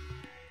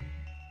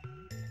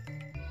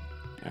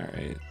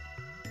 Alright.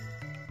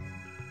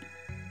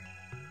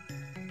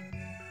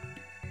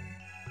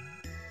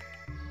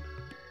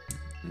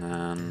 And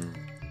then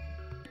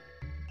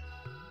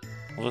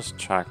we'll just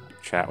chat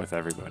with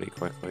everybody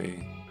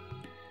quickly.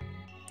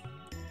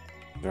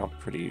 They're all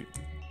pretty...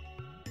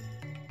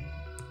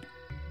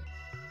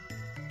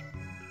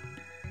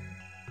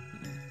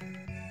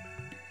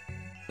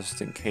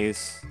 Just in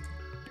case...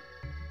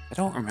 I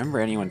don't remember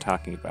anyone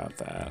talking about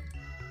that.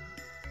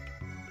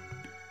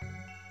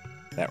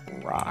 That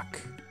rock.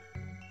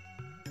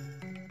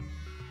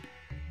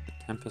 The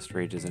tempest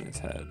rages in his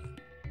head.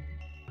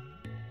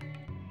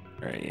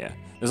 Alright, yeah.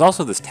 There's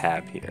also this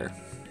tab here.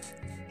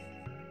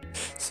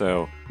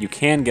 So, you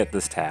can get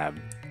this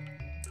tab.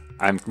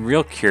 I'm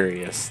real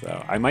curious,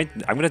 though. I'm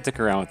gonna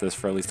dick around with this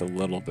for at least a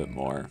little bit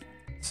more.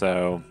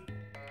 So...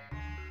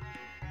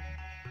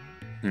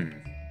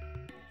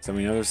 So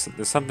we know there's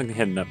something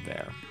hidden up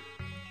there.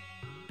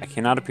 I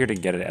cannot appear to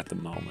get it at the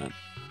moment.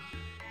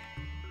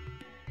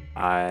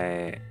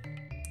 I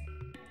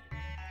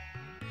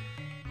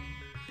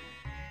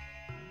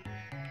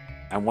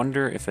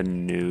wonder if a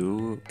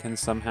new can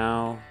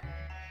somehow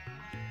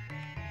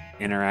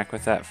interact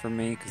with that for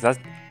me, because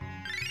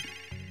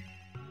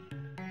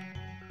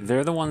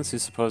they're the ones who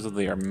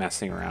supposedly are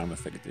messing around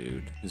with the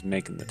dude who's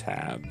making the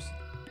tabs.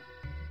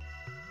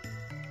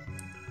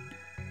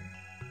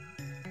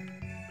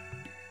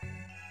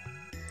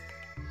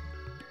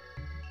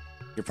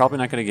 You're probably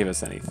not going to give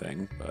us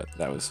anything, but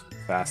that was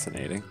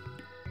fascinating.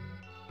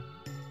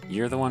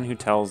 You're the one who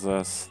tells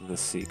us the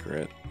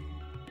secret.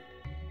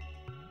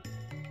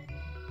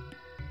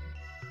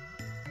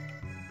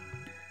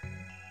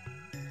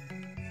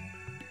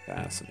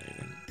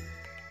 Fascinating.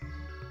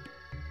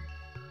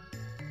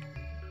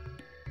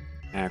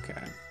 Okay.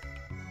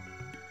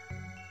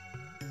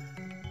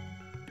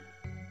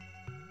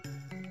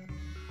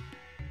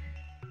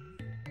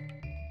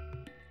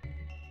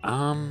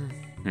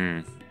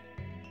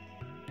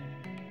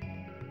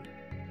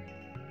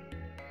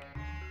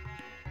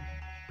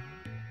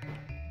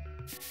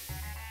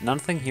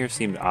 Nothing here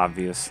seemed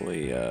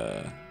obviously,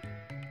 I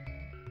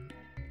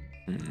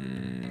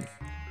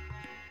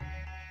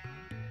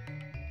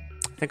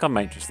think I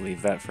might just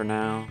leave that for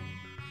now.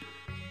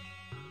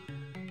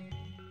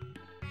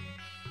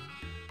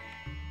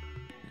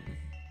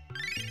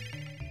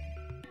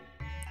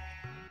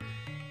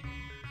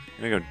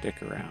 I'm gonna go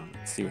dick around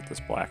and see what this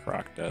black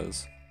rock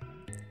does.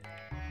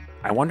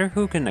 I wonder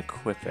who can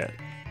equip it.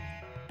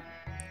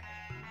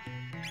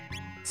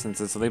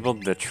 since it's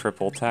labeled the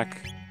triple tech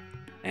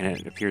and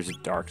it appears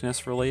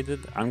darkness related,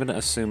 I'm gonna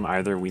assume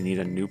either we need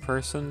a new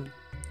person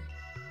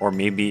or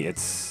maybe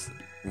it's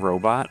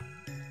robot.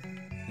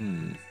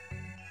 I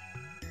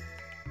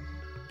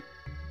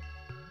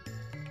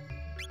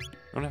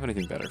don't have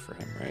anything better for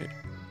him, right?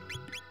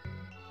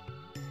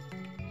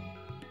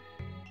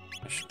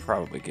 I should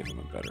probably give him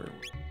a better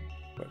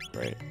whip,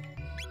 right?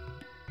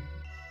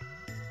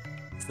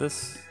 Is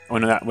this? Oh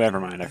no, never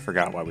mind. I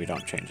forgot why we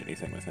don't change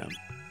anything with him.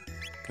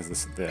 Because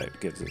this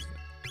gives us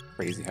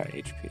crazy high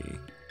HP.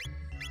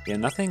 Yeah,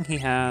 nothing he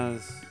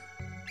has.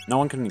 No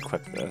one can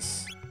equip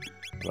this.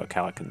 Although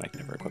Calic can like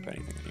never equip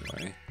anything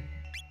anyway.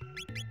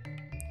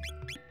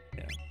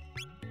 Yeah.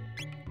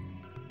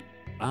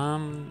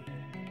 I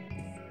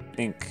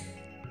think.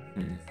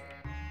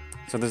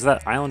 So there's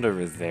that island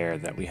over there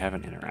that we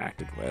haven't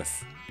interacted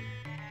with.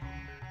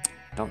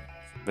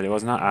 But it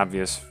was not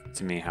obvious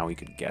to me how we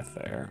could get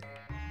there.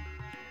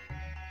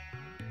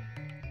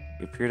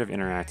 We appear to have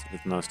interacted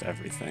with most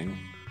everything.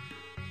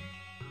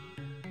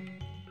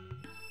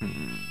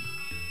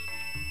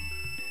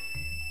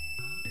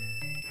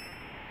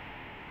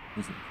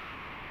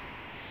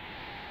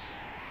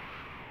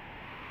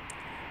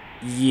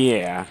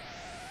 Yeah.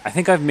 I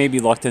think I've maybe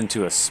looked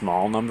into a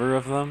small number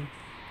of them.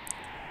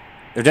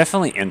 They're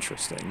definitely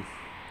interesting.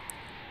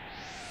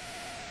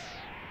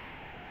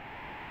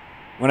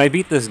 When I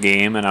beat this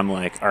game and I'm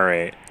like,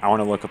 alright, I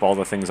want to look up all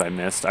the things I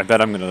missed, I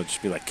bet I'm going to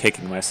just be like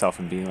kicking myself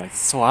and being like, it's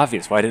so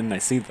obvious, why didn't I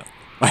see them?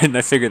 Why didn't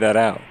I figure that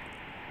out?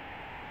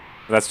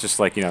 But that's just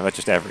like, that's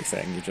just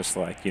everything. You're just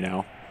like,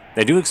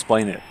 they do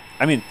explain it.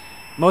 I mean,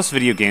 most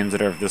video games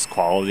that are of this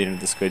quality and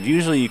this good,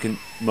 usually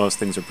most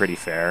things are pretty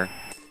fair.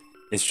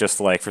 It's just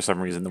like, for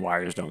some reason, the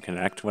wires don't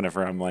connect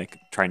whenever I'm like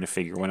trying to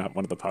figure out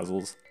one of the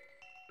puzzles.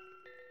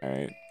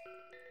 Alright.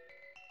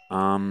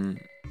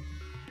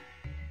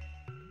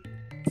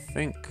 I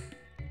think...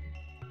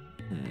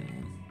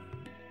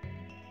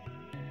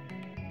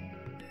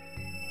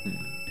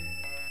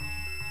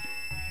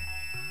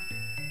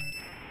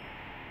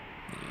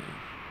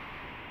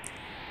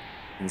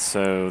 And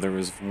so there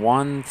was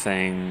one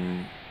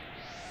thing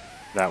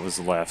that was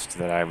left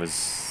that I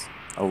was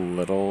a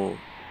little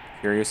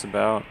curious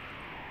about.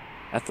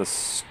 At the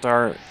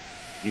start,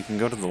 you can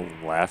go to the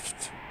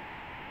left.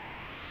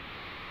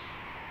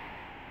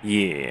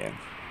 Yeah.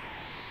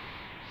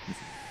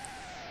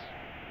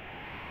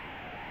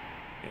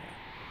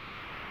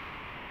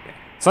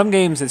 Some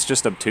games it's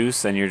just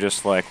obtuse and you're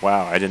just like,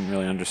 wow, I didn't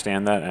really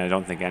understand that, and I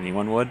don't think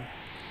anyone would.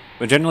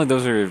 But generally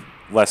those are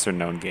lesser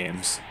known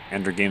games,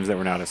 and are games that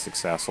were not as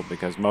successful,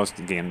 because most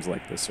games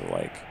like this are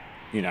like,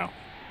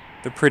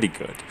 they're pretty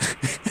good.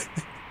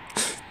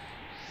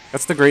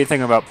 That's the great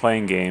thing about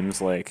playing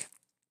games like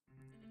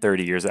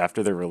 30 years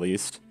after they're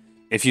released.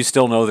 If you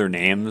still know their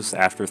names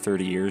after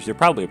 30 years, you're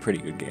probably a pretty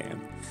good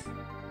game.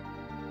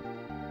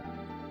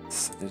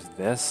 So there's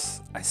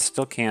this. I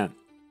still can't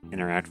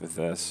interact with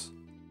this.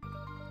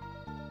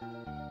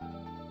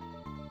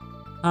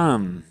 I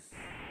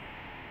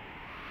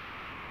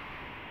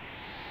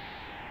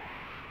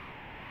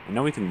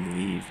know we can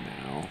leave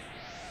now.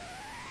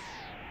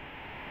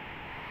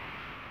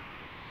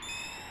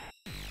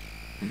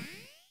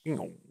 Yeah.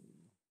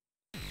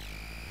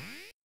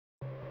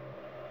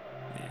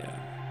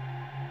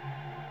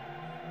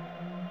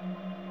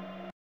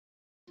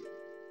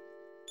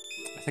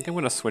 I think I'm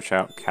going to switch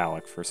out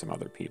Calic for some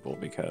other people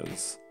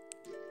because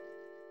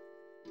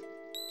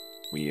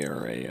we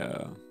are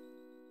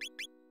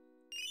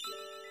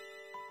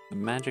the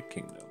Magic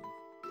Kingdom.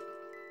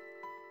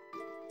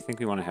 I think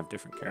we want to have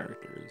different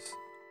characters.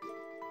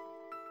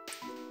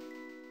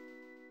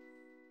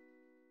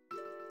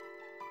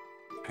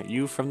 Are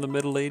you from the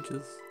Middle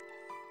Ages?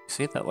 You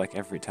say that like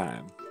every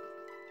time.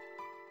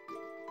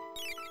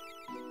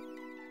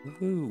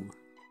 Woo!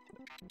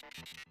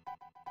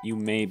 You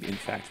may, in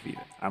fact, be it.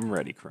 I'm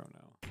ready, Chrono.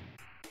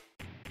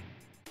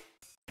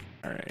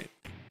 Alright.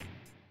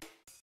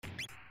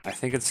 I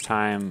think it's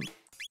time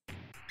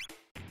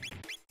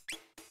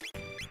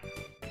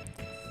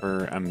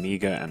for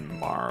Amiga and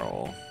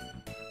Marl.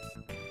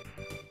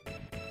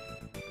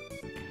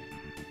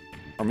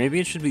 Or maybe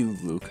it should be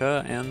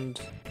Luca and...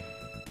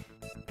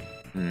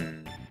 We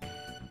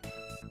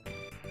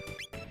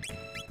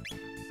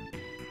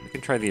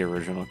can try the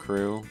original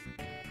crew.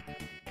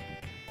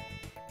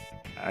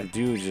 I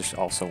do just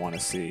also want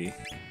to see...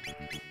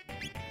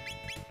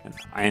 And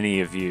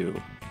any of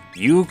you...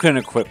 You can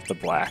equip the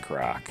Black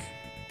Rock.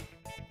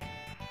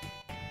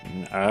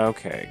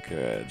 Okay,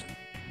 good.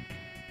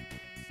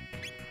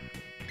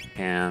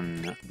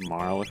 Can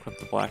Marl equip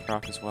the Black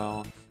Rock as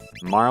well?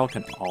 Marl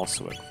can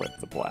also equip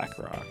the Black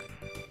Rock.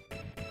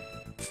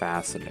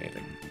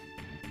 Fascinating.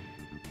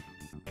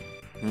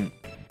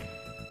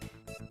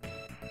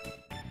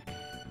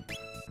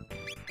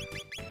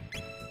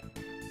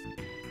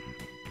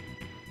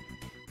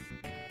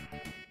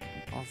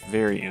 All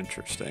very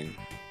interesting.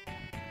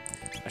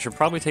 I should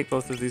probably take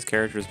both of these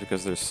characters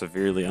because they're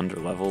severely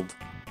underleveled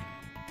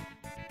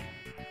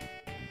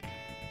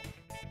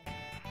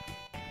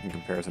in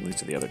comparison at least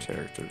to the other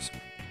characters.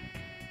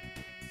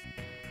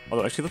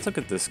 Although, actually, let's look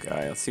at this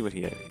guy. Let's see what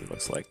he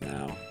looks like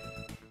now.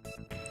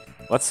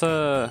 Let's,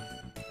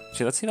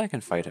 actually, let's see if I can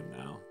fight him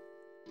now.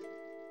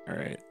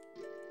 Alright.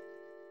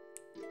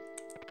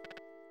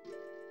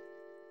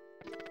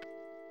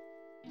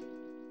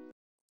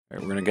 Alright,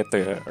 we're gonna get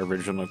the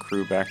original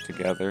crew back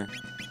together.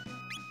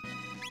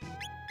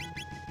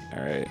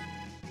 Alright.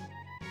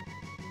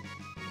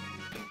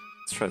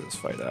 Let's try this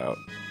fight out.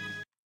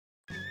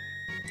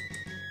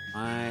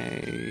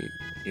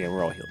 Yeah,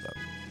 we're all healed up.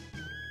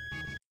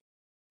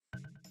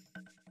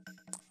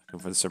 Looking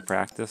for some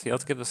practice. Yeah,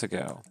 let's give this a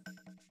go.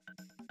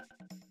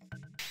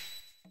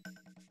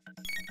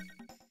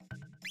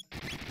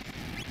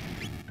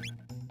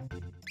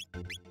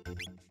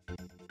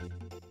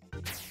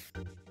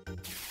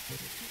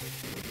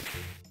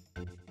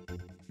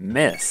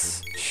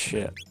 Miss.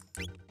 Shit.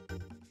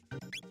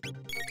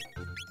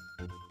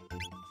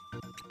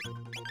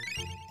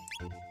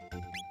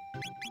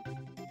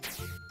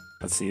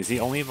 Let's see, is he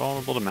only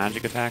vulnerable to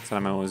magic attacks and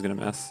I'm always gonna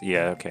miss?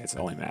 Yeah, okay, it's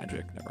only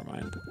magic. Never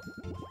mind.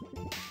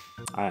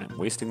 I'm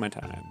wasting my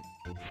time.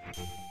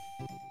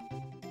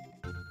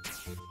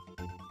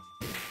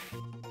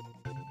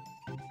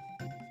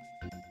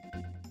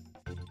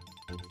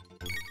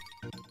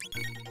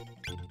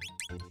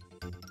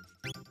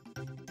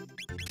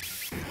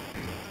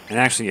 And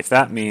actually, if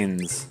that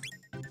means...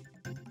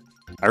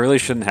 I really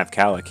shouldn't have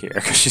Calic here,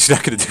 because she's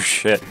not gonna do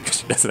shit, because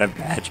she doesn't have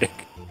magic.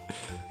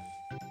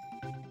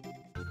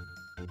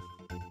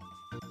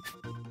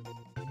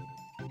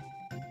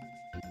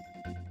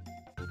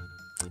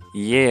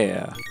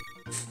 Yeah.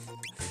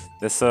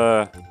 This,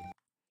 let's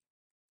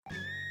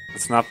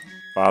not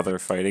bother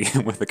fighting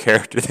him with a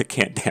character that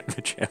can't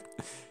damage him.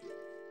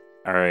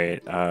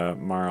 Alright,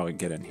 Marl,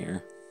 get in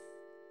here.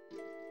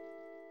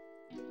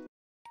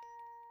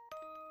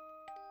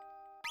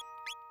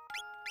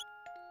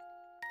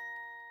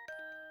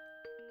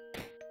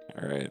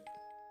 Alright.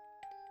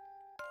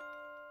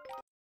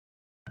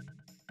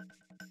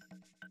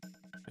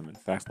 I'm in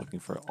fact looking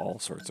for all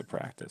sorts of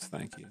practice,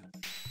 thank you.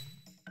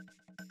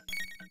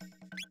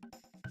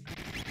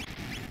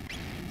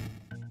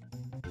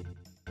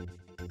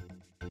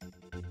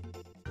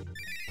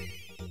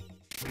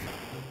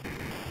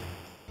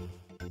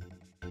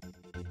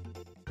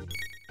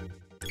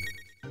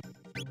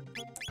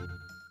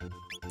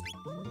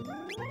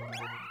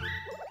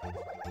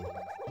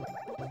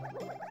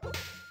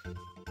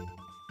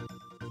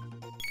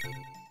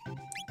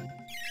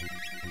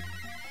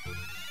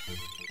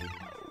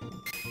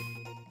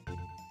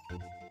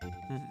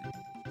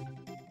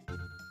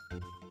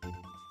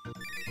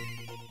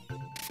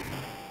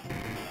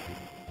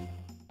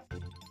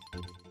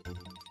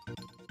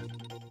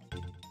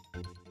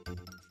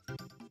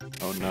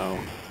 Oh no.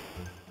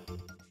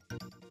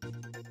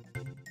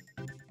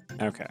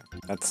 Okay,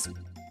 that's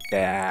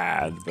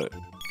bad, but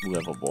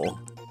livable.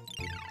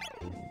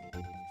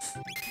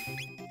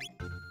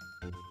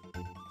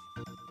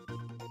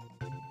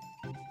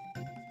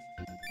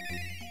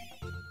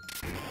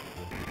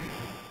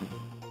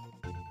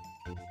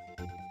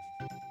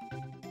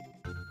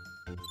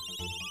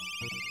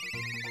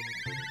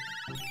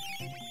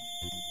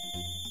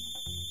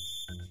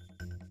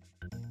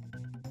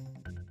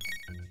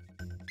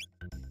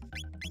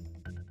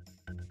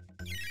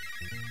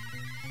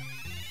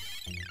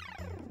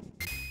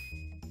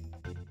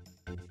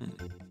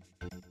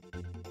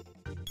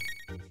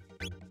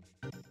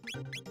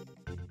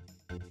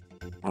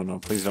 Oh no,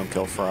 please don't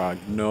kill Frog.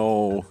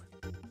 No!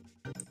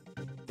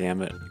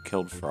 Damn it, you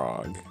killed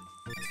Frog.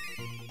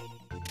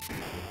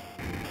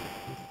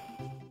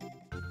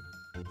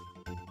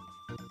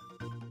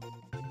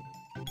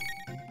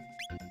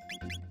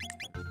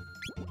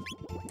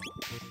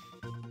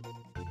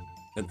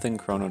 Good thing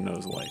Chrono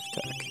knows life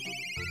tech.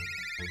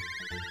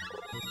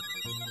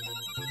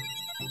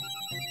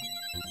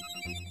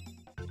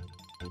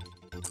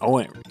 Oh,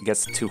 and it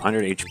gets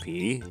 200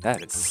 HP?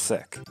 That is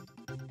sick.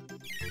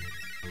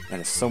 That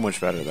is so much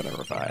better than a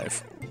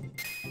revive.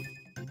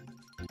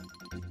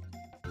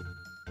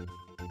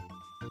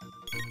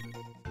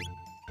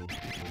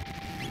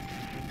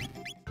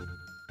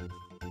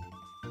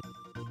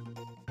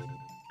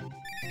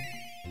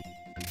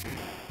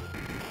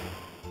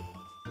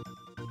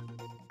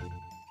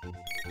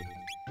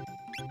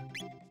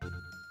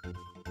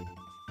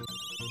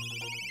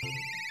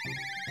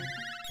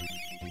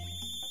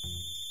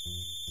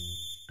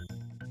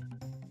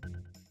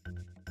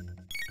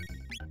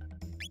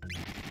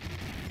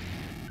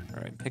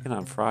 Alright, picking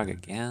on Frog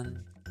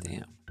again.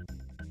 Damn.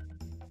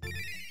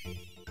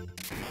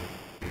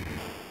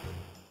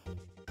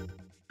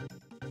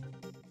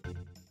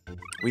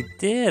 We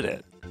did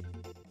it!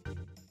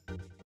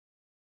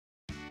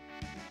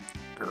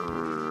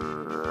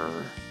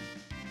 Grrr.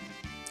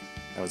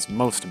 That was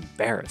most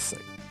embarrassing.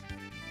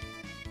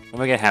 I'm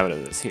gonna get a habit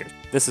of this. Here,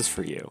 this is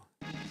for you.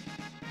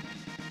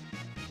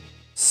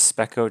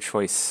 Specco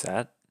Choice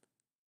Set.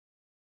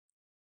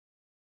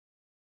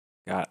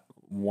 Got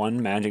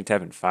 1 Magic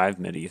Type and 5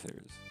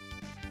 Mid-Ethers.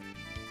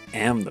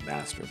 Am the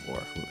Master of War.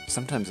 Who,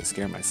 sometimes I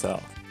scare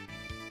myself.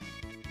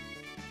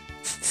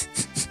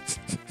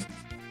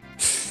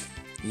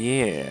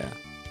 Yeah.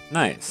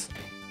 Nice.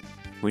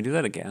 Can we do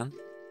that again?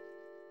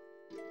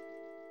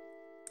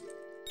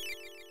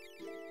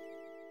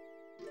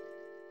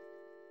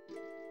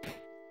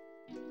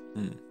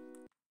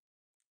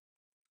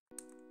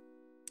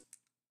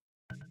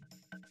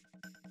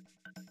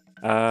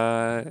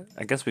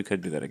 I guess we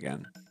could do that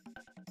again.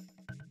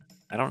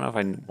 I don't know if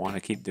I want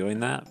to keep doing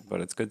that,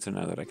 but it's good to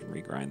know that I can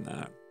regrind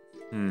that.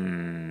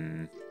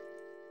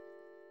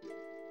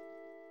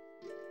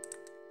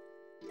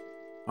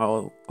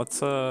 Well, let's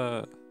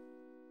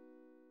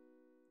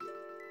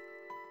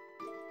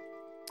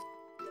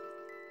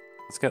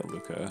get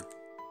Luca.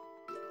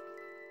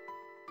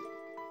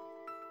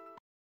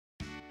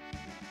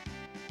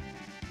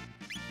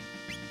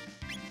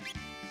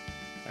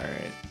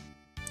 Alright.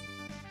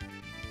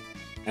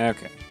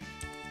 Okay.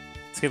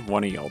 Let's give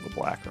one of y'all the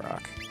Black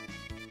Rock.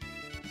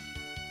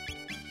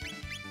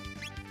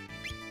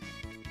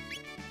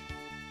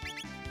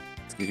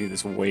 Let's give you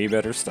this way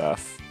better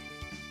stuff.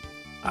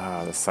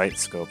 The sight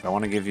scope. I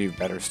want to give you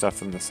better stuff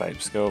than the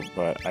sight scope,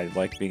 but I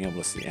like being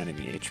able to see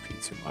enemy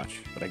HP too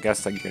much. But I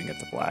guess I'm gonna get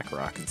the Black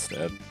Rock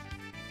instead.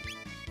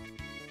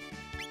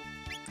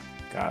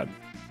 God,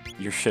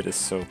 your shit is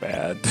so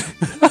bad.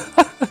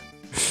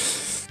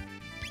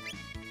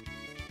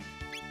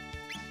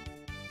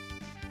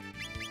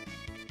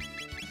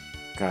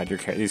 God,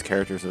 these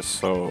characters are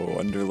so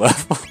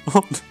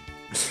underleveled.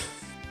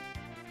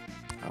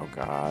 Oh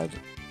God.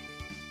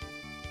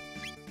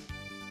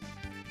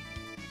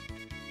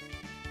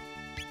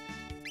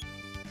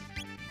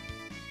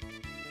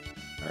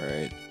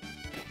 Alright.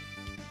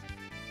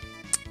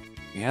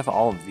 We have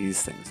all of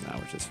these things now,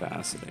 which is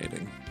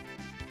fascinating.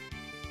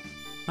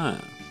 Huh.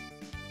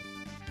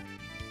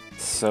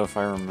 So if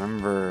I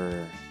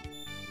remember...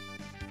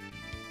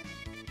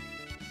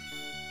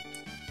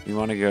 You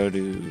want to go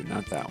to...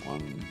 not that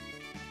one.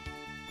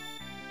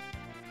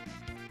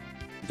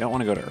 You don't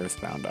want to go to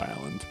Earthbound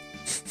Island.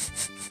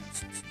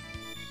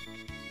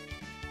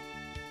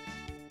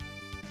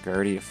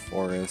 Guardia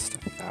Forest,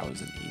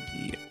 1000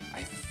 ED.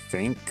 I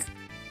think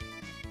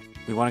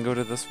we want to go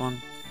to this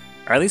one.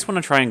 Or at least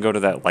want to try and go to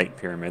that light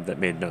pyramid that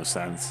made no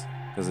sense.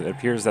 Because it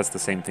appears that's the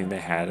same thing they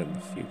had in the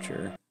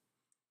future.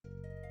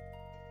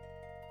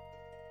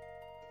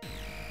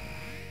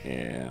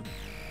 Yeah.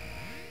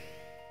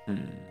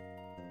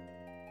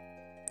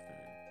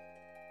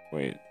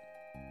 Wait.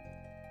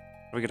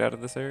 How do we get out of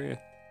this area?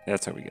 Yeah,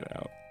 that's how we get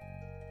out.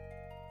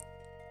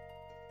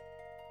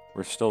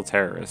 We're still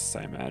terrorists,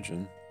 I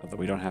imagine. Although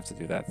we don't have to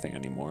do that thing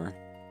anymore.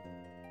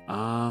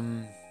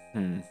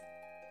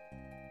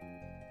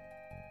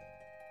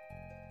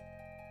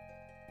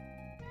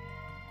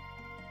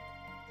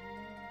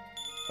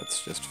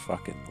 Let's just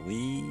fucking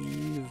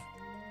leave.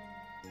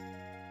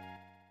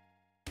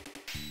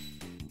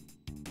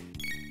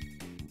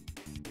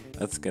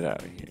 Let's get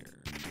out of here.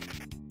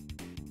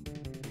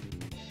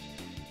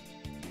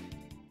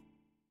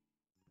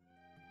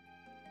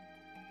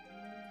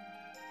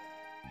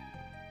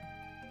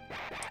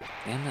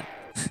 Damn it.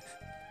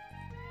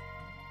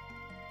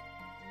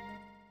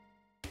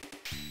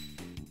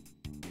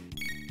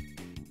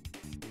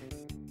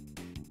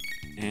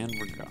 And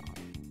we're gone.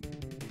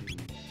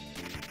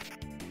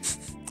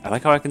 I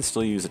like how I can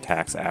still use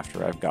attacks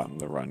after I've gotten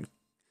the run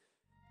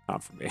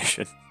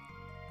confirmation.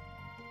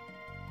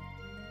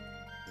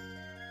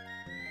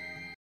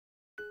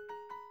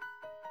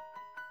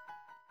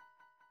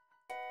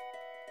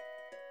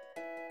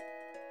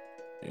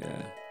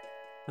 Yeah.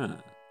 Huh.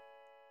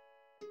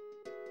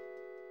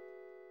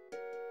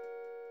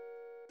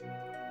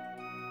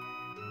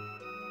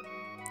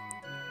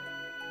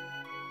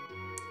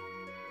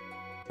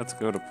 Let's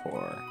go to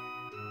Poor.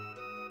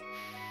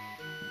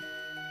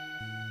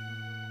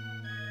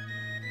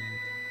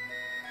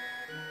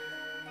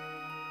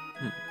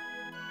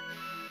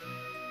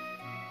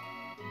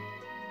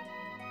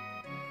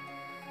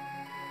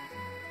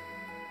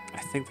 I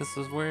think this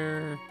is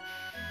where...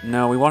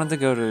 No, we wanted to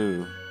go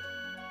to...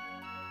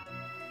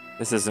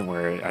 This isn't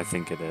where I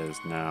think it is,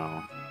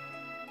 no.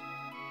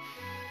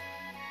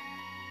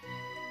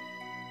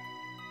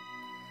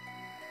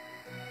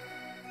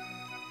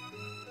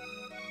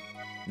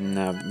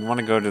 No, we want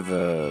to go to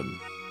the...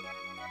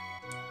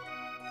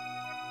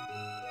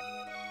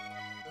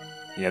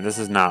 Yeah, this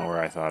is not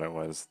where I thought it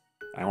was.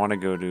 I want to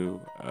go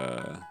to,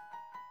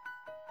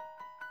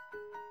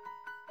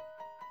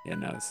 Yeah,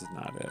 no, this is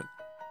not it.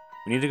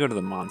 We need to go to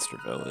the Monster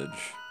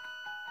Village.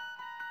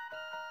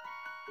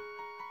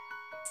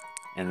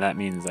 And that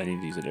means I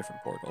need to use a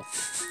different portal.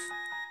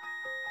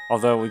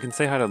 Although, we can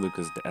say hi to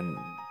Lucas and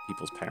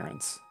people's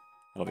parents.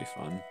 That'll be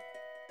fun.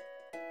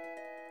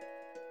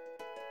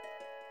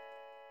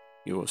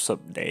 Yo, what's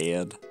up,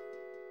 Dad?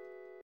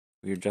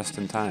 We're just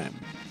in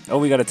time. Oh,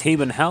 we got a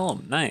Taban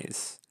helm.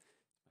 Nice.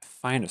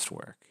 Finest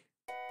work.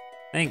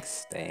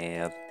 Thanks,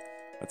 Dad.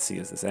 Let's see,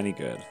 is this any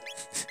good?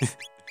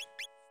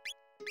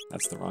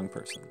 That's the wrong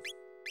person.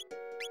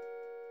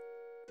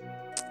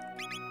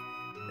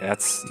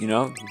 That's, you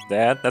know,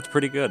 Dad, that's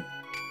pretty good.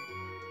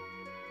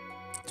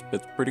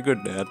 It's pretty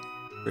good, Dad.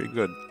 Pretty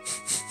good.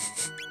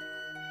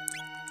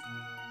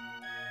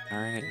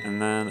 Alright,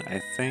 and then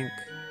I think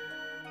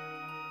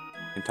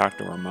I can talk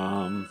to her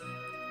mom.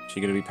 Is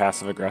she gonna be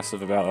passive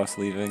aggressive about us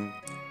leaving?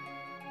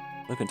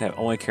 Look at that,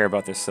 only care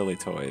about their silly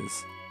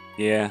toys.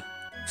 Yeah.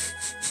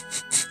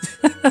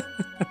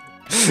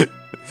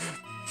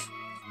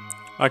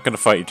 Not gonna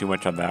fight you too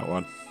much on that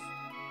one.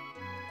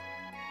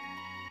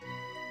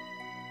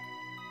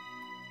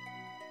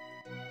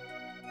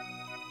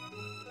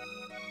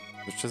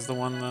 Which is the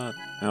one that...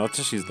 No, let's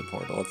just use the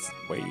portal. It's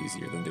way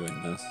easier than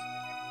doing this.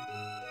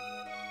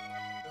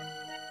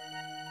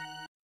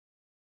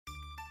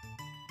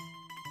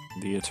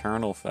 The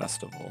Eternal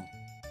Festival.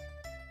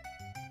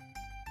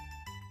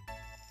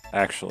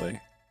 Actually,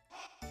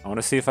 I want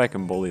to see if I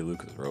can bully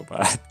Luca's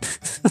robot.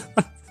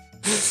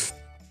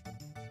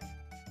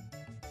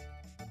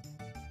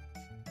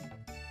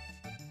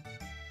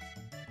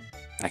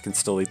 I can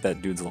still eat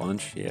that dude's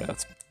lunch? Yeah,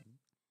 that's...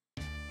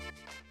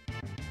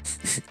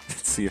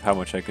 Let's see how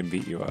much I can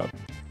beat you up.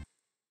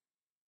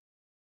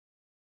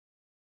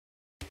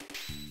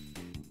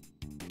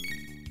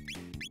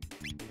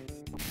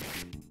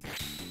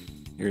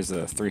 Here's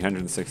a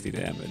 360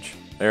 damage.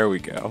 There we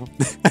go.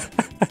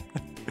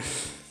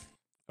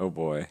 Oh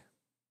boy.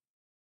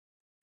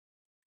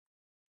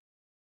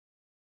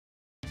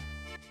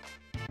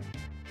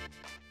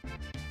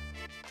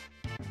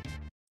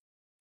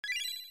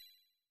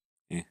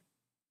 It'd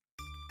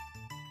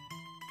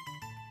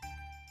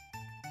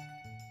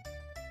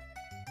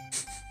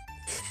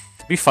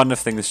be fun if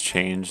things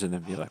changed and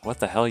then be like, what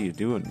the hell are you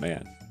doing,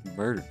 man? You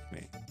murdered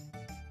me.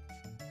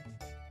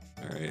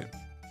 Alright.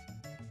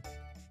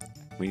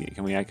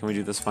 Can we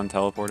do this fun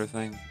teleporter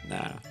thing?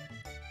 Nah.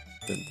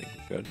 Didn't think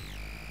we could.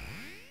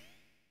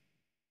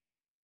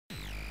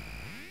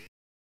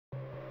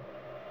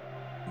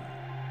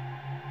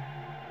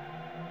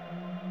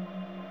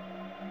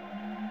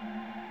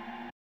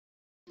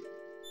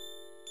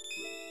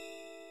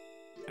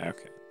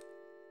 Okay.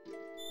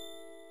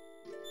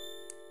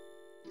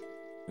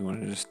 We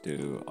want to just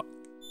do...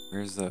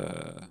 Where's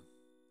the...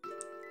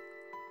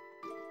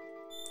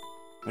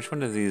 Which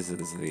one of these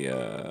is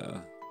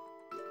the,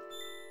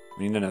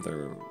 We need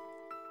another...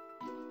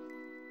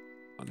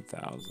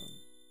 1,000.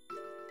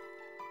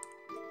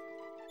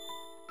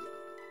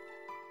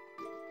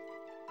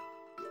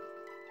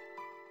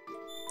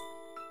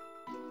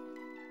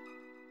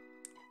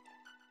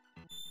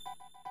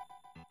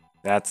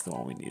 That's the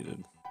one we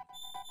needed.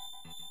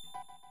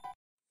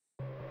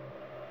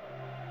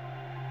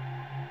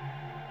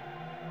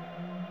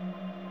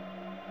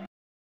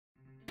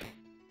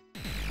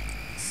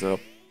 So...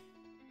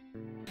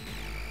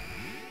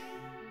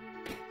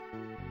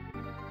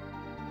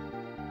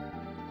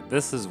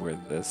 This is where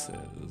this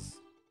is.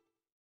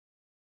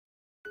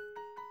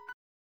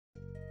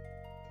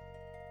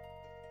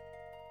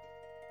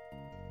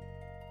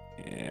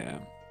 Yeah.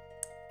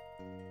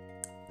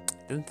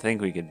 Didn't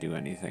think we could do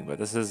anything, but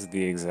this is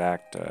the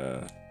exact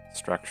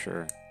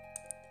structure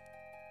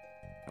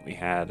that we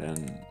had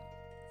in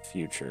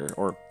future,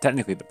 or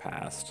technically the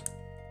past.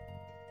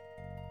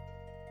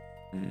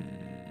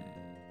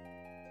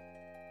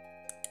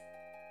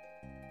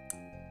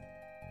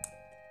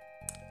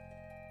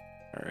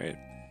 Alright.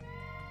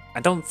 I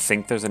don't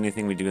think there's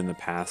anything we do in the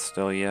past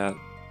still yet.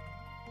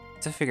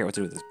 Let's figure out what to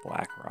do with this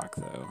black rock,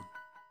 though.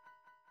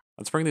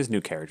 Let's bring these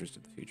new characters to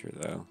the future,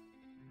 though.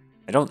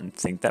 I don't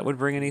think that would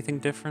bring anything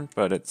different,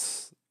 but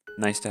it's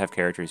nice to have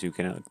characters who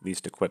can at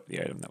least equip the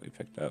item that we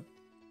picked up.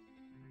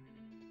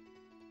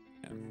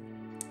 Yeah.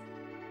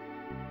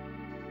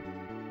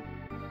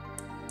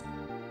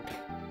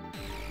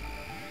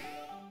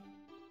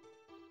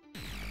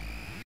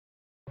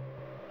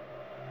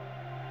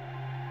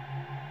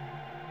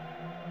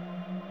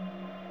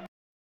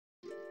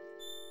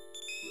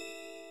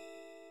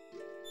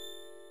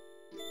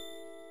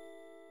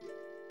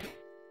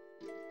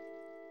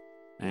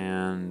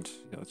 And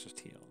yeah, let's just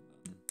heal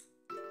then.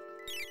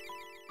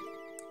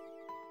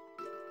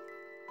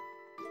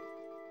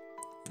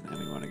 And then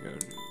we want to go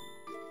to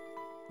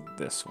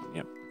this one,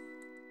 yep.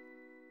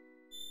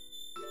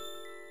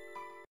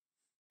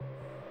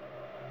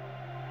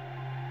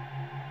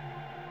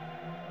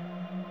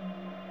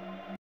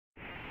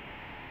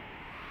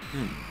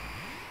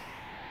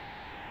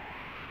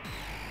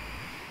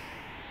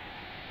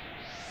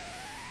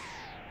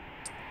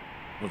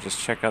 We'll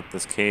just check out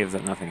this cave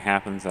that nothing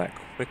happens that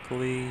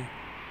quickly.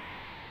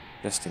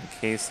 Just in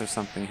case there's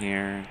something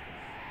here.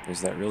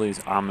 There's that really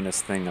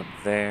ominous thing up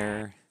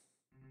there.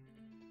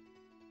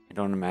 I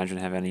don't imagine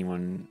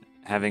having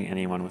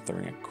anyone with the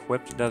ring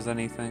equipped does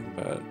anything,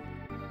 but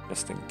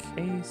just in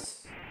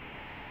case.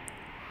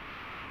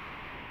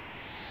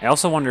 I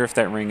also wonder if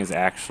that ring is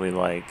actually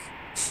like...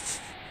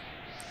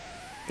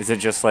 is it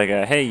just like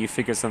a, hey, you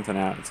figured something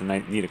out, it's a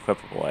neat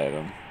equipable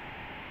item?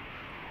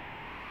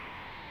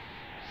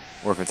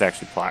 Or if it's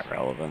actually plot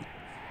relevant.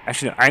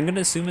 Actually, I'm going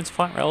to assume it's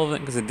plot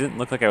relevant because it didn't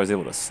look like I was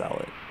able to sell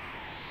it.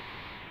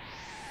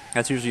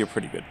 That's usually a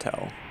pretty good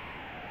tell.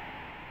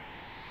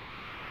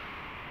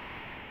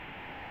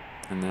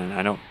 And then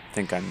I don't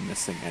think I'm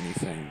missing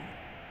anything.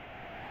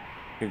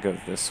 Could go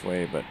this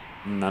way, but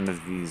none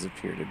of these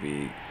appear to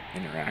be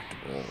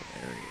interactable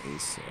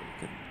areas, so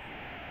we can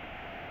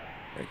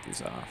break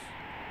these off.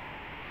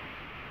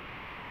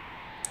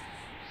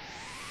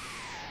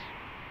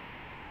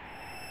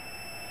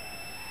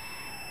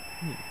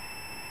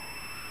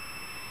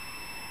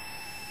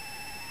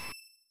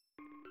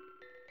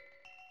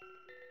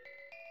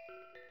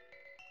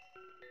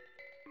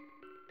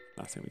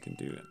 Nothing we can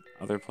do in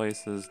other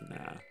places?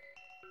 Nah.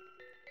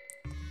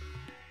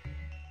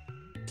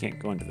 Can't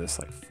go into this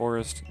like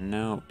forest?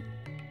 No.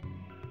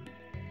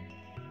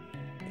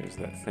 There's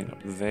that thing up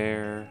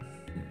there.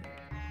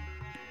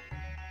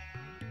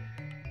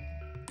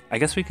 I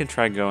guess we could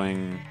try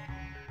going...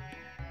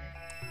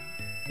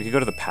 We could go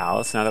to the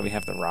palace now that we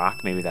have the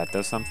rock. Maybe that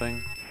does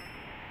something.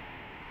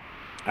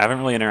 I haven't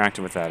really interacted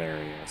with that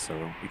area,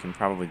 so we can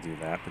probably do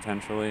that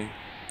potentially.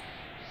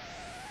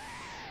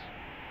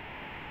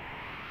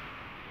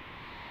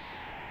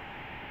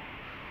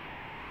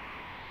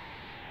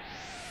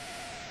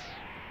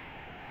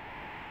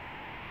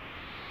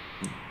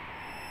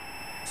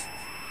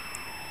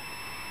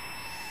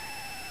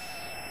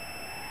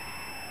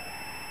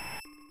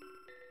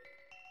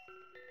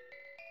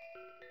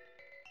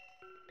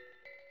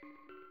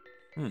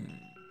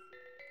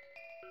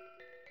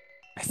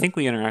 I think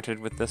we interacted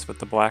with this with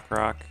the black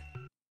rock.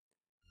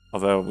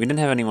 Although, we didn't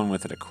have anyone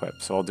with it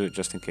equipped, so I'll do it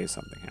just in case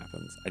something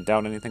happens. I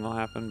doubt anything will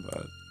happen,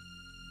 but...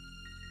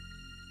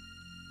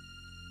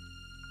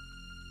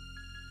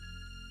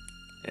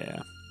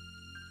 yeah.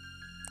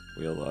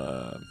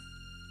 We'll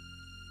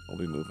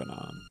be moving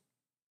on.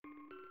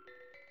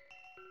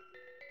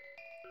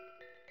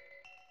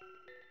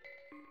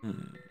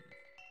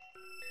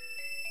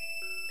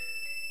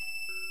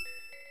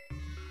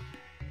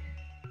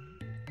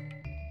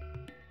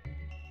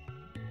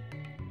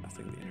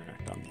 Nothing to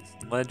interact on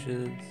these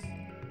ledges.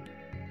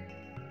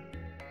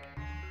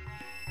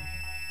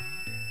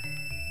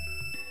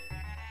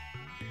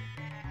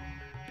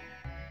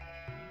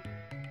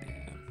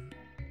 Yeah.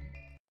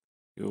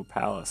 Yo,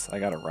 palace, I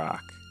got a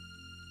rock.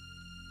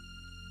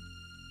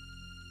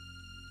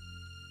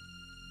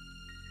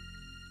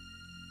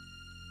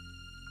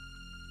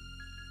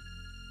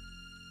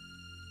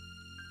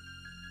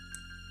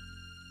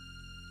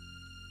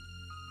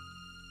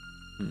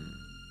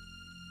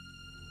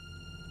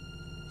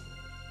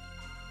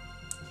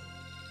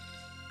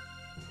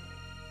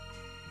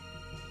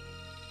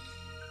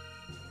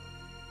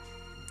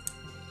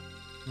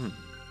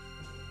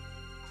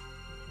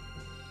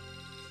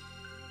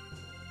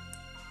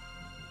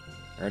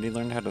 I already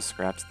learned how to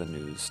scratch the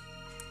news.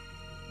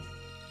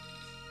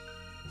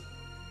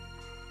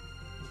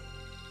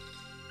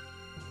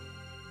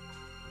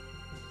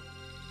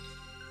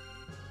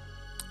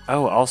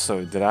 Oh,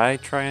 also, did I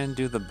try and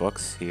do the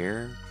books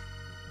here?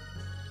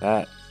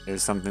 That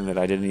is something that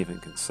I didn't even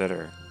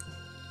consider.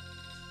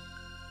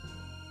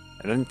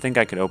 I didn't think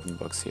I could open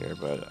books here,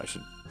 but I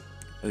should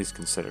at least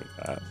consider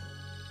that.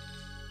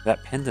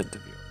 That pendant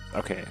of yours.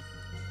 Okay.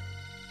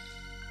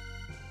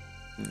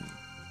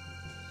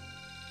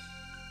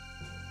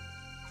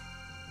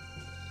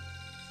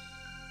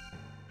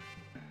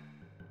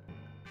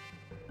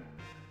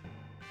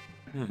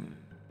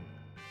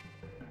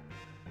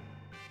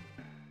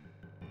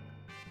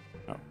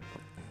 Oh,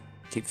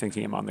 keep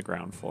thinking I'm on the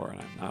ground floor, and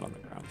I'm not on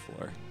the ground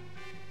floor.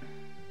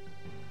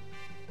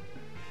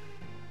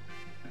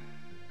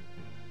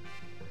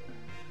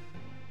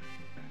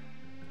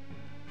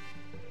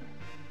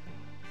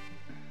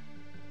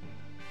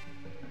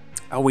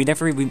 Oh, we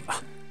never even...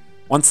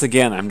 Once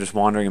again, I'm just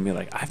wandering and be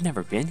like, I've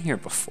never been here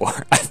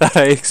before. I thought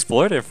I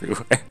explored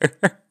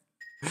everywhere.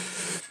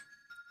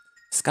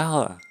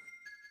 Scala.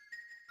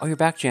 Oh, you're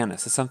back,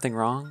 Janice. Is something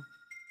wrong?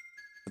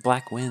 The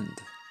black wind.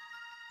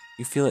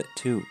 You feel it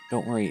too.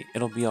 Don't worry.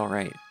 It'll be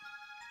alright.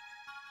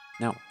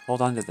 Now,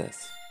 hold on to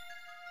this.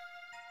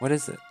 What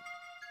is it?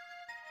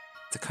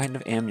 It's a kind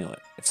of amulet.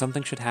 If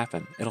something should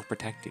happen, it'll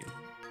protect you.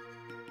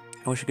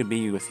 I wish I could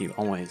be with you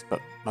always,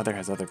 but Mother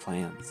has other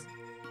plans.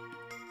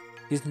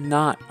 She's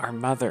not our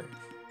mother.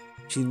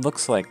 She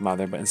looks like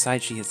Mother, but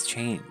inside she has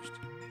changed.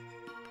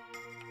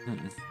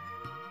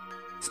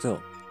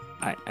 Still,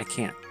 I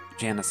can't.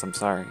 Janice, I'm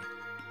sorry.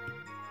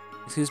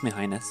 Excuse me,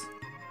 Highness.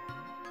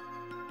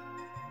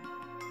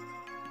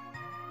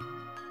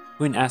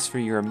 Queen asked for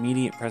your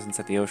immediate presence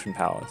at the Ocean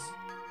Palace.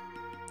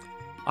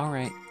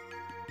 Alright.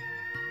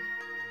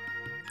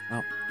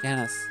 Well,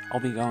 Janice, I'll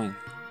be going.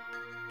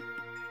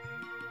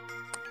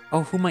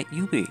 Oh, who might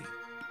you be?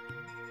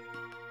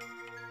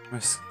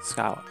 Miss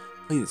Scala,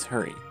 please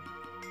hurry.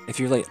 If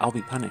you're late, I'll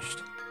be punished.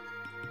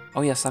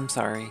 Oh yes, I'm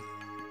sorry.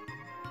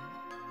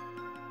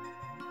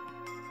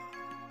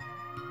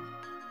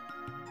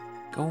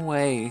 Go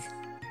away.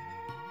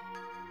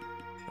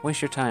 Don't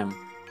waste your time.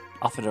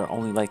 Alphador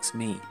only likes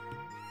me.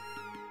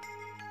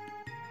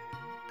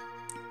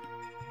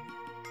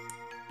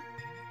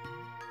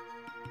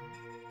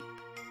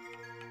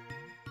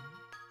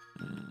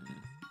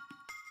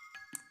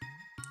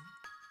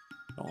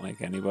 Don't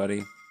like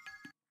anybody.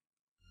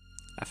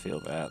 I feel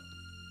that.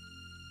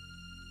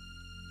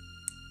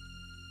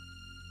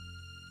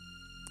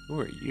 Who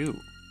are you?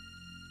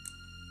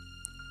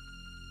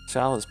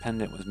 Shala's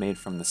pendant was made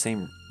from the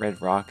same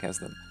red rock as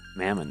the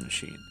Mammon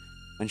machine.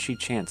 When she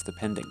chants, the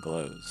pendant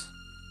glows.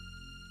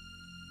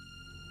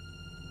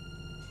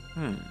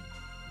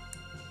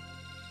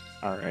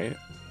 Alright.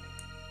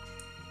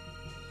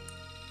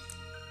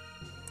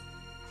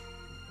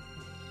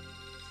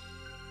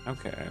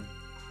 Okay.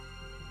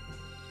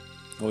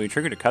 Well, we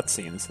triggered a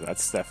cutscene, so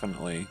that's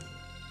definitely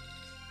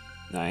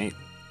nice.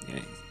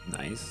 Yeah,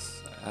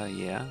 nice.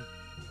 Yeah.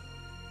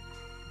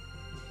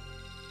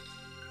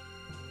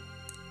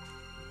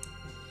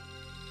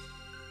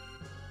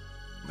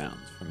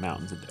 Mountains. From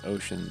mountains into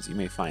oceans, you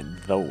may find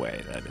the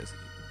way, that is,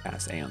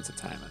 pass aeons of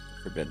time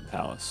at the Forbidden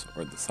Palace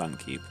or the Sun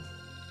Keep.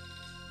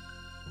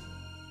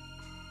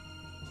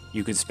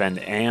 You could spend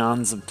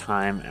aeons of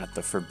time at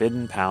the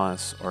Forbidden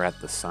Palace or at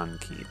the Sun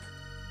Keep.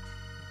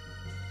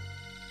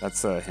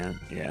 That's a hint,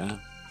 yeah.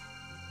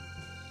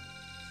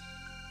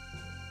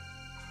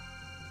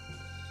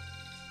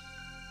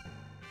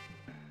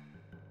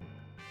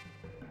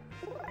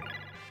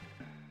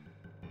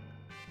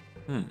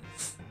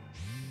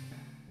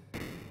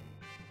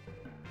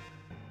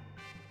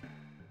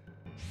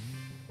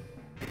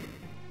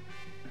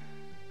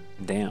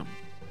 Damn.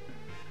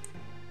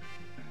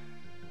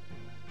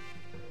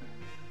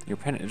 Your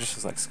pendant, it just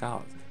looks like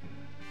scholars.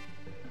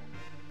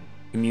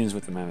 Communes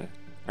with the mammoth.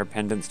 Her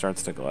pendant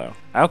starts to glow.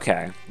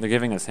 Okay, they're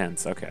giving us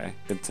hints. Okay,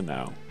 good to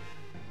know.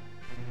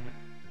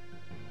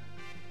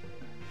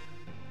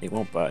 It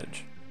won't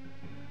budge.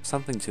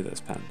 Something to this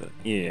pendant.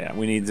 Yeah,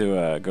 we need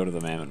to go to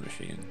the Mammon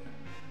machine.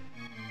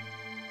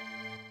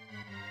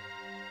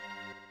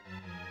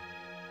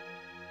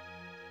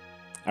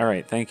 All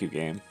right, thank you,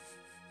 game.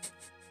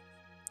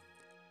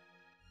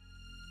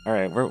 All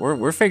right,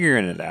 we're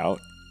figuring it out.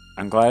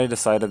 I'm glad I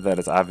decided that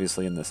it's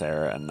obviously in this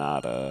era and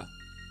not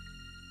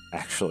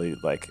actually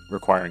like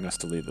requiring us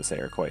to leave this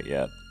era quite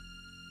yet.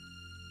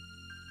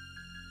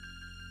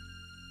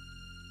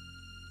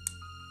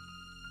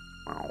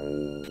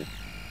 Oh.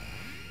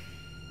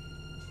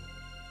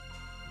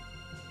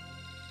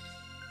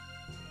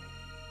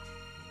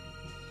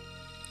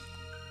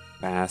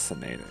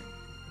 Fascinating.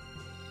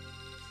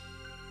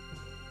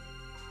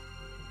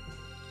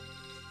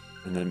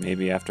 And then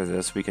maybe after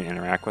this we can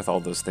interact with all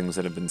those things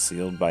that have been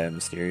sealed by a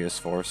mysterious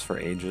force for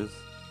ages.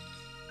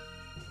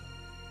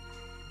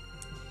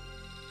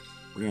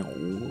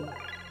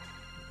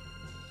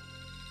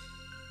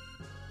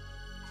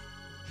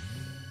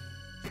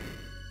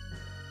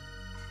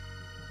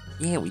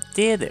 Yeah, we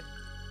did it!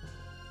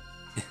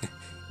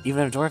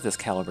 Even a door of this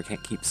caliber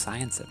can't keep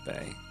science at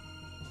bay.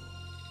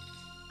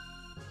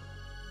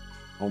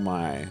 Oh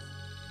my.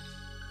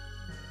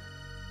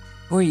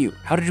 Who are you?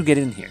 How did you get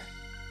in here?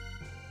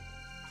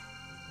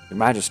 Your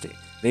Majesty,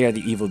 they are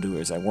the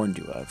evildoers I warned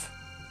you of.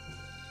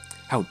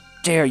 How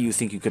dare you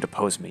think you could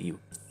oppose me, you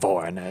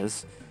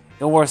foreigners?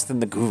 You're worse than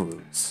the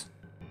gurus.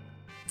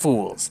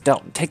 Fools,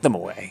 Delton, take them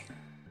away.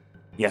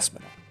 Yes,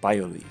 madam, by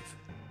your leave.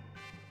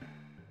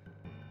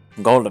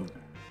 Golem.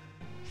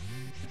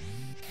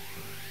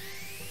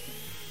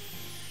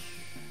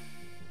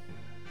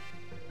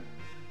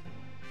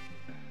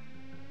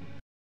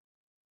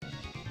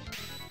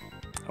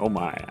 Oh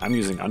my, I'm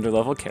using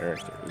underlevel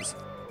characters.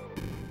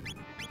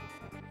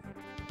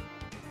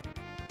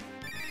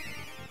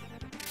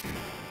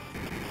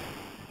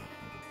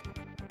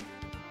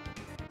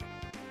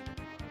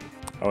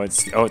 Oh,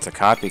 it's a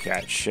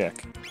copycat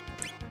chick.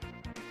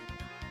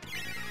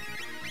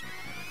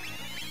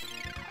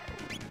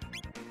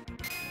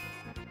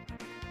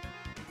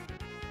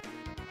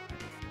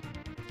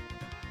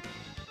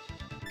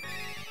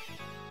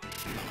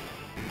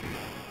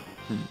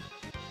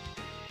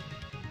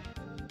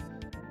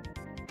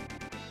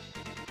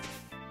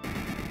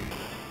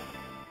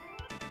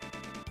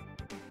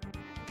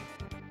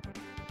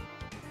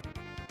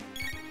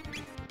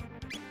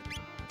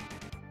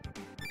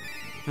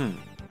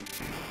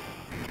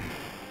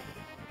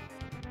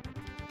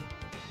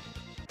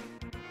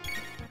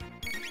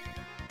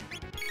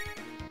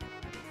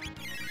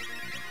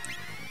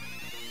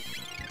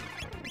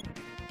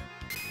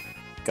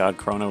 God,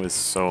 Chrono is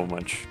so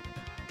much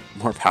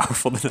more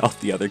powerful than all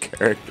the other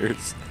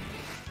characters.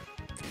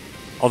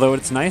 Although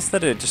it's nice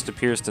that it just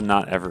appears to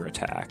not ever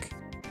attack.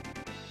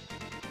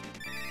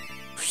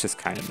 Which is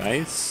kind of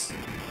nice.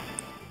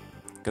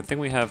 Good thing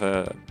we have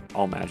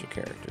all magic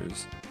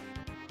characters.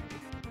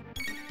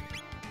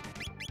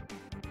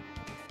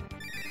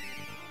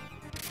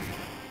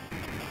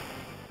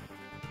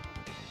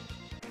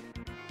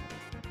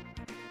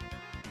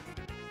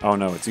 Oh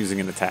no, it's using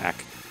an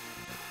attack.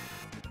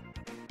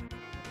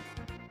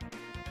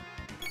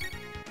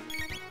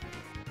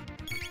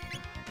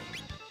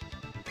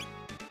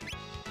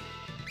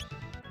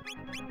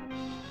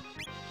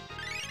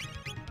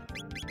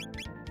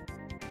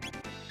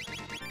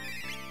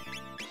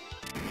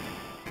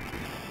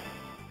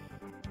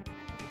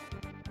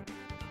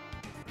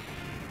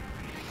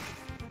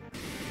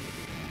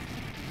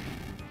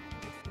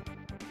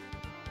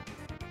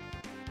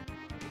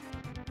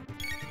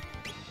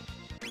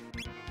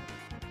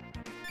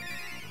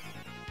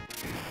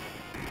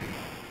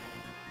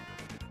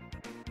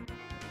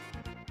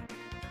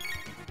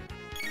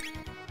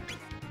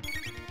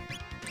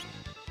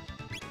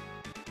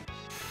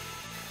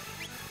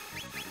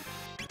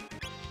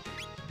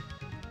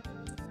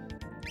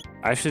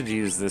 I should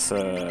use this,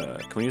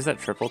 can we use that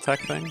triple tech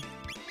thing?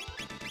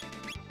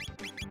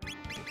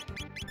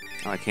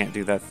 Oh, I can't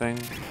do that thing.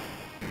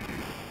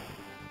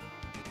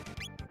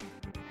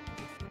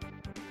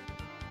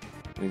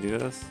 Can we do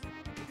this?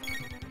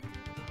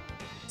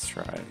 Let's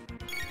try.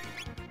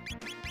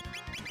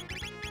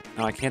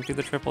 No, I can't do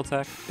the triple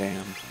tech?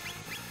 Damn.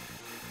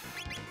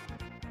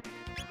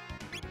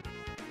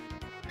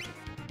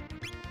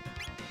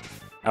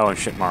 Oh, and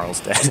shit, Marl's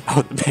dead. I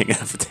wasn't paying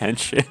enough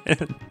attention.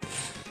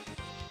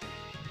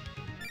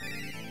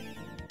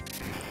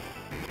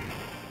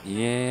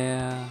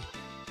 Yeah.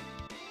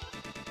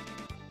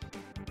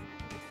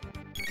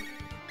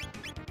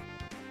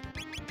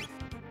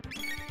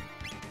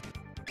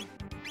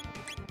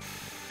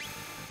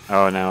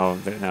 Oh, now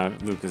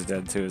Luke is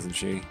dead too, isn't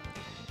she?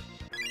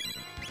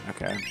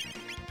 Okay.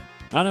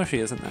 Oh, no, she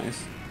isn't.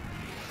 Nice.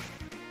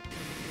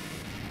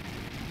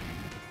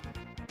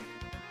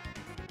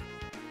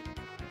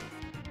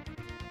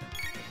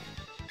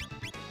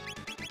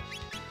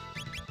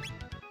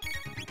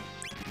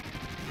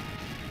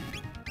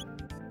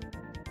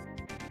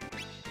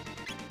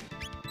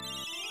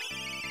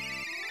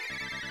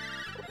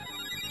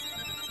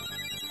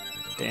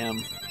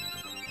 Damn.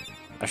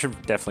 I should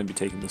definitely be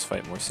taking this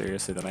fight more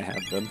seriously than I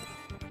have been.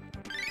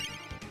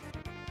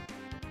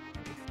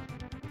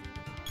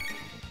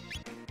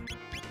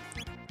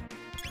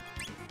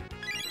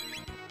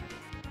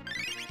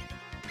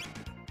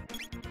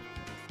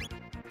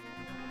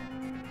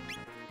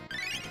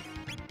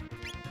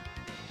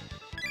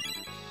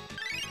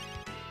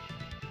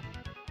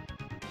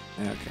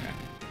 Okay.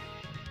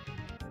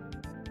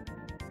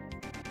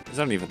 It's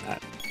not even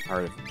that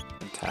hard of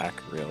an attack,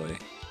 really.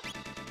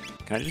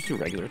 Can I just do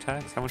regular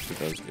attacks? How much do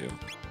those do?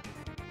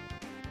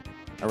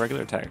 A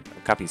regular attack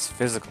copies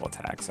physical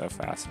attacks. So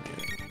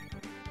fascinating.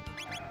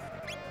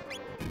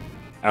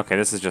 Okay,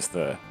 this is just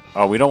the...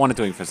 Oh, we don't want it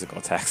doing physical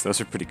attacks.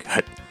 Those are pretty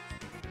good.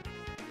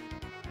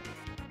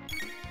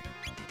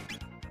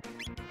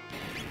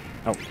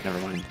 Oh, never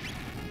mind.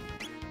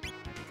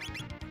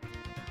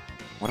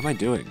 What am I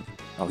doing?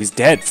 Oh, he's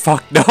dead.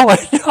 Fuck, no,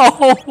 I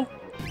know!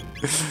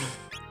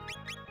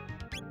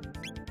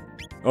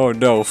 Oh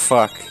no,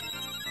 fuck.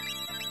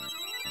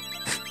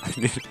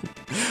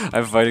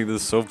 I'm fighting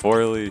this so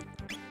poorly.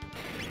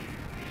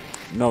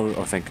 No,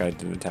 oh thank God I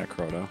didn't attack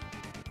Chrono.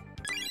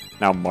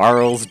 Now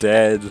Marl's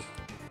dead.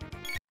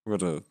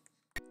 So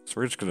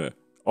we're just gonna...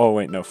 Oh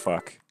wait, no,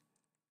 fuck.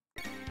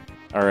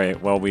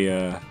 Alright, well we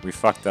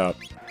fucked up.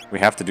 We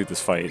have to do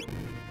this fight.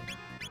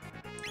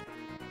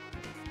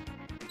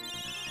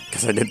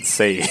 Because I didn't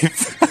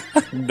save.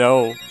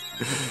 No.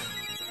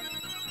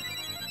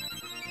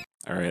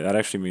 Alright, that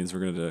actually means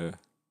we're gonna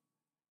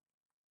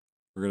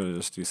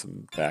just do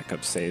some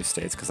backup save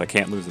states, because I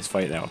can't lose this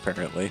fight now,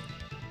 apparently.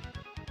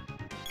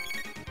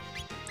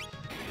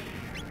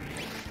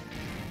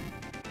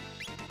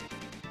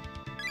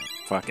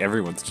 Fuck,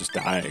 everyone's just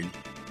dying.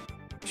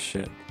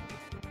 Shit.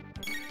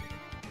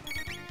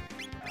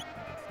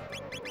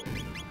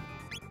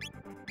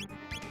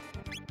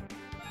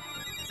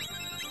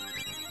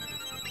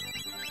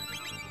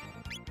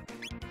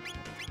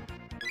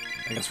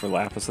 I guess we're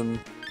Lapising.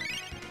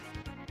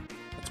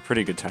 That's a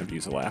pretty good time to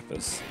use a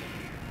Lapis.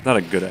 Not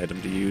a good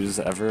item to use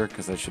ever,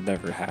 because I should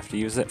never have to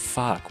use it.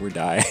 Fuck, we're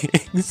dying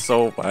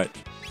so much.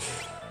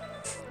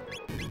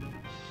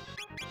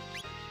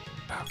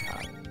 Oh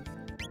god.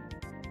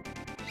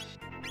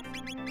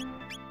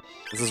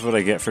 This is what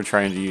I get for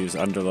trying to use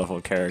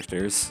underlevel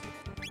characters.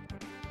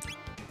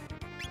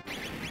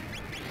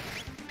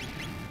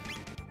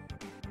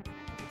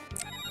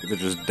 They're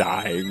just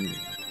dying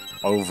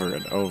over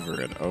and over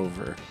and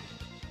over.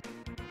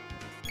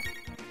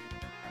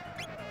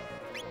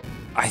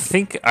 I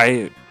think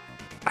I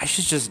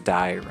should just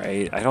die,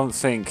 right? I don't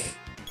think...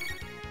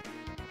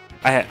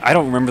 I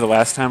don't remember the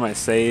last time I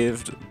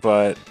saved,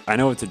 but I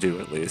know what to do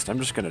at least. I'm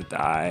just gonna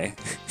die.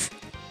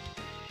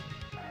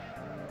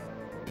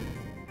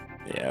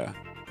 Yeah.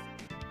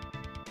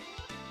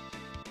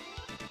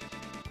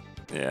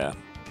 Yeah.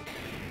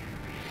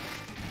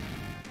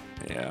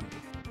 Yeah.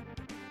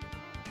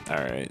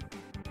 Alright.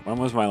 When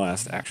was my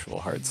last actual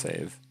hard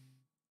save?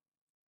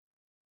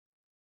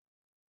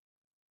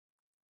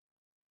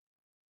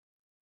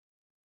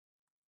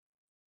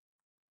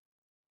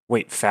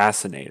 Wait,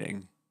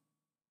 fascinating.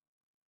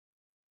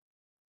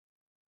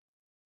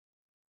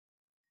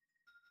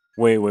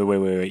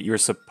 Wait. You're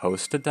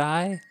supposed to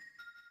die?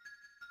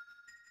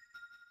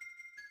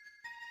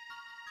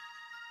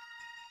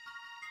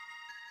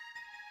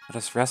 Let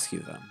us rescue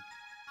them.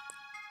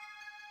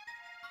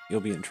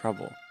 You'll be in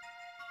trouble.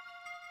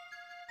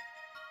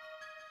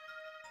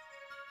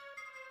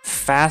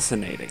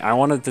 Fascinating. I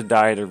wanted to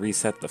die to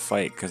reset the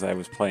fight because I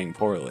was playing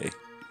poorly.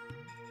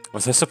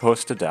 Was I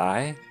supposed to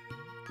die?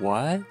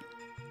 What?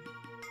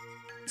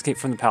 Escape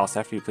from the palace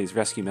after you please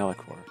rescue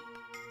Melikor.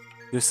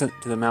 He was sent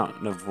to the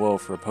Mountain of Woe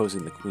for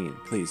opposing the Queen.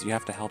 Please, you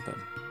have to help him.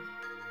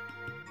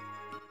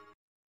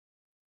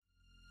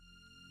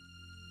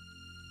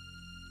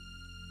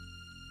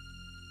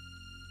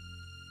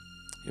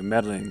 Your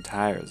meddling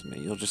tires me.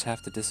 You'll just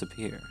have to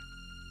disappear.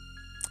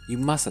 You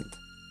mustn't.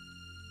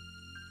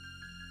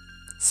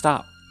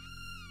 Stop.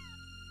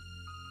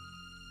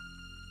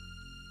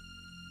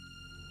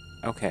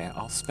 Okay,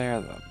 I'll spare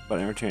them, but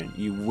in return,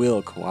 you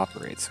will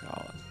cooperate,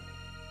 Scala.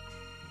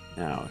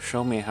 Now,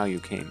 show me how you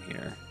came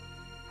here.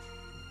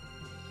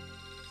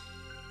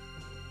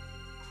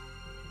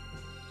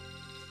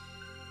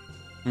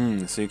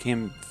 So you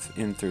came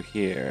in through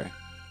here.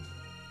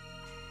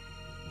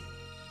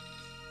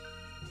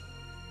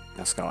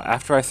 Now, Scala,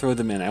 after I throw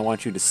them in, I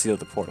want you to seal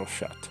the portal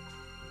shut.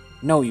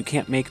 No, you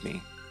can't make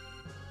me.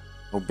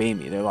 Obey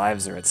me, their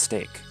lives are at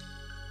stake.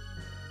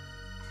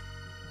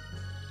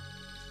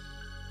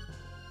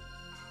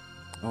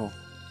 Oh,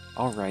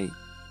 alright.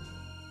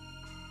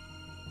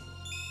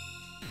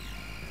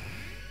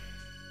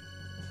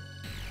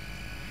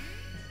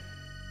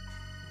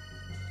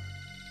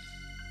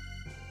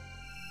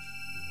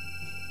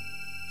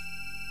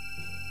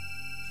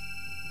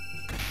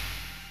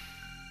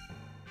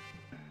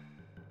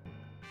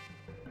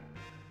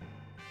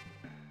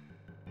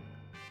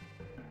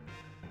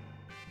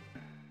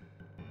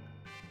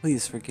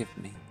 Please forgive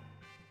me.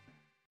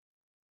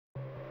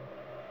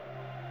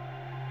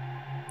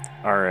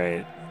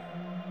 Alright.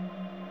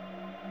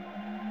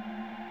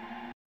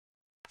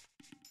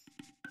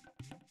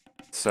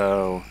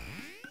 So...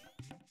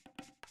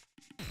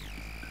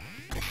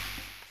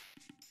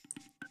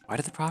 why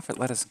did the Prophet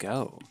let us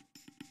go?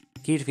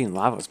 Key to being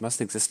Lavos must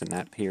exist in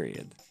that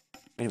period.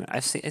 Wait a minute,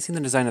 I've seen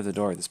the design of the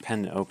door. This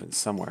pen opens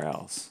somewhere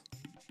else.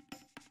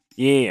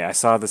 Yeah, I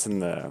saw this in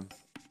the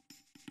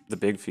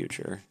big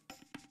future.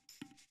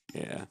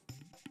 Yeah.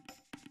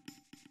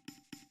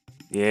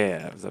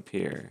 Yeah, it was up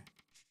here.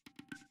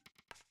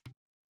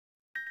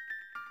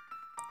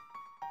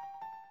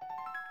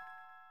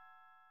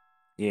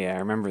 Yeah, I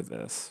remember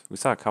this. We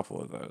saw a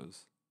couple of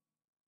those.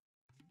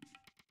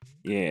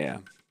 Yeah.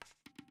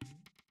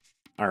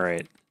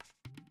 Alright.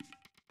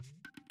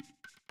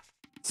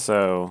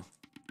 So,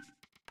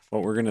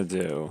 what we're gonna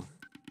do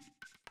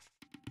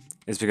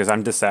is, because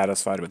I'm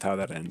dissatisfied with how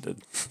that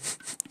ended,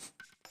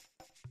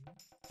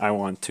 I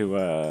want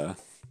to,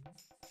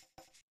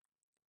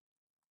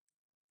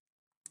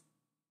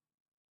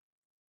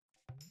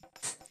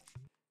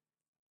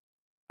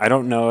 I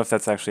don't know if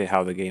that's actually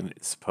how the game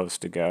is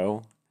supposed to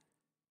go,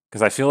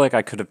 because I feel like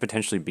I could have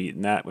potentially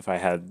beaten that if I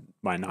had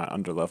my not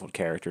underleveled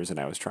characters and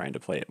I was trying to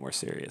play it more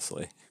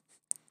seriously.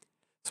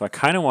 So I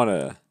kind of want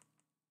to...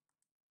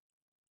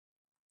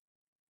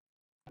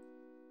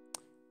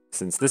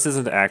 since this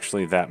isn't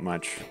actually that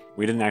much,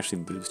 we didn't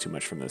actually lose too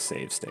much from the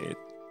save state.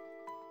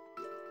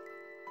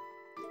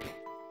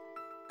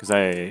 Because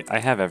I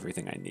have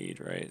everything I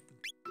need, right?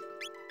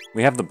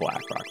 We have the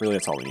Black Rock. Really,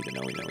 that's all we need to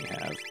know. We know we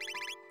have.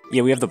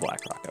 Yeah, we have the Black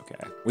Rock.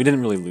 Okay. We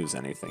didn't really lose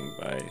anything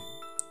by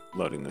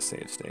loading the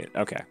save state.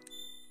 Okay.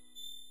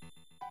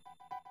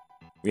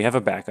 We have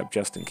a backup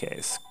just in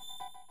case.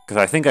 Because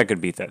I think I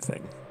could beat that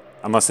thing.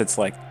 Unless it's,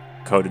 like,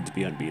 coded to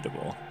be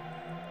unbeatable.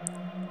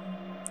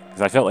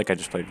 Because I felt like I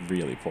just played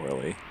really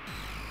poorly.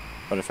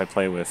 But if I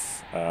play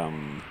with, I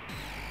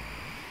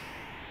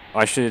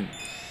should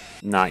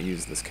not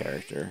use this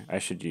character. I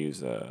should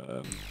use,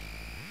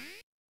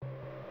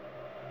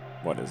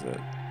 what is it?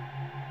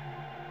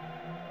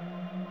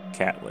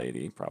 Cat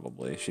Lady,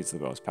 probably. She's the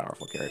most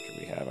powerful character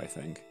we have, I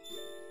think.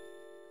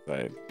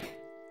 But...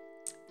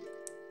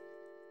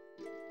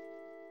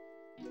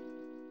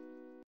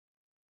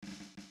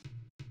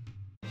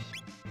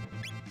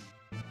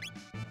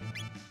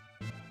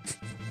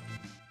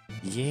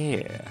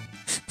 yeah.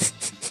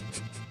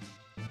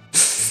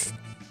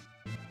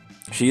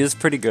 She is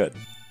pretty good.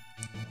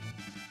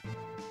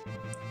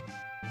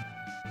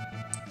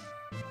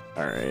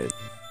 Alright.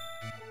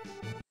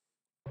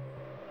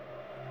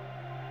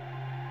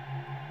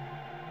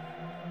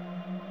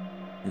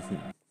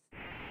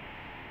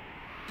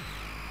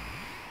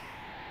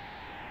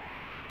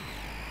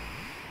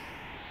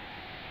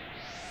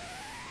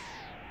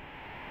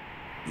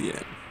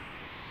 Yeah.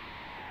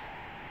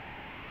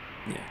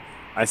 Yeah.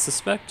 I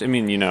suspect, I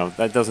mean, you know,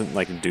 that doesn't,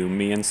 like, doom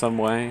me in some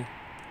way.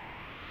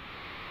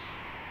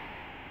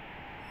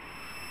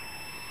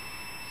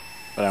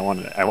 But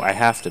I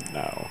have to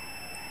know.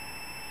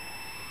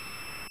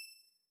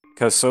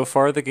 Because so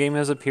far the game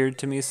has appeared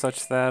to me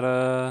such that,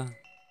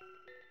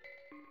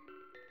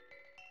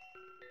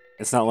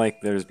 it's not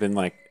like there's been,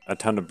 like, a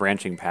ton of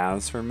branching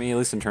paths for me, at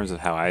least in terms of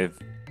how I've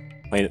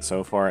played it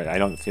so far. I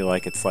don't feel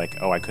like it's like,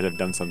 oh, I could have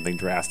done something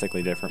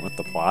drastically different with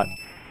the plot.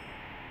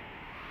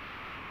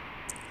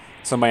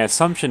 So my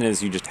assumption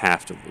is you just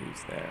have to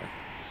lose there.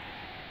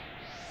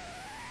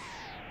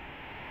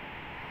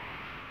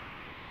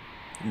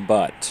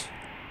 But...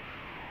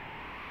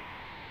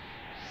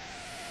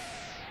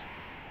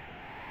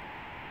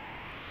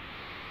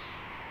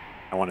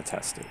 I want to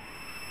test it.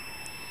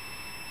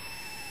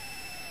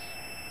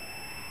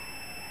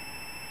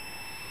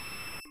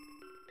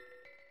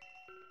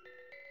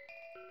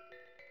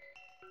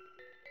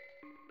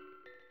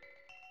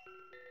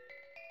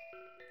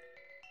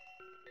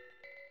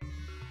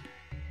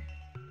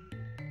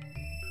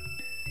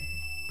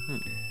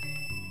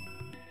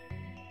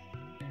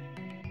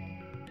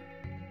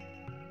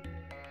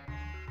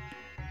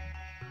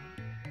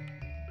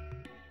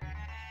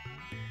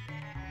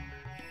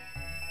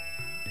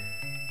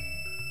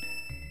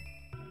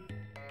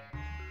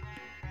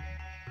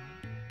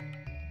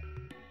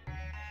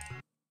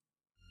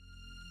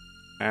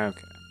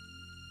 Okay.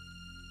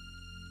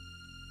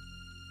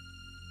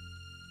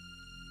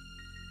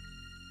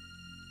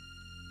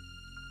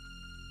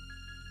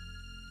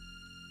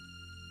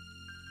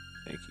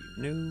 Thank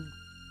you, new.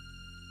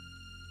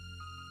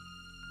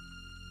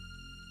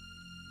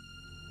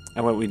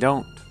 Oh, wait, we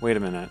don't. Wait a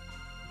minute.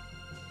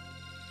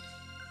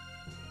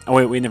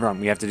 Oh, wait, never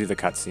mind. We have to do the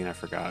cutscene. I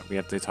forgot. We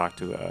have to talk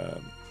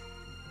to,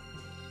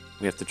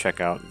 we have to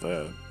check out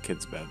the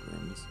kids'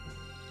 bedrooms.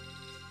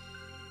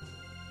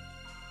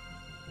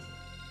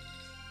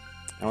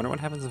 I wonder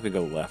what happens if we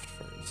go left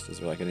first. Is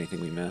there, like,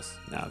 anything we miss?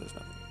 No, there's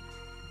nothing.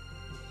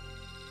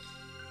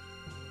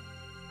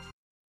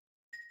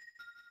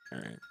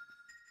 Alright.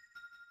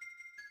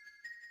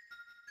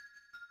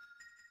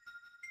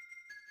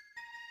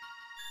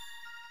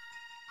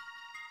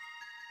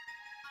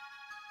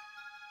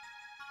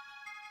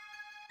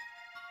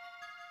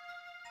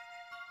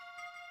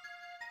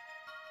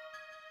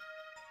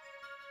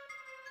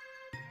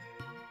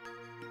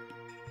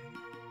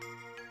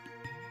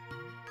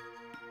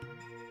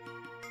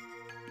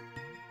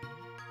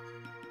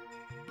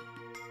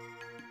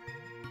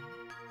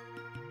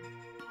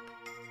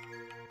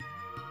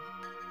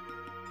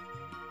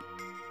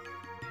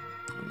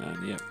 And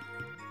then, yep.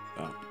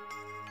 Oh.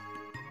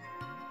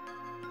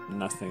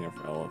 Nothing of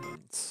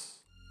relevance.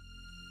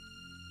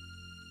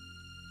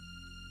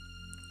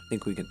 I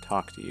think we can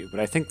talk to you, but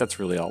I think that's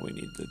really all we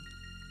need to...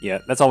 Yeah,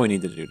 that's all we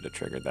need to do to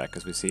trigger that,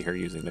 because we see her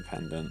using the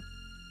pendant,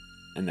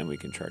 and then we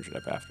can charge it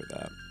up after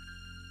that.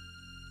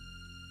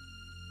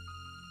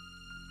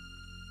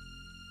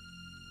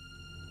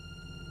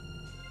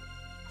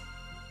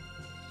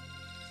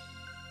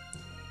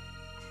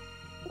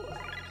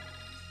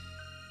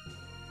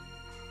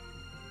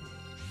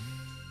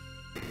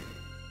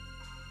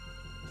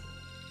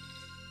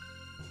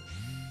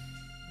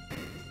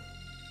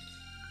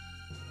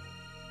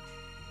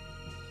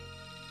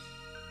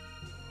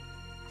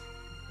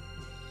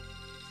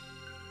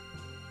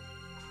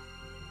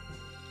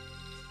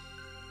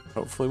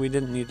 Hopefully we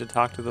didn't need to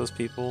talk to those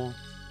people.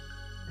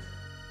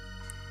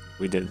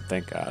 We didn't,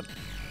 thank God.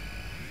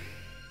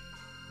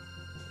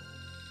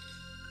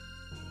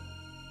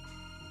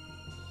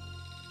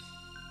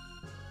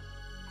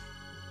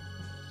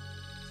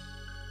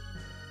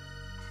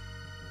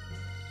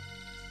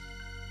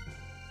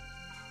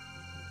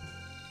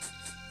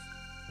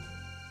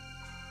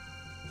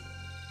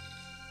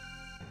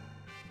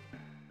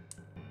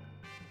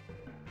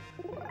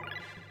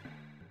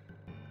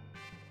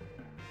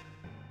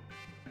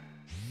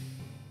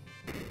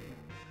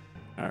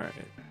 Alright.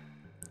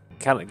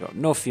 Caligo,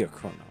 no fear,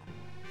 Chrono.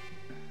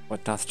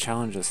 What doth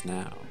challenge us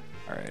now?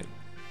 Alright.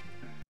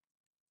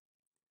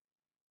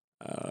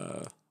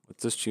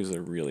 Let's just choose a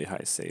really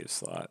high save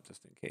slot, just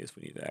in case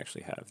we need to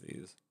actually have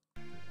these.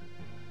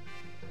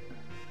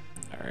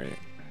 Alright.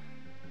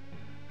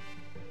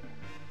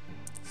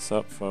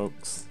 Sup,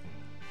 folks?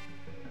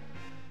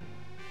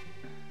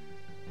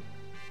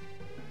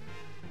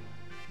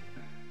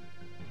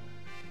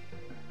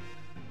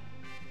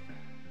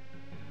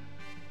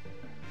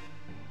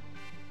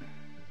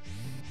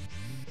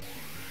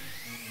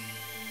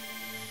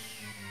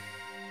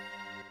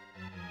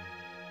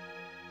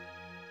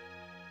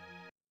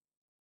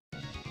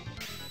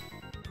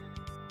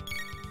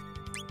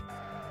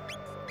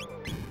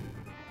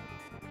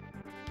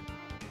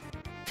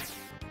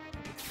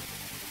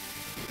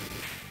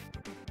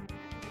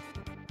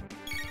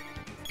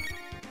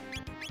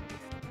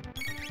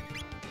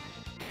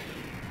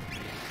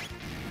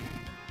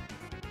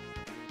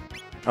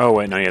 Oh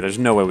wait, no, yeah, there's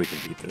no way we can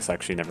beat this.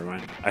 Actually, never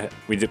mind.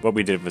 What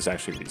we did was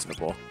actually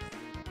reasonable.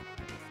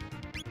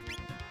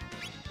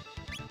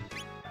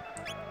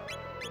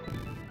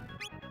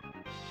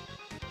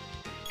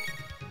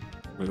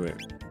 Wait.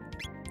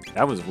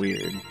 That was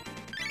weird.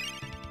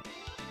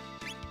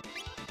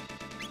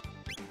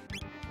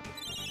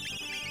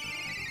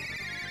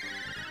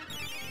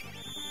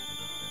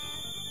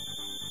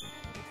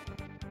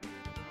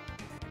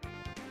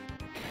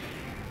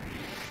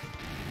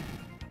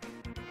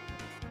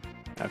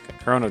 Okay,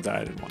 Chrono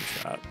died in one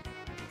shot.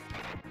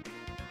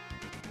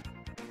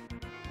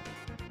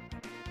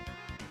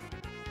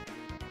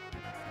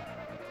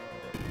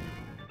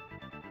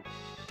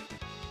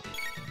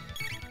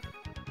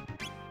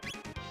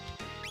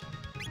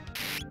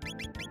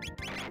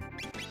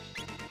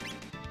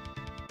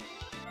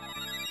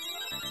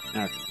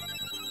 Okay.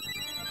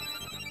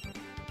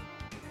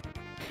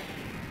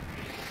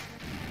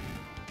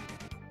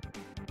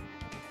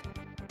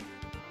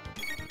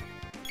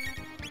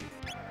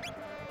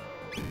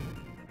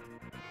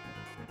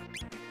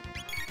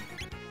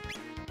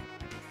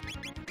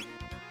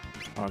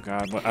 Oh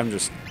god, I'm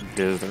just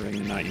dithering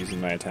and not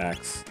using my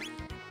attacks.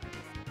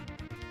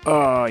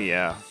 Oh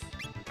yeah.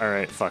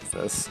 Alright, fuck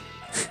this.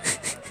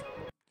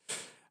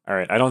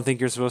 Alright, I don't think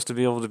you're supposed to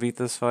be able to beat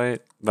this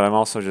fight, but I'm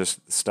also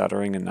just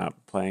stuttering and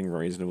not playing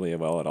reasonably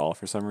well at all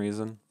for some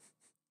reason.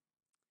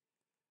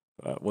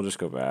 But we'll just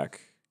go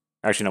back.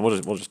 Actually, no,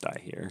 we'll just die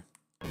here.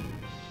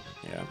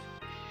 Yeah.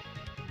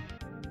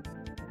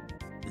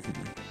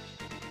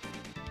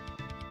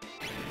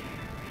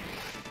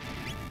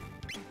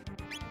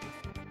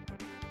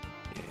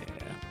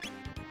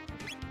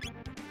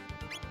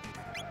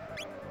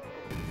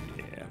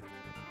 Yeah.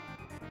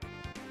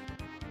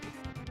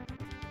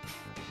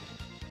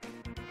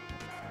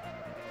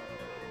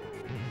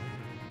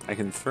 I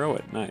can throw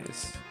it.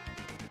 Nice.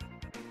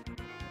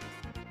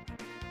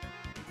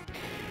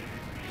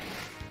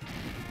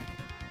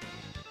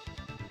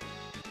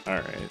 All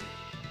right.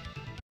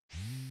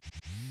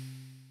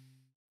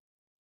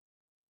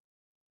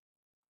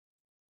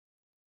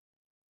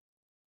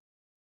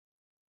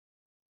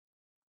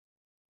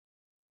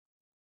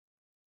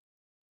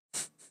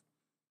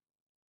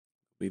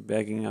 Be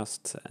begging us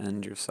to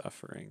end your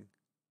suffering.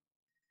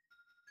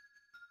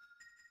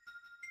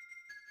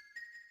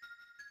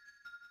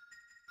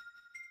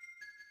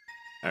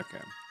 Okay.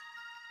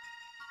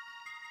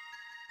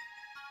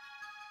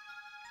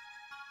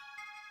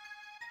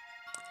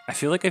 I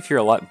feel like if you're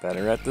a lot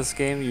better at this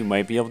game, you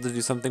might be able to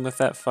do something with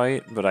that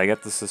fight, but I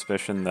get the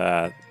suspicion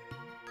that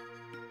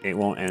it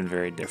won't end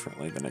very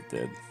differently than it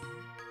did.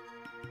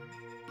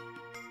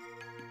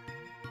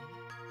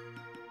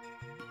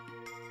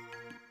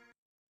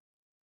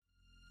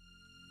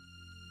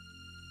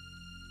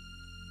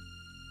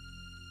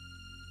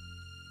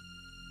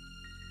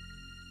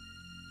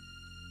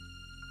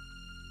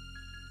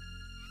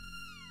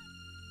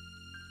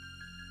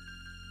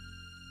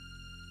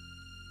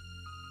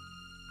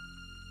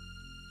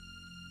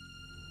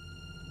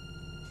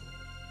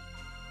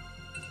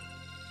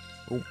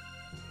 Oh.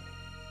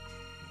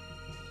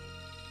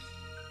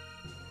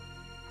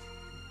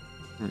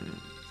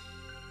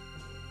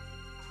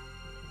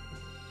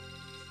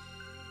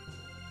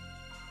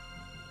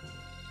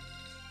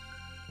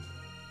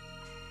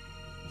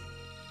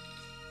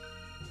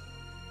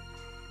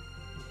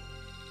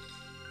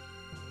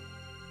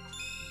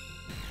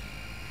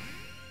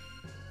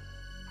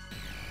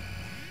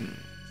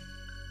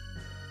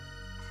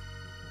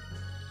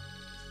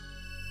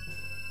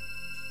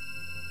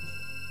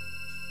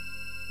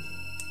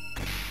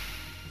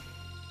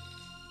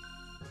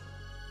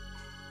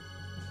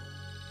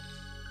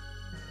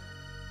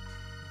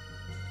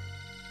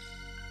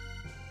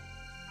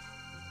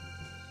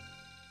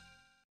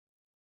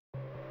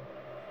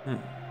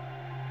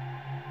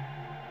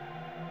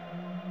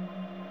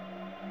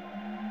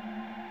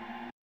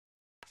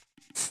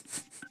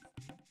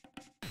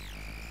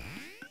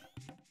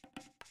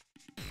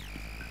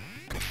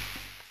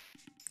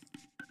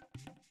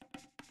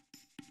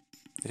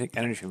 They take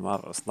energy from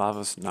Lavos.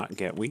 Lavos not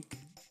get weak?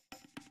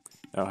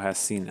 Oh, has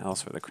seen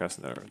elsewhere the crest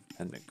of the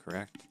pendant,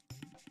 correct?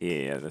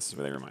 Yeah, this is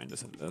where they remind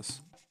us of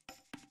this.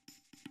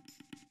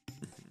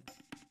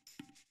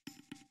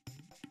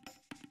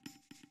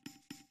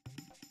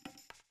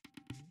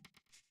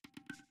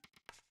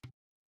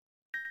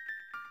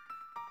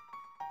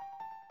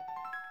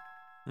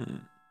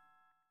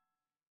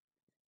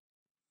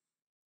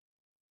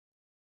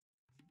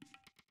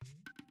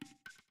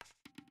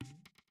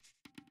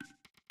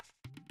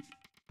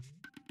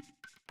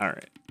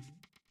 Alright.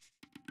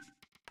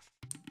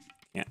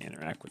 Can't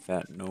interact with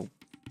that, nope.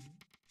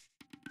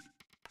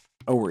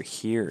 Oh, we're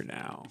here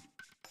now.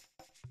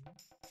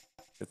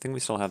 Good thing we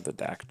still have the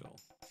dactyl.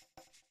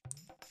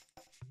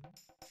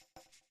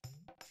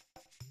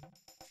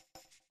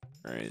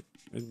 Alright,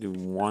 we'll do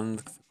one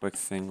quick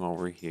thing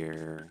over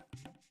here.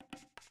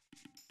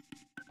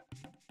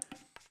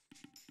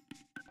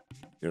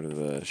 Go to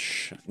the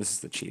this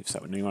is the chief,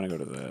 so you want to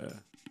go to the...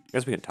 I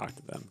guess we can talk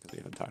to them, because we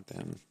haven't talked to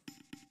him.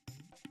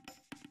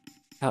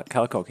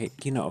 Calico, okay,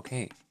 Kino,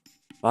 okay.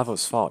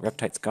 Lavo's fault,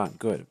 Reptite's gone,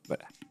 good,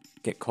 but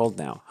get cold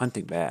now,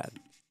 hunting bad.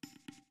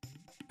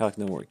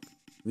 Calico, no worry,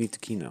 lead to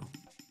Kino.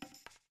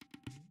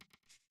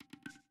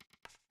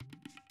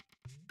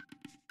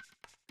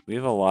 We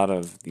have a lot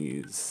of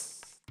these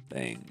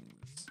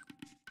things.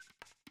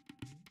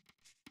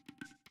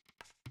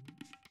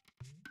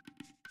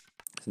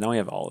 So now we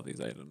have all of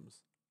these items.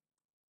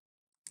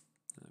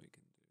 Now we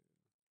can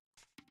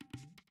do...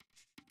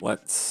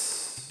 Let's...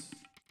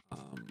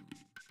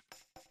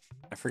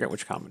 I forget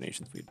which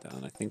combinations we've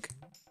done. I think...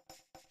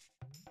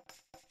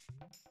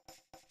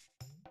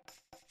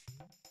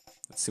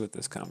 Let's see what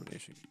this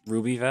combination...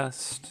 Ruby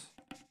Vest?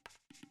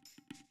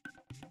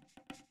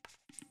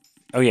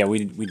 Oh yeah,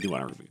 we do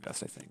want a Ruby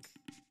Vest, I think.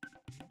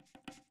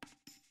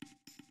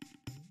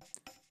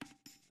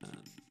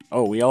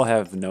 Oh, we all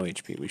have no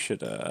HP. We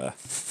should,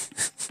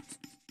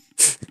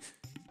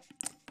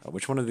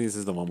 which one of these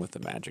is the one with the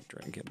magic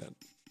drink in it?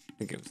 I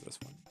think it was this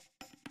one.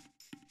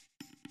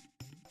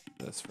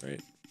 This,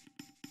 right?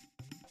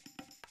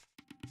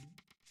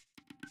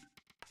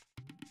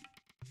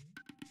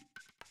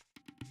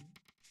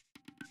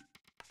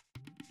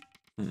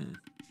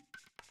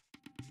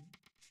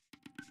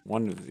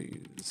 One of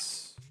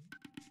these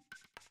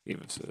gave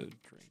us a drink,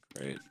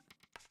 right?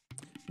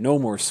 No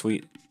more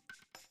sweet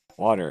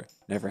water.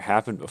 Never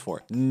happened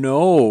before.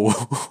 No!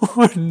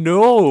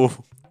 No!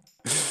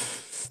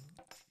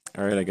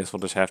 Alright, I guess we'll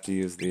just have to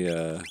use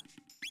the,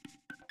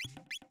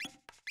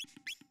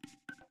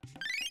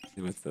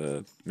 with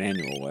the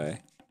manual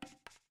way.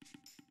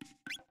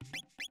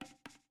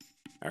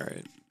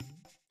 Alright.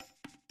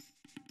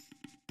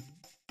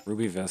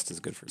 Ruby Vest is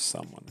good for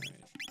someone, right?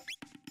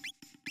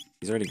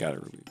 He's already got a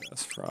Ruby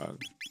Vest,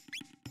 Frog.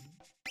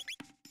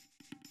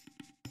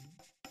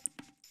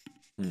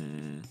 I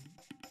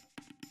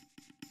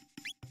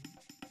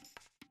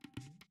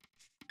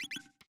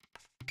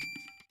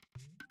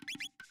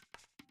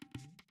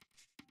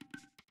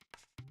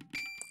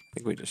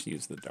think we just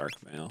use the Dark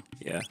Mail.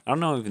 Yeah, I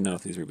don't even know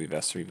if these Ruby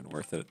Vests are even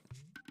worth it.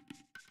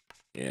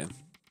 Yeah,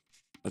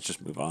 let's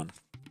just move on.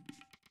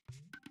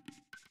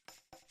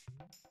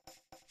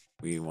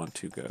 We want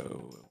to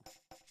go...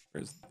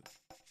 Where's the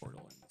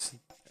portal in this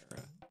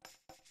era?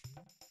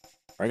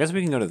 Or I guess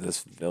we can go to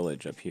this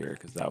village up here,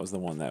 because that was the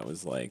one that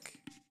was, like,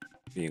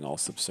 being all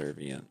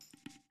subservient.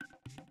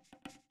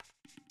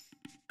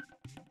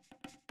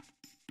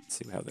 Let's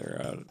see how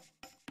they're out.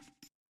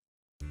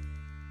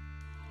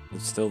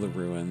 It's still the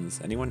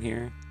ruins. Anyone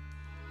here?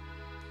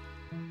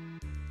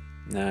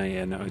 Nah,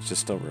 yeah, no, it's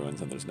just still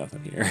ruins and there's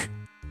nothing here.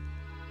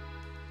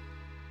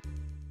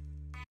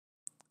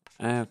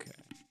 Okay.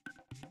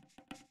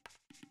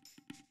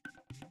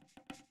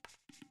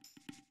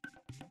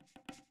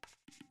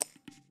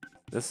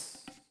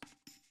 This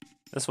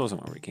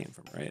wasn't where we came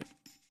from, right?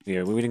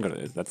 Yeah, we didn't go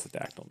to... That's the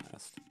Dactyl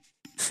Nest.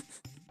 It's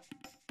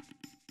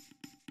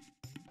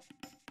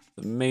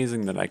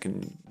amazing that I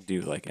can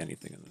do, like,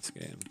 anything in this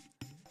game.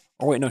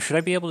 Oh, wait, no, should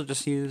I be able to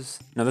just use...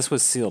 No, this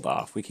was sealed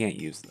off. We can't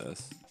use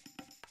this.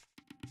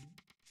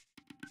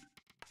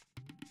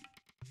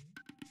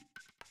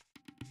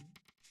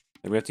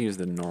 We have to use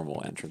the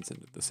normal entrance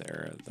into this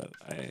area that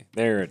I...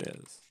 There it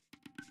is.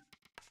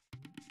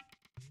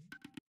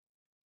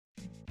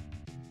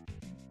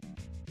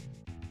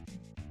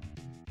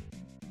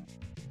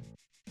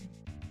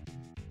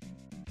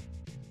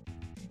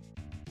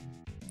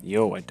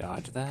 Yo, I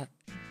dodged that?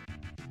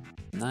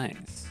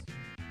 Nice.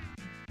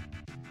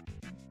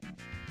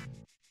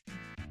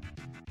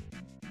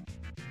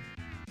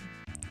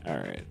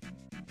 Alright.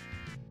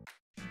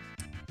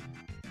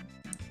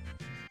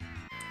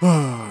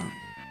 I'm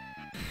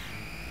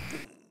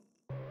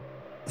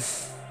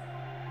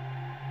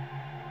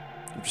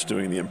just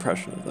doing the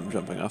impression of them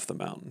jumping off the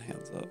mountain,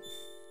 hands up.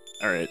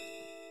 Alright.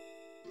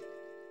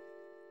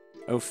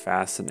 Oh,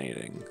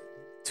 fascinating.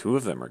 2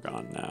 of them are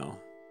gone now.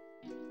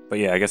 But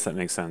yeah, I guess that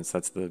makes sense.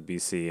 That's the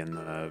BC and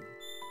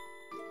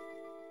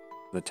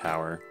the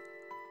tower.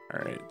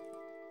 Alright.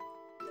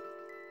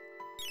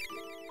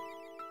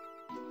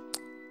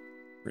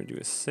 We're gonna do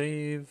a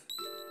save.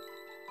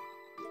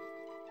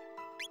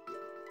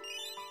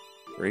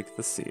 Break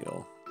the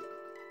seal.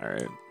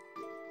 Alright.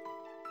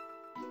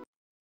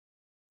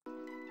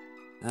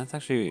 That's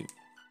actually...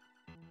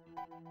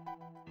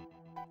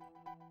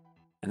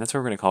 And that's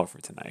what we're going to call it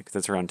for tonight, because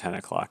it's around 10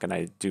 o'clock, and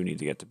I do need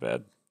to get to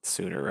bed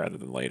sooner rather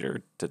than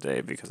later today,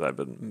 because I've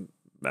been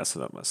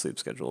messing up my sleep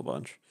schedule a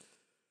bunch.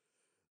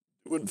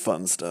 Doing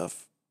fun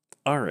stuff.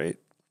 Alright.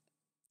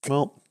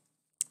 Well,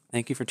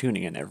 thank you for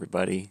tuning in,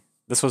 everybody.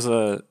 This was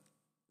a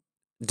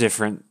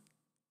different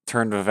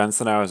turn of events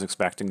than I was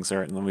expecting,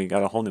 certainly. We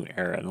got a whole new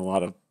era and a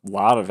lot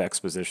of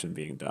exposition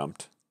being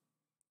dumped.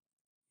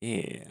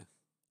 Yeah.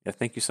 Yeah,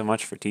 thank you so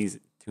much for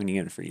tuning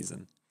in,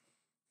 Friesen.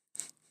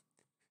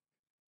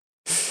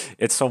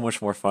 It's so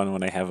much more fun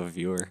when I have a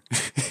viewer.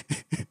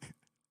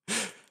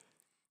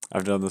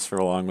 I've done this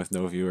for long with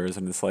no viewers,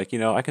 and it's like, you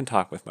know, I can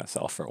talk with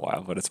myself for a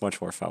while, but it's much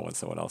more fun when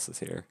someone else is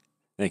here.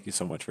 Thank you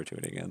so much for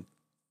tuning in.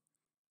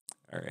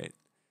 All right.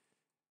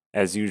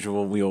 As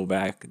usual, we'll be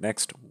back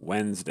next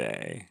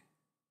Wednesday.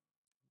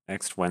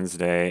 Next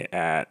Wednesday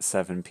at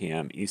 7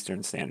 p.m.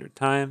 Eastern Standard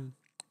Time.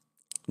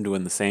 I'm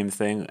doing the same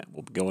thing.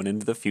 We'll be going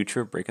into the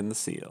future, breaking the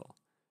seal.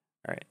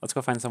 All right, let's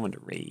go find someone to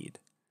raid.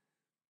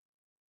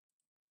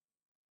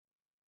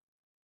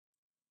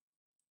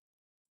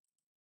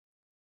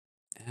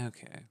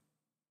 Okay.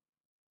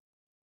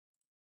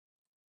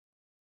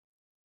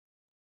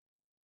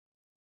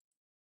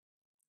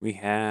 We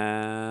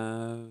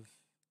have...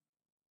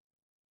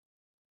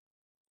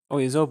 Oh,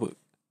 yeah,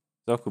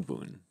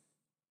 Zokubun.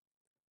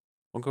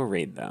 We'll go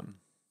raid them.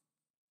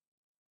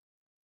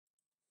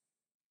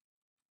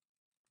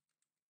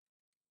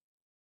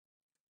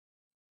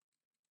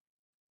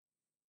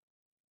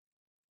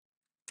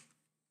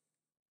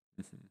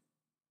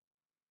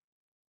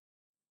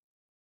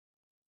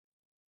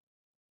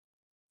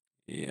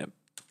 Yep.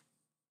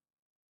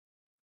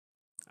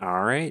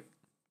 All right.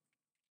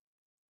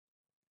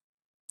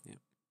 Yep.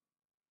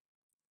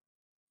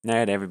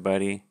 Night,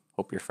 everybody.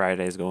 Hope your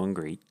Friday's going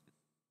great.